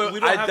generation. definitely would. we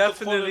don't I have to call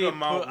it definitely a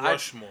Mount put.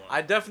 Rushmore.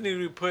 I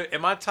definitely would put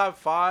in my top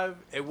 5.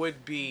 It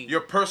would be Your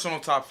personal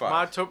top 5.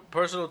 my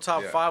personal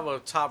top Yeah. 5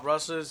 of top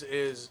wrestlers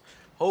is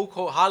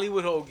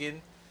Hollywood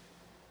Hogan.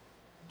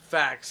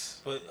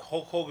 Facts. But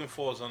Hulk Hogan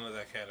falls under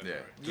that category.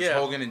 Yeah, just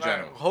Hogan in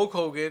general. Hulk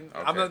Hogan.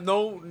 I'm Okay. not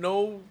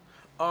no.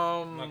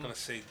 I'm not gonna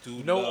say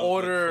dude. No love, Mick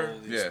order,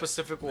 Foley. Yeah.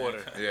 specific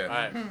order. Yeah. All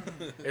right.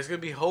 It's gonna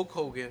be Hulk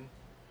Hogan.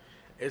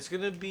 It's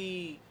gonna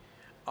be,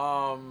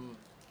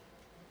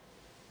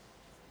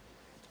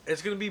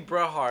 it's gonna be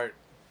Bret Hart.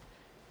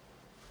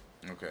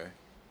 Okay.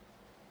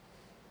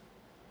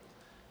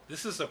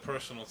 This is a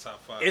personal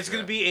top 5. It's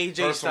gonna be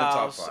AJ Personal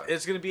top Styles. 5.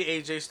 It's gonna be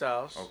AJ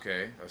Styles.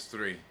 Okay, that's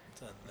 3.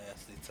 It's a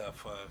nasty top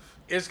 5.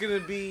 It's gonna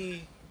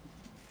be.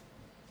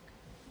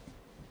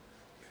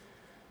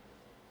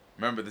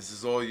 Remember, this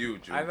is all you,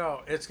 Drew. I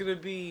know. It's gonna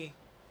be.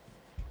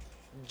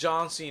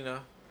 John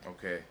Cena.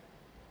 Okay,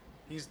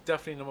 He's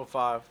definitely number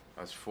 5,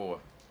 that's 4.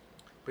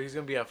 but he's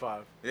gonna be at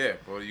 5. Yeah,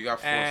 bro, you got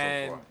 4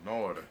 And- so far.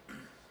 No order.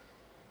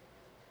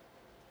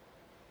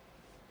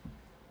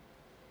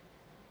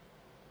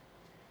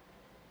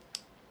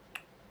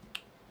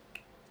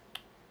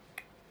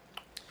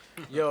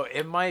 Yo,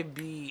 it might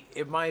be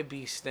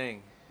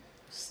Sting.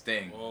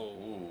 Sting. Whoa.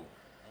 Ooh.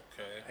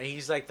 Okay. And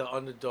he's like the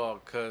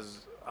underdog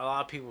because a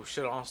lot of people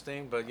shit on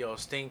Sting, but yo,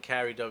 Sting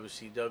carried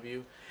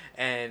WCW,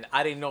 and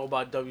I didn't know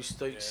about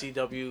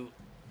WCW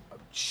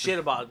shit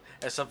about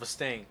except for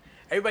Sting.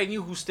 Everybody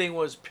knew who Sting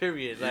was.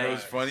 Period. You know Like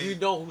what's funny? you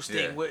know who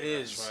Sting Yeah.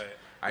 is, That's right.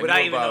 I without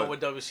knew even know about- what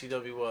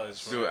WCW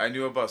was. Dude, I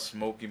knew about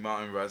Smoky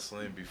Mountain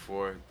Wrestling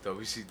before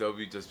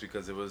WCW just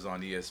because it was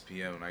on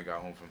ESPN when I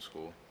got home from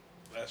school.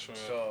 That's right.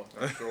 So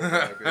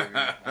Throwback, baby.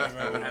 I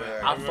remember,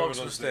 Throwback. I remember fucks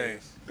those with Sting.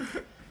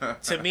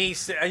 days. to me,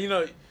 you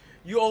know,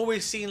 you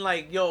always seen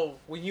like, yo,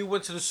 when you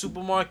went to the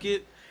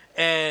supermarket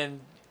and,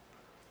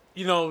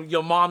 you know,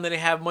 your mom didn't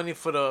have money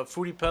for the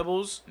Fruity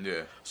Pebbles,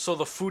 Yeah. so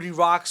the Fruity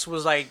Rocks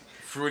was like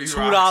Fruity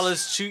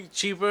 $2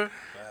 cheaper,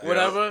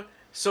 whatever.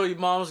 So your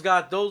mom's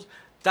got those.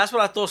 That's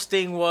what I thought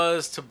Sting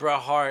was to Bret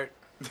Hart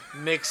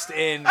mixed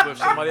in with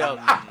somebody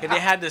else. And they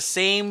had the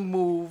same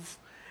move.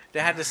 They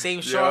had the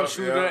same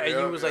sharpshooter, and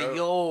you was like,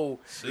 yo,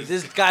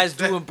 this guy's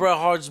doing Bret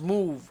Hart's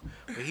move.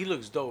 But he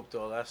looks dope,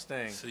 though. That's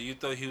Sting. So you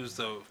thought he was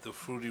the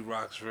Fruity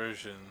Rocks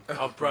version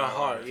Of Bret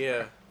Hart,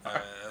 yeah.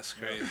 That's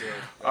crazy.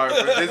 All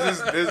right,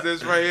 but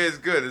this right here is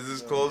good. This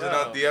is closing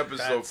out the episode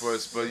that's- for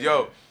us. But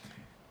yo,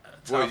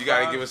 boy, Top you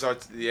gotta 5? give us our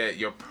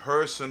your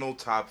personal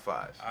top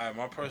 5. All right,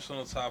 my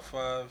personal top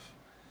 5.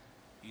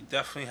 You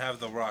definitely have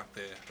The Rock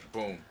there.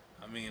 Boom.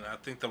 I mean, I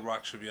think The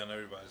Rock should be on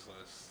everybody's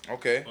list.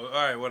 Okay. Well, all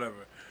right, whatever.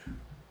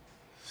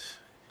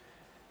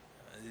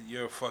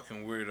 You're a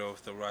fucking weirdo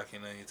if The Rock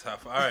ain't on your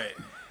top 5.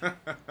 All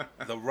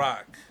right, The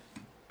Rock,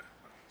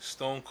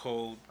 Stone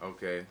Cold,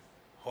 Okay.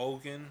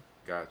 Hogan,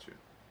 Got you.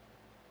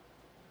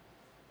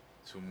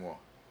 2 more.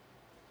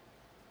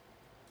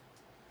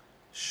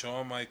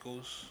 Shawn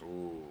Michaels,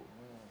 Ooh.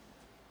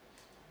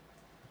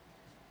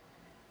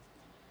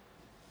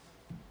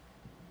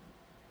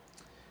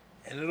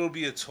 and it'll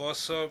be a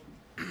toss-up.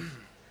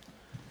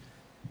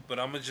 But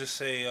I'm gonna just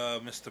say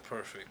Mr.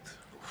 Perfect.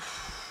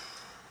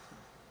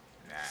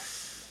 Nah.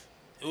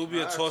 It will be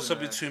a That's toss-up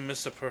a nice- between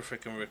Mr.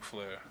 Perfect and Ric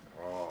Flair.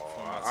 Oh,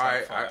 For my all top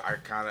right. 5. I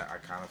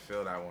kind of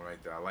feel that one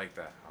right there. I like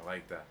that.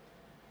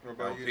 What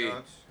about LP. you,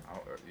 Nance?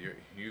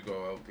 You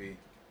go, LP.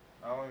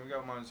 I don't even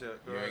got mine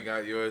yet. Go You ahead. ain't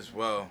got yours.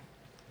 Well,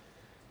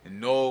 in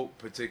no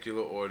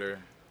particular order.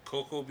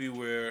 Coco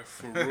Beware,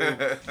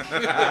 Farouk,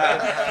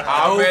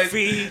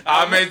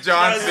 Ahmed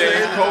Johnson,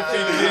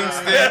 Kofi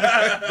Kingston,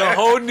 The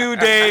whole New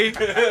Day.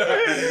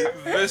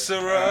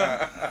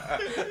 Viscera.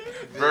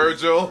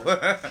 Virgil.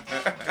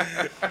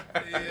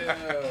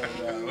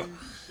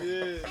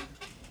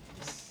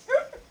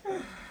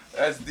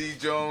 SD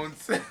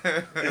Jones.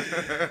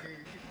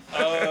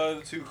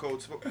 Too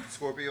Cold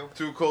Scorpio.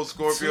 Too Cold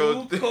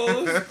Scorpio. Too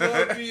Cold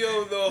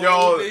Scorpio, the Yo,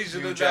 whole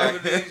Nation of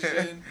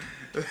Domination.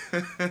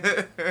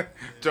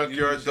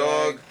 Junkyard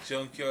Dog.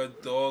 Junkyard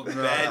Dog.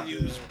 Bad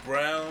News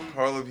Brown.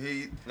 Harlem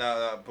Heat.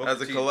 Booker As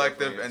a T collective,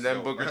 definitely, and then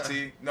so- Booker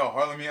T. No,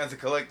 Harlem Heat as a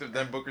collective,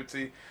 then Booker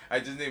T. I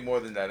just need more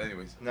than that,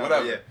 anyways. No,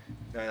 Whatever. Yeah.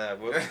 No.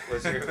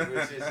 What's your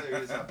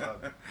serious hot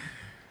dog?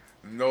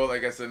 No,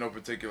 like I said, no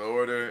particular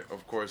order.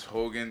 Of course,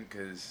 Hogan,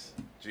 because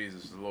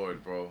Jesus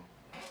Lord, bro.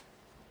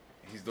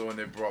 He's the one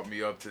that brought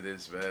me up to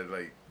this, man.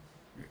 Like,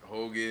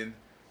 Hogan.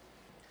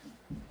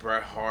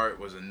 Bret Hart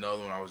was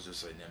another one I was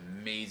just an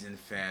amazing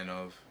fan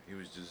of. He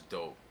was just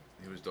dope.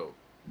 He was dope.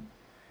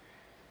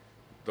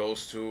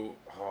 Those two,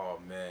 oh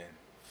man.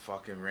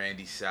 Fucking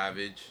Randy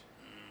Savage.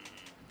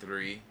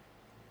 3.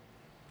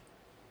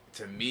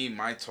 To me,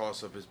 my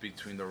toss-up is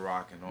between The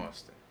Rock and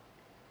Austin.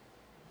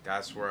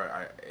 That's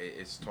where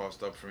it's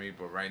tossed up for me,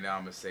 but right now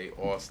I'm going to say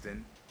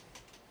Austin.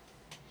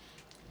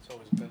 It's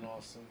always been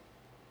Austin.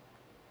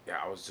 Yeah,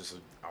 I was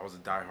a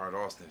diehard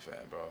Austin fan,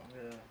 bro.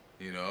 Yeah.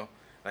 You know?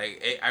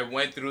 Like, I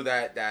went through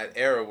that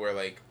era where,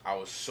 like, I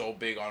was so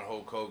big on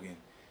Hulk Hogan.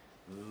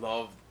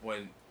 Loved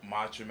when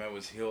Macho Man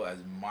was heel as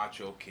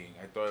Macho King.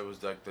 I thought it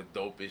was, like, the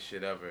dopest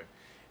shit ever.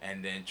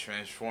 And then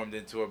transformed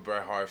into a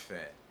Bret Hart fan.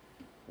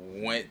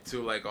 Went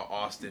to, like, an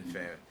Austin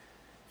fan.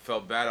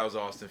 Felt bad I was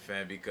an Austin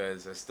fan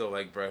because I still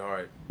like Bret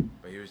Hart.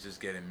 But he was just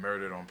getting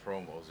murdered on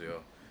promos, yo.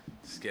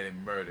 Just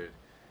getting murdered.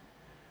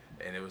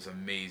 And it was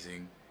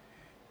amazing.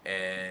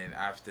 And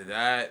after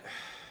that,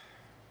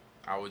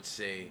 I would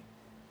say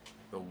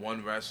the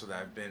one wrestler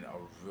that I've been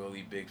a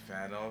really big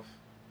fan of.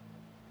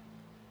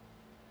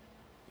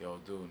 Yo,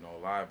 dude, no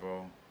lie,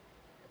 bro.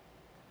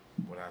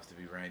 Would have to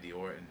be Randy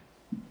Orton.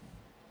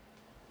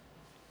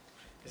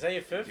 Is that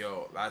your fifth?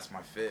 Yo, that's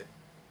my fifth.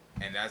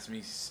 And that's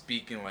me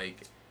speaking,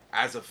 like,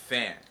 as a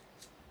fan.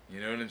 You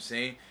know what I'm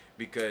saying?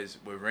 Because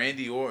with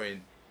Randy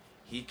Orton,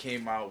 he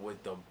came out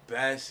with the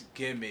best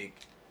gimmick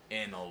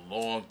in a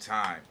long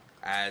time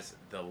as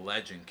the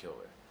Legend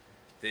Killer.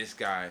 This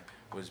guy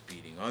was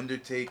beating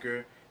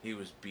Undertaker. He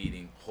was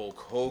beating Hulk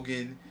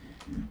Hogan.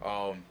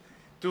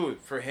 Dude,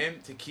 for him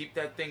to keep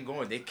that thing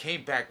going, they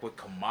came back with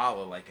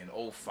Kamala like in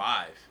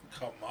 05.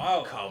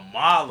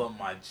 Kamala,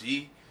 my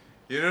G.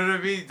 You know what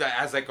I mean?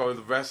 As like a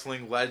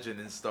wrestling legend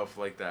and stuff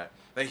like that.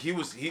 Like he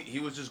was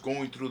just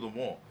going through them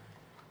all.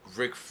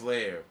 Ric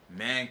Flair,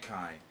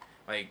 Mankind,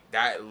 like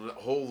that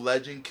whole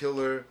Legend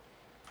Killer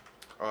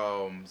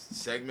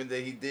segment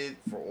that he did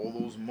for all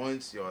those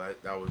months. Yo,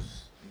 that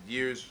was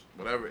years,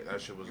 whatever.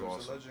 That shit was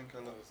awesome.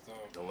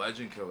 The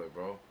Legend Killer,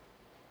 bro.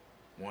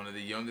 One of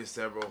the youngest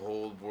to ever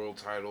hold the world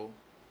title.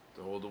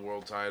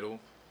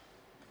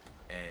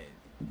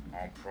 And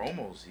on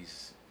promos,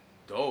 he's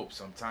dope.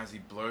 Sometimes he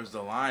blurs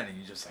the line and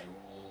you're just like,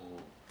 whoa.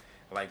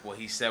 Like what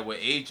he said with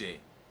AJ.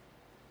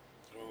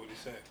 What would he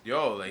say?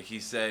 Yo, like he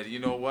said, you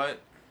know what?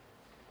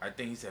 I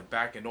think he said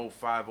back in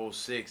 05,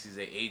 06, he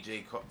said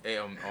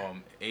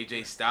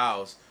AJ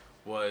Styles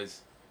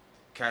was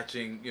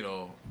catching, you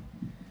know,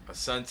 a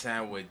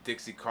suntan with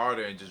Dixie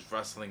Carter and just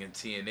wrestling in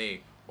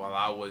TNA while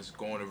I was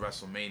going to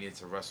WrestleMania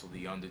to wrestle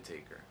The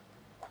Undertaker.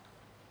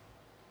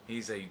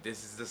 He's like,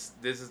 this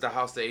is the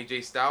house that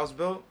AJ Styles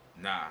built?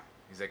 Nah.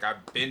 He's like,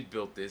 I've been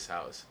built this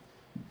house.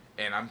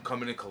 And I'm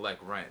coming to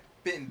collect rent.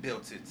 Been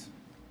built it.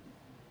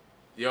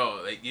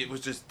 Yo, like, it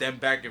was just them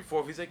back and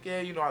forth. He's like,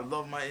 yeah, you know, I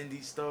love my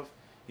indie stuff.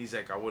 He's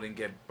like, I wouldn't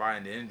get by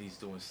in the indies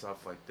doing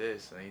stuff like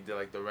this. And he did,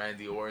 like, the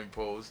Randy Orton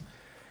pose.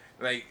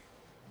 Like,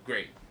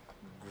 great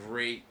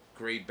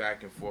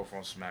back and forth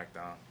on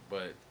SmackDown.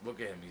 But look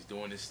at him. He's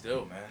doing it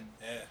still, man.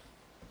 Yeah.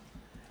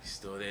 He's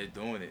still there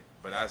doing it.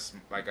 But that's,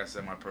 like I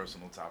said, my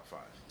personal top 5.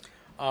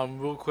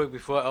 Real quick,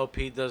 before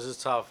LP does his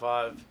top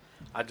 5,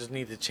 I just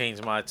need to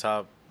change my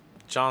top.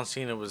 John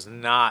Cena was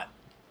not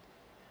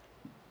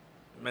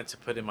meant to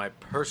put in my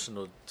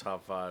personal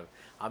top 5.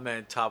 I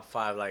meant top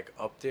 5, like,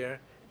 up there.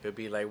 It would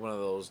be like one of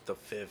those, the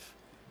 5th,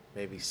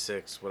 maybe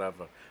 6th,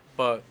 whatever.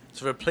 But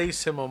to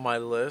replace him on my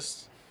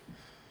list,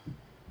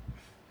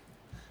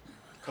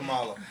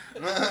 Kamala.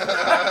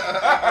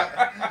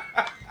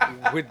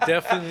 would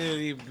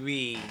definitely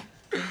be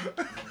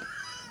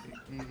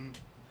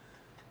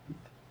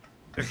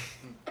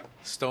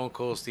Stone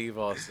Cold Steve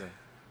Austin.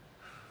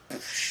 You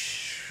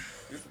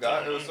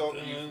forgot it was so.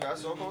 You forgot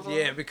so Cold?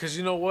 Yeah, because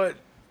you know what?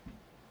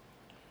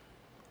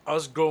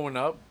 Us growing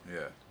up,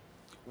 Yeah.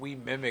 we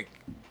mimic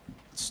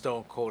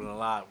Stone Cold a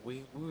lot.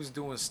 We was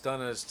doing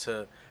stunners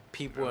to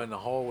people in the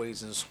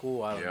hallways in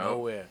school out of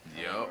nowhere.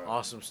 Yep.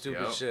 On some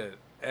stupid Yep. shit.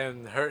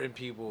 And hurting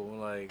people,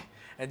 like,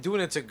 and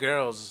doing it to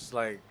girls,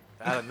 like,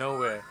 out of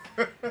nowhere.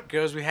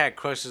 Girls we had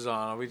crushes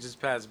on, we just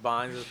passed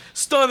by and just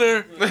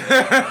stunner.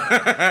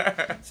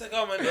 It's like,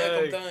 oh my neck,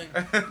 I'm dying.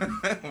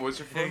 What's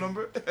your phone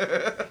number?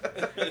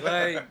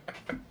 Like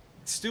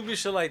stupid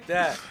shit like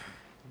that.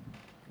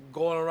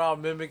 Going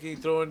around mimicking,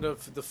 throwing the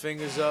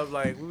fingers up,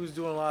 like we was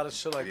doing a lot of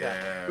shit like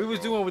that. We was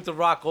doing it with The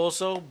Rock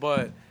also,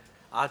 but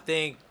I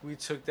think we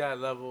took that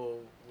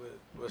level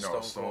with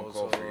Stone Cold.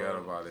 Cold, forget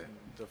about it.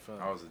 Different.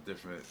 That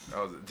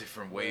was a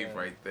different wave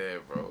right there,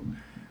 bro.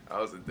 That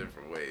was a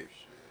different wave.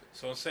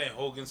 So I'm saying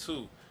Hogan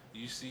too.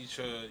 You see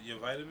your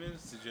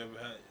vitamins? Did you ever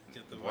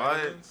get the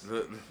vitamins?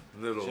 What?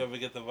 Little. Did you ever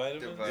get the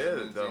vitamins?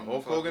 Yeah, the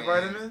Hulk Hogan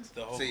vitamins.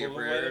 The Hulk Say your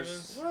Hogan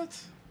prayers.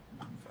 vitamins?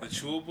 What? The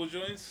chewable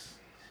joints?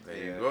 There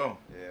you go.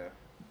 Yeah.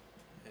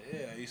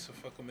 Yeah, I used to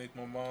fucking make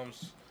my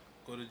moms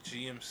go to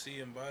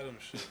GMC and buy them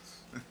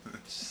shits.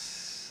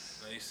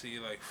 I used to eat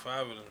like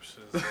 5 of them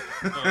shits.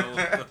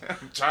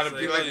 I'm trying to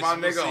be like my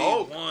nigga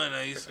Hulk. One,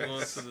 I used to go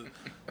into the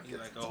eat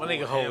like a whole My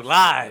nigga Hulk handful.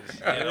 lied.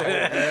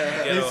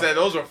 He said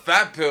those were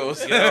fat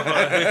pills. Get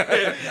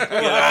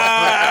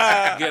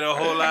a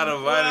whole lot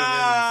of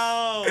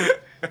vitamins.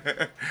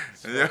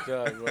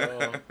 God,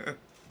 bro.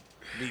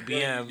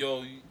 BBM.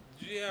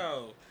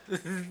 Yo,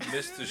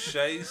 Mr.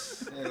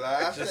 Shice He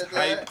laughed just at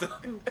that. hyped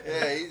up.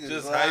 Yeah, he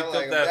Just laughed hyped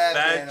like up a that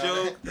madman fat on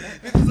joke. it.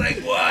 He was like,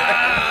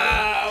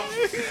 wow!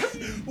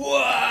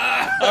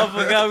 Wow! I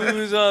forgot we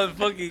was on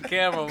fucking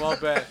camera, my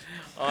bad.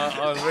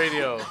 On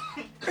radio.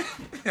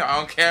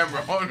 On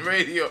camera, on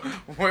radio.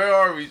 Where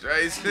are we,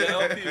 right? Yeah,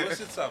 LP, what's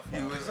your top He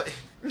five? was like,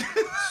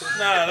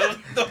 Nah,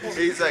 don't.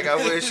 he's like, I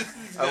wish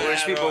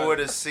people Nah, would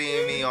have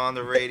seen me on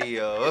the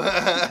radio.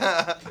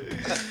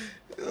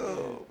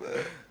 Oh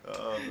man.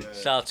 Oh man.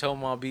 Shout out to all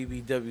my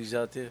BBWs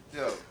out there.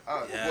 Yo,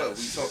 what? We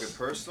Yes. talking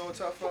personal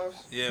top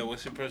fives? Yeah,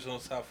 what's your personal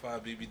top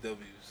 5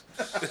 BBWs?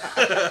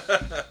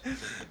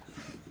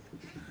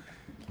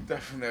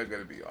 Definitely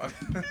gonna be on.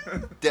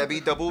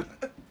 Debbie double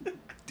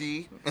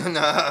D.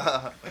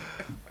 Nah.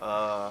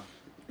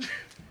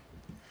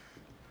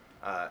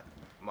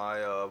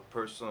 My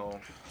personal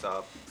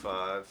top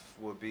 5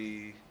 would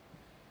be.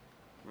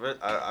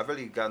 I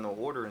really got no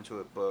order into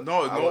it, but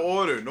No I would-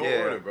 order,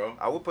 yeah, order, bro.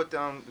 I would put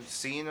down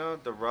Cena,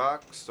 The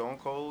Rock, Stone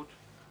Cold,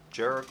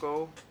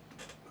 Jericho,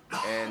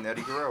 and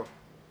Eddie Guerrero.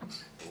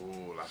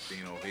 Ooh,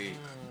 Latino heat.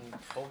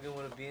 Hogan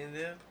wanna be in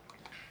there?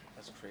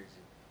 That's crazy.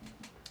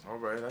 All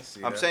right, I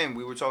see. I'm that. saying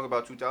we were talking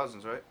about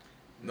 2000s, right?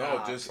 No,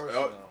 Nah, just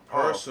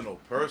personal.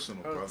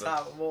 personal, brother.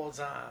 Top of all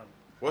time.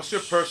 What's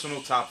your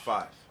personal top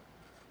 5?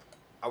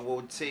 I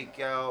will take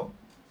out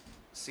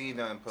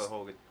Cena and put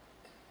Hogan.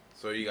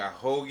 So you got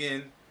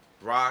Hogan,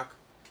 Rock,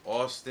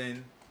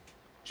 Austin,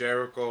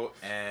 Jericho,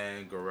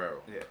 and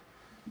Guerrero. Yeah.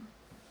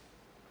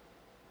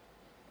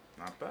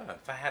 Not bad.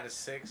 If I had a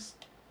 6,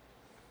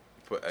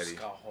 Put Eddie.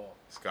 Scott Hall.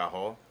 Scott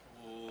Hall.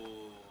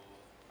 Ooh,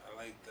 I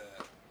like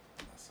that.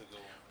 That's a good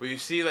one. But you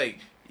see, like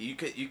you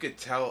could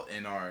tell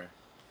in our,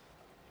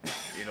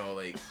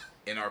 like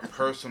in our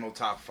personal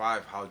top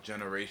 5 how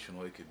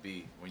generational it could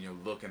be when you're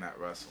looking at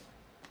wrestling.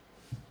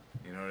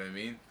 You know what I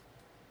mean?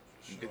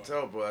 You can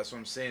tell, bro. That's what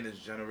I'm saying. It's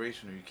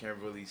generational. You can't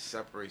really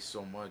separate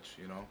so much,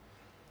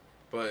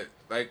 But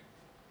like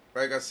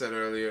I said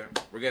earlier,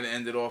 we're gonna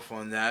end it off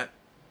on that.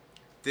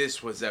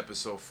 This was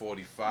episode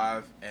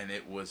 45, and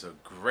it was a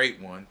great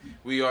one.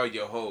 We are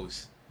your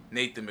hosts,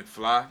 Nathan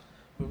McFly.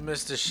 With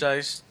Mr.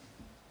 Shice.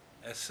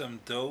 SM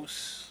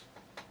Dose.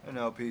 And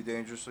LP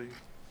Dangerously.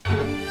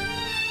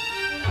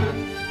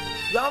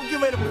 Y'all, I'm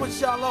getting ready to put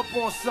y'all up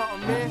on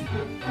something, man.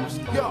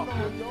 Yo,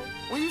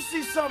 when you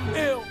see something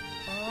ill,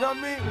 you know what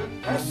I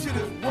mean? That shit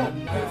is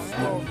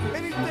woke.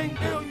 Anything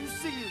ill you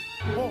see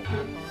is woke.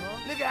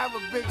 Nigga have a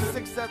big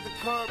 6 at the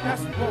curb,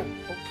 that's woke.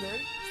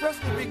 Okay.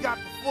 Especially if he got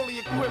the fully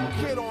equipped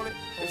kid on it,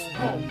 it's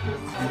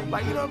woke.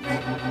 Like, you know what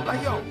I mean?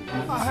 Like, yo,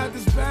 I had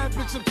this bad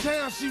bitch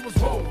uptown, she was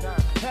woke.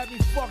 Had me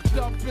fucked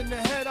up in the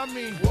head, I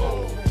mean.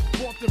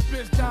 Bought the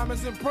bitch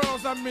diamonds and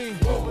pearls, I mean.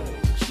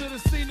 Should've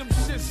seen them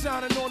shit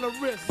shining on the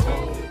wrist.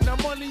 Now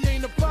money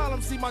ain't a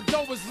problem, see my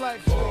dough is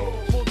like.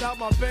 Pulled out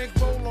my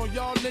bankroll on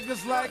y'all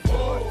niggas like.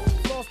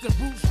 Lost the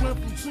boot shrimp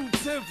from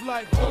 210th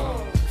like.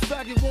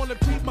 Faggot wanna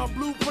peep my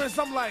blueprints,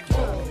 I'm like.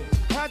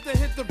 Had to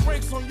hit the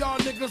brakes on y'all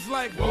niggas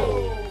like.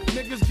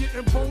 Niggas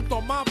getting both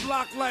on my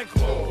block like.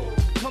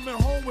 Coming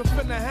home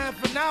within a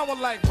half an hour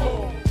like.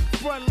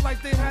 Front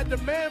like they had the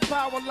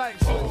manpower like.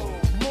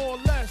 More or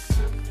less.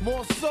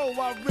 More so,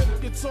 I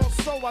rip guitar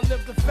so I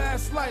live the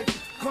fast life.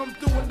 Come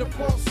through in the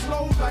port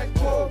slow like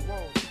whoa.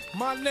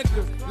 My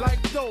niggas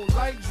like dough,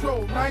 like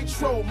dro,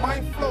 nitro,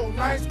 my flow,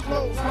 nice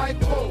clothes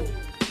like whoa.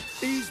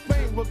 East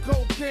Bay with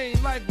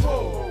cocaine like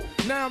whoa.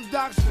 Now I'm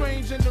Doc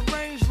Strange in the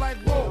range like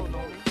whoa.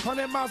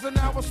 100 miles an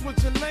hour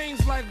switching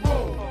lanes like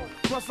whoa.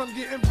 Plus I'm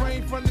getting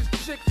brain from this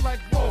chick like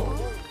whoa.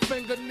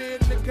 Finger near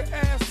nigga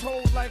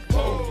asshole like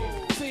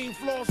whoa. Team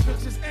floors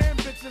bitches and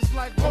bitches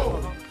like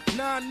whoa.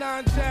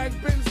 9-9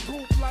 Jag Benz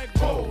coupe like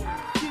whoa.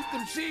 Keep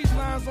them cheese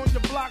lines on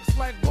your blocks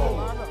like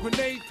whoa.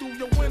 Grenade through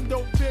your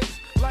window bitch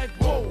like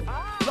whoa.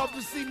 Love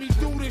to see me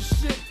do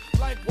this shit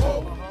like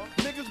whoa.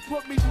 Niggas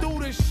put me through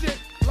this shit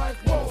like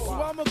whoa.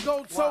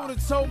 go toe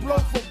to toe, blow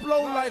for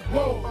blow like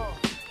whoa.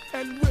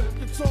 And whip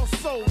guitar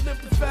soul,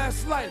 live the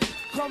fast life.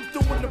 Come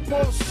through in the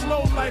ball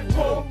slow like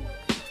whoa.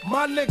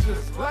 My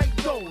niggas like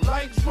dough,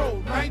 like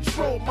dro,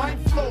 nitro, my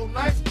flow,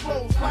 nice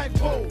clothes like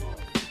whoa.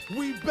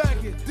 We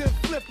bag it, then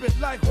flip it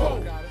like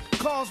whoa.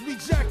 Cars we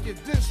jack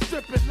it, then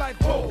strip it like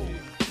whoa.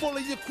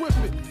 Fully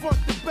equipment, front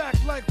to back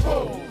like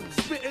whoa.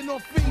 Spitting on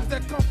fiends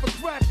that come for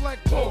crack like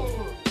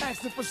whoa.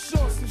 Asking for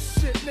shorts and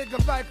shit,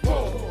 nigga like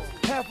whoa.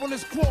 Half on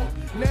this quote,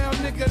 now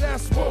nigga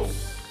that's whoa.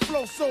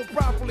 Flow so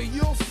properly,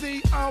 you'll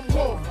see I'm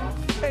whoa.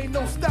 Ain't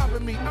no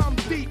stopping me, I'm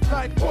deep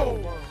like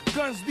whoa.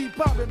 Guns be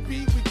popping,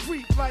 beat, we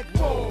creep like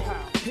whoa.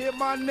 Hear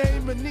my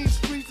name in these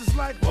streets, it's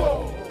like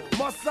whoa.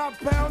 Must I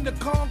pound the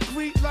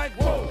concrete like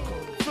whoa.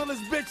 Fill his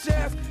bitch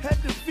ass, head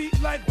to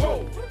feet like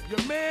whoa.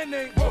 Your man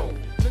ain't whoa.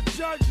 The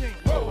judge ain't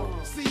whoa.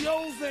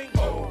 COs ain't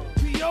whoa.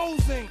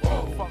 POs ain't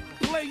whoa.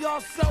 Play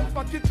yourself,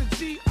 I get the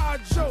G.I.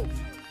 Joe.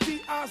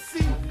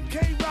 DIC,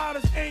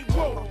 K-Riders ain't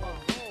whoa.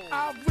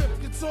 I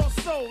rip guitar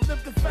soul,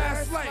 live the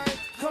fast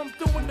life. Come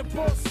through in the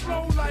port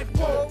slow like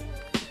whoa.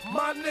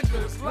 My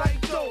niggas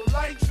like dough,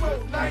 like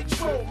dro,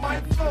 nitro,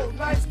 my flow,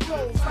 nice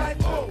clothes like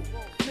whoa.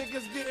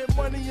 Niggas getting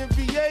money in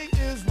VA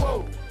is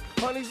whoa.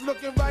 Honey's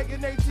looking right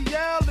in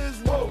ATL is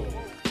whoa.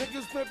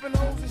 Niggas flipping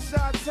hoes in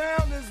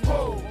Chi-Town is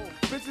whoa.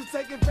 Bitches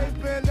taking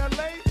paper in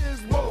LA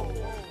is whoa.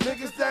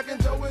 Niggas stacking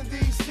dough in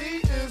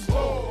DC is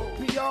whoa.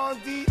 PR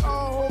and DR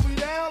hold me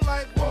down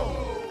like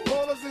whoa.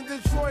 Ballers in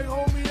Detroit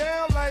hold me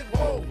down like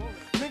whoa.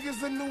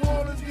 Niggas in New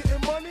Orleans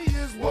getting money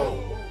is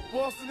whoa.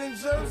 Boston and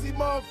Jersey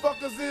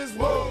motherfuckers is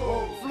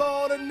whoa.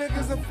 Florida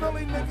niggas and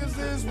Philly niggas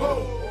is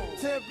whoa.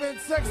 Tampa and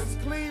Texas,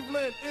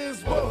 Cleveland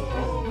is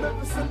whoa.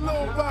 Memphis and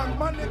Little Rock,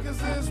 my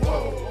niggas is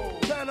whoa.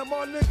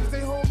 Panama niggas, they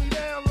hold me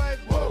down like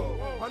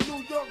whoa. My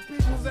New York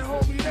peoples, they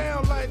hold me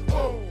down like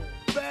whoa.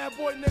 Bad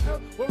boy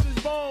nigga, word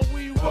is born,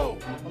 we whoa.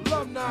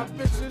 Alumni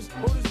bitches,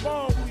 word is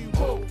born, we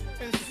whoa.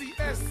 And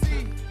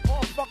CSC,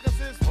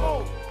 motherfuckers is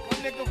whoa. My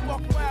nigga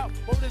fuck out,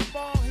 word is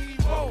born, he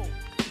whoa.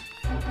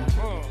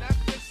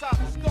 That's just how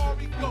the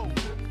story goes.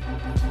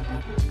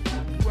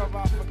 Whoever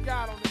I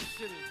forgot on this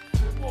shit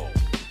is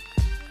whoa.